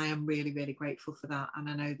 And I am really, really grateful for that. And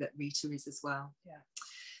I know that Rita is as well. Yeah.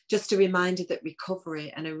 Just a reminder that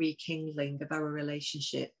recovery and a rekindling of our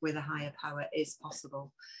relationship with a higher power is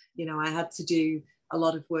possible. You know, I had to do a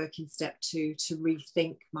lot of work in step 2 to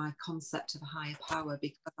rethink my concept of a higher power,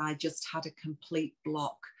 because I just had a complete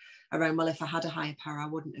block around, well, if I had a higher power, I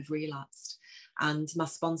wouldn't have relapsed. And my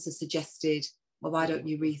sponsor suggested, well, why don't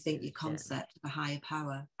you rethink your concept of a higher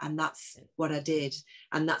power? And that's what I did.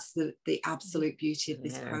 And that's the absolute beauty of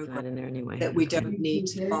this program, that we don't need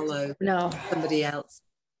to follow somebody else's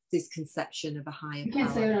conception of a higher power.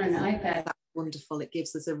 Can't say it on an iPad. That's wonderful. It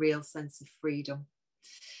gives us a real sense of freedom.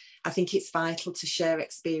 I think it's vital to share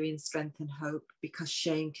experience, strength and hope, because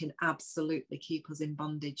shame can absolutely keep us in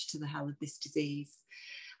bondage to the hell of this disease.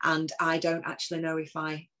 And I don't actually know if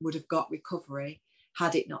I would have got recovery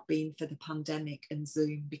had it not been for the pandemic and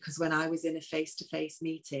Zoom, because when I was in a face-to-face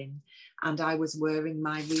meeting and I was wearing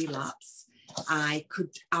my relapse, I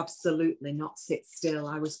could absolutely not sit still.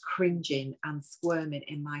 I was cringing and squirming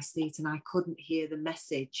in my seat, and I couldn't hear the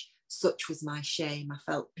message. Such was my shame. I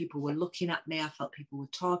felt people were looking at me. I felt people were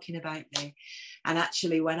talking about me. And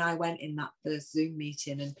actually, when I went in that first Zoom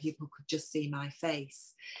meeting and people could just see my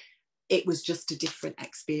face, it was just a different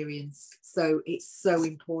experience. So it's so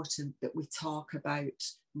important that we talk about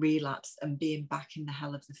relapse and being back in the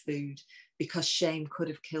hell of the food, because shame could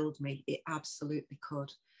have killed me. It absolutely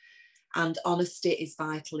could. And honesty is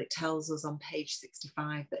vital. It tells us on page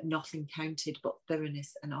 65 that nothing counted but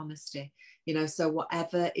thoroughness and honesty. You know, so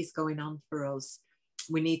whatever is going on for us,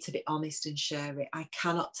 we need to be honest and share it. I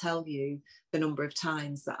cannot tell you the number of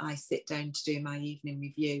times that I sit down to do my evening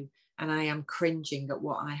review and I am cringing at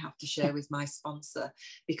what I have to share with my sponsor,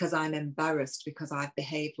 because I'm embarrassed, because I've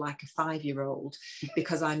behaved like a 5-year-old,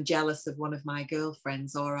 because I'm jealous of one of my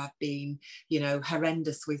girlfriends, or I've been, you know,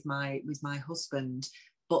 horrendous with my husband.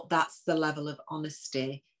 But that's the level of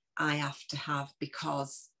honesty I have to have,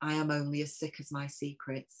 because I am only as sick as my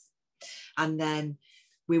secrets. And then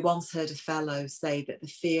we once heard a fellow say that the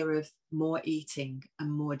fear of more eating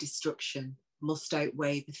and more destruction must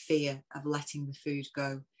outweigh the fear of letting the food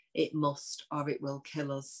go. It must, or it will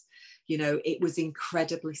kill us. You know, it was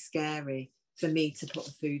incredibly scary for me to put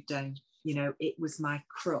the food down. You know, it was my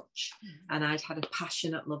crutch. And I'd had a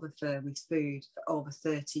passionate love affair with food for over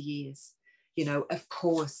 30 years. You know, of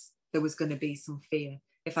course, there was going to be some fear.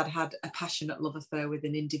 If I'd had a passionate love affair with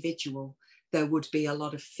an individual, there would be a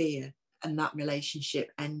lot of fear and that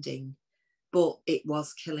relationship ending. But it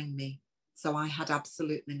was killing me. So I had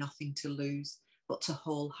absolutely nothing to lose but to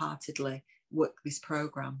wholeheartedly work this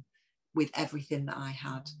program with everything that I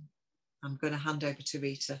had. I'm going to hand over to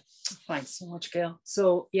Rita. Thanks so much, Gail.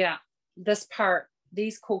 So yeah, this part,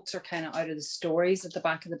 these quotes are kind of out of the stories at the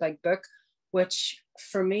back of the big book, which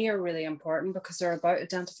for me are really important because they're about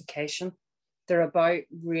identification. They're about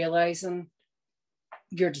realizing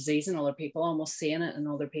your disease in other people, almost seeing it in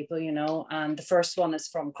other people, you know. And the first one is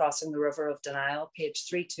from Crossing the River of Denial, page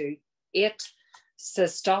 328.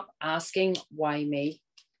 Says, stop asking why me.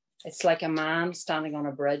 It's like a man standing on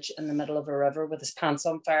a bridge in the middle of a river with his pants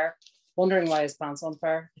on fire, wondering why his pants on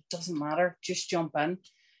fire. It doesn't matter. Just jump in.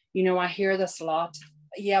 You know, I hear this a lot.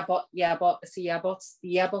 Yeah, but it's the yeah buts. The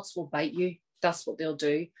yeah buts will bite you. That's what they'll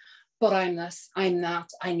do. But I'm this, I'm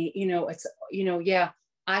that. I need, you know, it's, you know, yeah,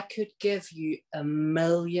 I could give you a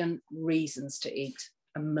million reasons to eat,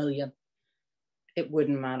 a million. It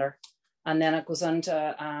wouldn't matter. And then it goes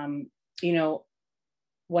into, you know,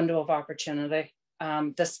 window of opportunity.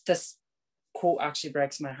 This quote actually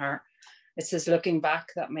breaks my heart. It says, looking back,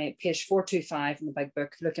 that may, page 425 in the big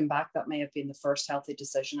book, looking back, that may have been the first healthy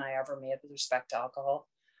decision I ever made with respect to alcohol.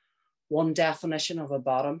 One definition of a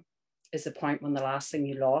bottom is the point when the last thing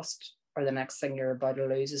you lost or the next thing you're about to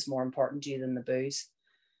lose is more important to you than the booze.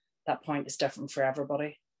 That point is different for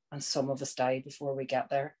everybody, and some of us die before we get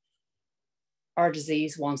there. Our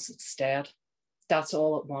disease wants it's dead. That's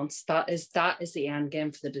all it wants. That is the end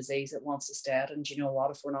game for the disease. It wants us dead. And you know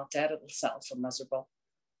what? If we're not dead, it will settle for miserable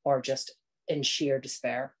or just in sheer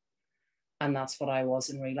despair. And that's what I was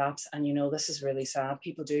in relapse. And you know, this is really sad.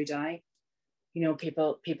 People do die. You know,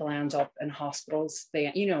 people end up in hospitals.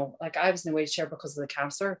 They, you know, like I was in a wheelchair because of the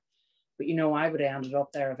cancer, but you know, I would have ended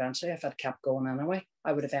up there eventually if I'd kept going anyway.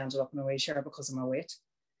 I would have ended up in a wheelchair because of my weight.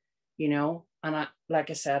 You know, and I, like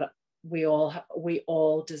I said, we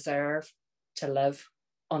all deserve to live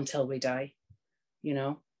until we die, you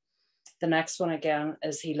know. The next one again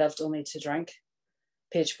is he lived only to drink,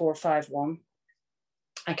 page 451.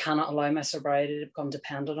 I cannot allow my sobriety to become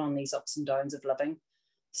dependent on these ups and downs of living.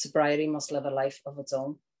 Sobriety must live a life of its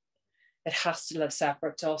own. It has to live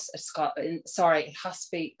separate to us. It has to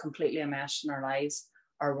be completely enmeshed in our lives,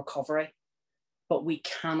 our recovery, but we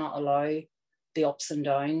cannot allow the ups and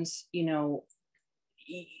downs, you know,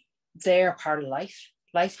 they're part of life.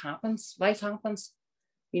 Life happens.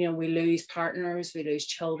 You know, we lose partners, we lose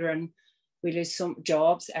children, we lose some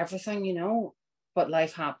jobs, everything, you know, but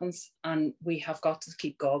life happens and we have got to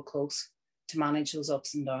keep God close to manage those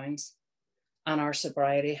ups and downs. And our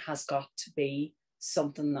sobriety has got to be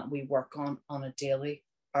something that we work on a daily,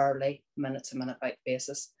 hourly, minute-to-minute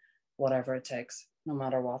basis, whatever it takes, no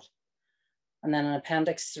matter what. And then in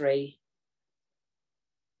Appendix 3,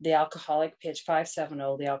 the alcoholic, page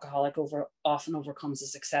 570, the alcoholic often overcomes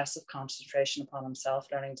his excessive concentration upon himself,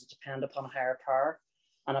 learning to depend upon a higher power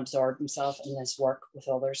and absorb himself in his work with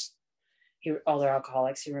others. Other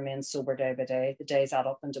alcoholics, he remains sober day by day. The days add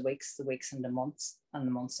up into weeks, the weeks into months, and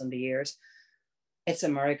the months into years. It's a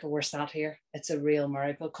miracle we're sat here. It's a real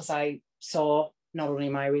miracle because I saw not only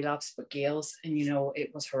my relapse, but Gail's, and you know, it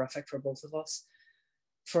was horrific for both of us.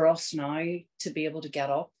 For us now to be able to get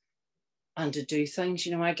up and to do things,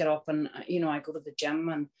 you know, I get up and, you know, I go to the gym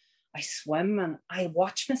and I swim and I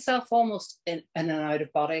watch myself almost in an out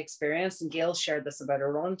of body experience. And Gail shared this about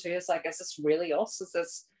her run too. It's like, is this really us?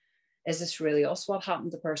 Is this really us? What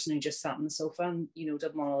happened to the person who just sat on the sofa and, you know,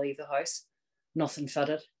 didn't want to leave the house? Nothing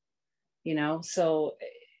fitted, you know? So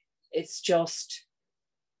it's just,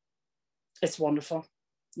 it's wonderful.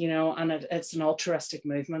 you know, and it's an altruistic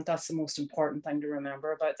movement. That's the most important thing to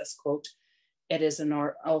remember about this quote. It is an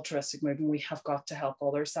altruistic movement. We have got to help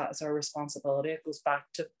others. That is our responsibility. It goes back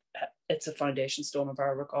to, it's a foundation stone of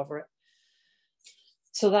our recovery.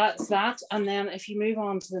 So that's that. And then if you move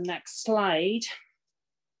on to the next slide,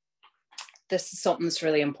 this is something that's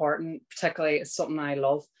really important, particularly it's something I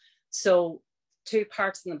love. So 2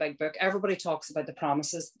 parts in the big book. Everybody talks about the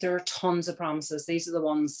promises. There are tons of promises. These are the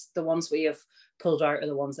ones we have pulled out are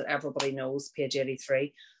the ones that everybody knows, page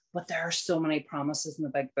 83. But there are so many promises in the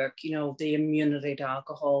big book, you know, the immunity to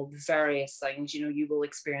alcohol, various things, you know, you will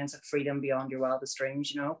experience a freedom beyond your wildest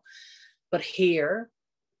dreams, you know. But here,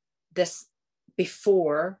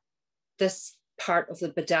 before this part of the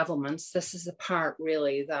bedevilments, this is the part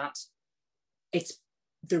really that it's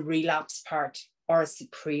the relapse part, or it's the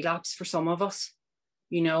prelapse for some of us.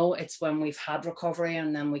 You know, it's when we've had recovery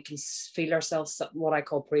and then we can feel ourselves, what I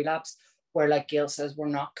call prelapse, where, like Gail says, we're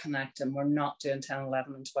not connecting, we're not doing 10,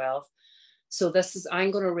 11, and 12. So I'm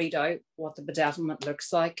going to read out what the bedevilment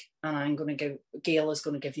looks like, and Gail is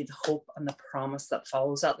going to give you the hope and the promise that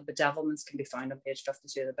follows that. The bedevilments can be found on page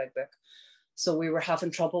 52 of the big book. So we were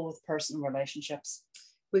having trouble with personal relationships.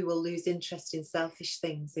 We will lose interest in selfish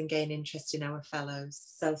things and gain interest in our fellows.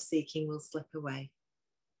 Self-seeking will slip away.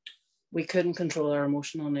 We couldn't control our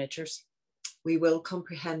emotional natures. We will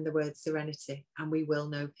comprehend the word serenity, and we will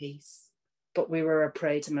know peace. But we were a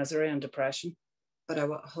prey to misery and depression. But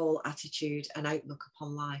our whole attitude and outlook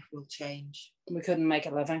upon life will change. We couldn't make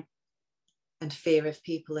a living. And fear of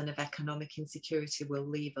people and of economic insecurity will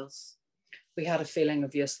leave us. We had a feeling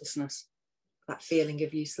of uselessness. That feeling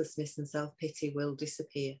of uselessness and self-pity will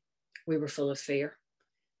disappear. We were full of fear.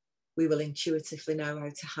 We will intuitively know how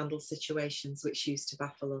to handle situations which used to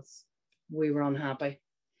baffle us. We were unhappy.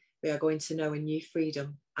 We are going to know a new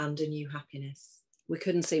freedom and a new happiness. We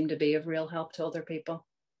couldn't seem to be of real help to other people.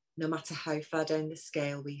 No matter how far down the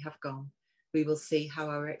scale we have gone, we will see how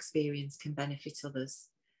our experience can benefit others.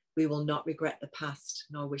 We will not regret the past,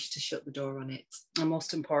 nor wish to shut the door on it. And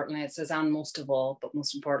most importantly, it says, and most of all, but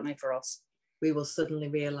most importantly for us, we will suddenly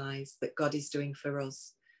realise that God is doing for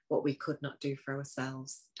us what we could not do for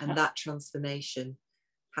ourselves. And that transformation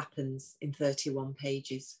happens in 31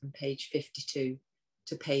 pages, from page 52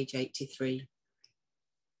 to page 83.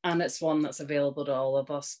 And it's one that's available to all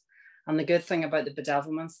of us. And the good thing about the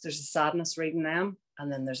bedevilments, there's a sadness reading them,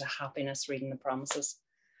 and then there's a happiness reading the promises.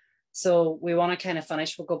 So we want to kind of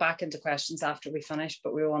finish. We'll go back into questions after we finish,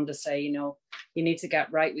 but we wanted to say, you know, you need to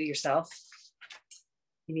get right with yourself.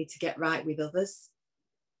 You need to get right with others.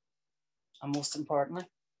 And most importantly,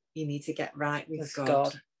 you need to get right with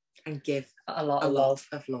God and give a lot of love.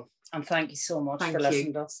 And thank you so much for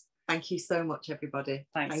listening to us. Thank you so much, everybody.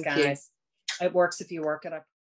 Thanks, guys. It works if you work it. I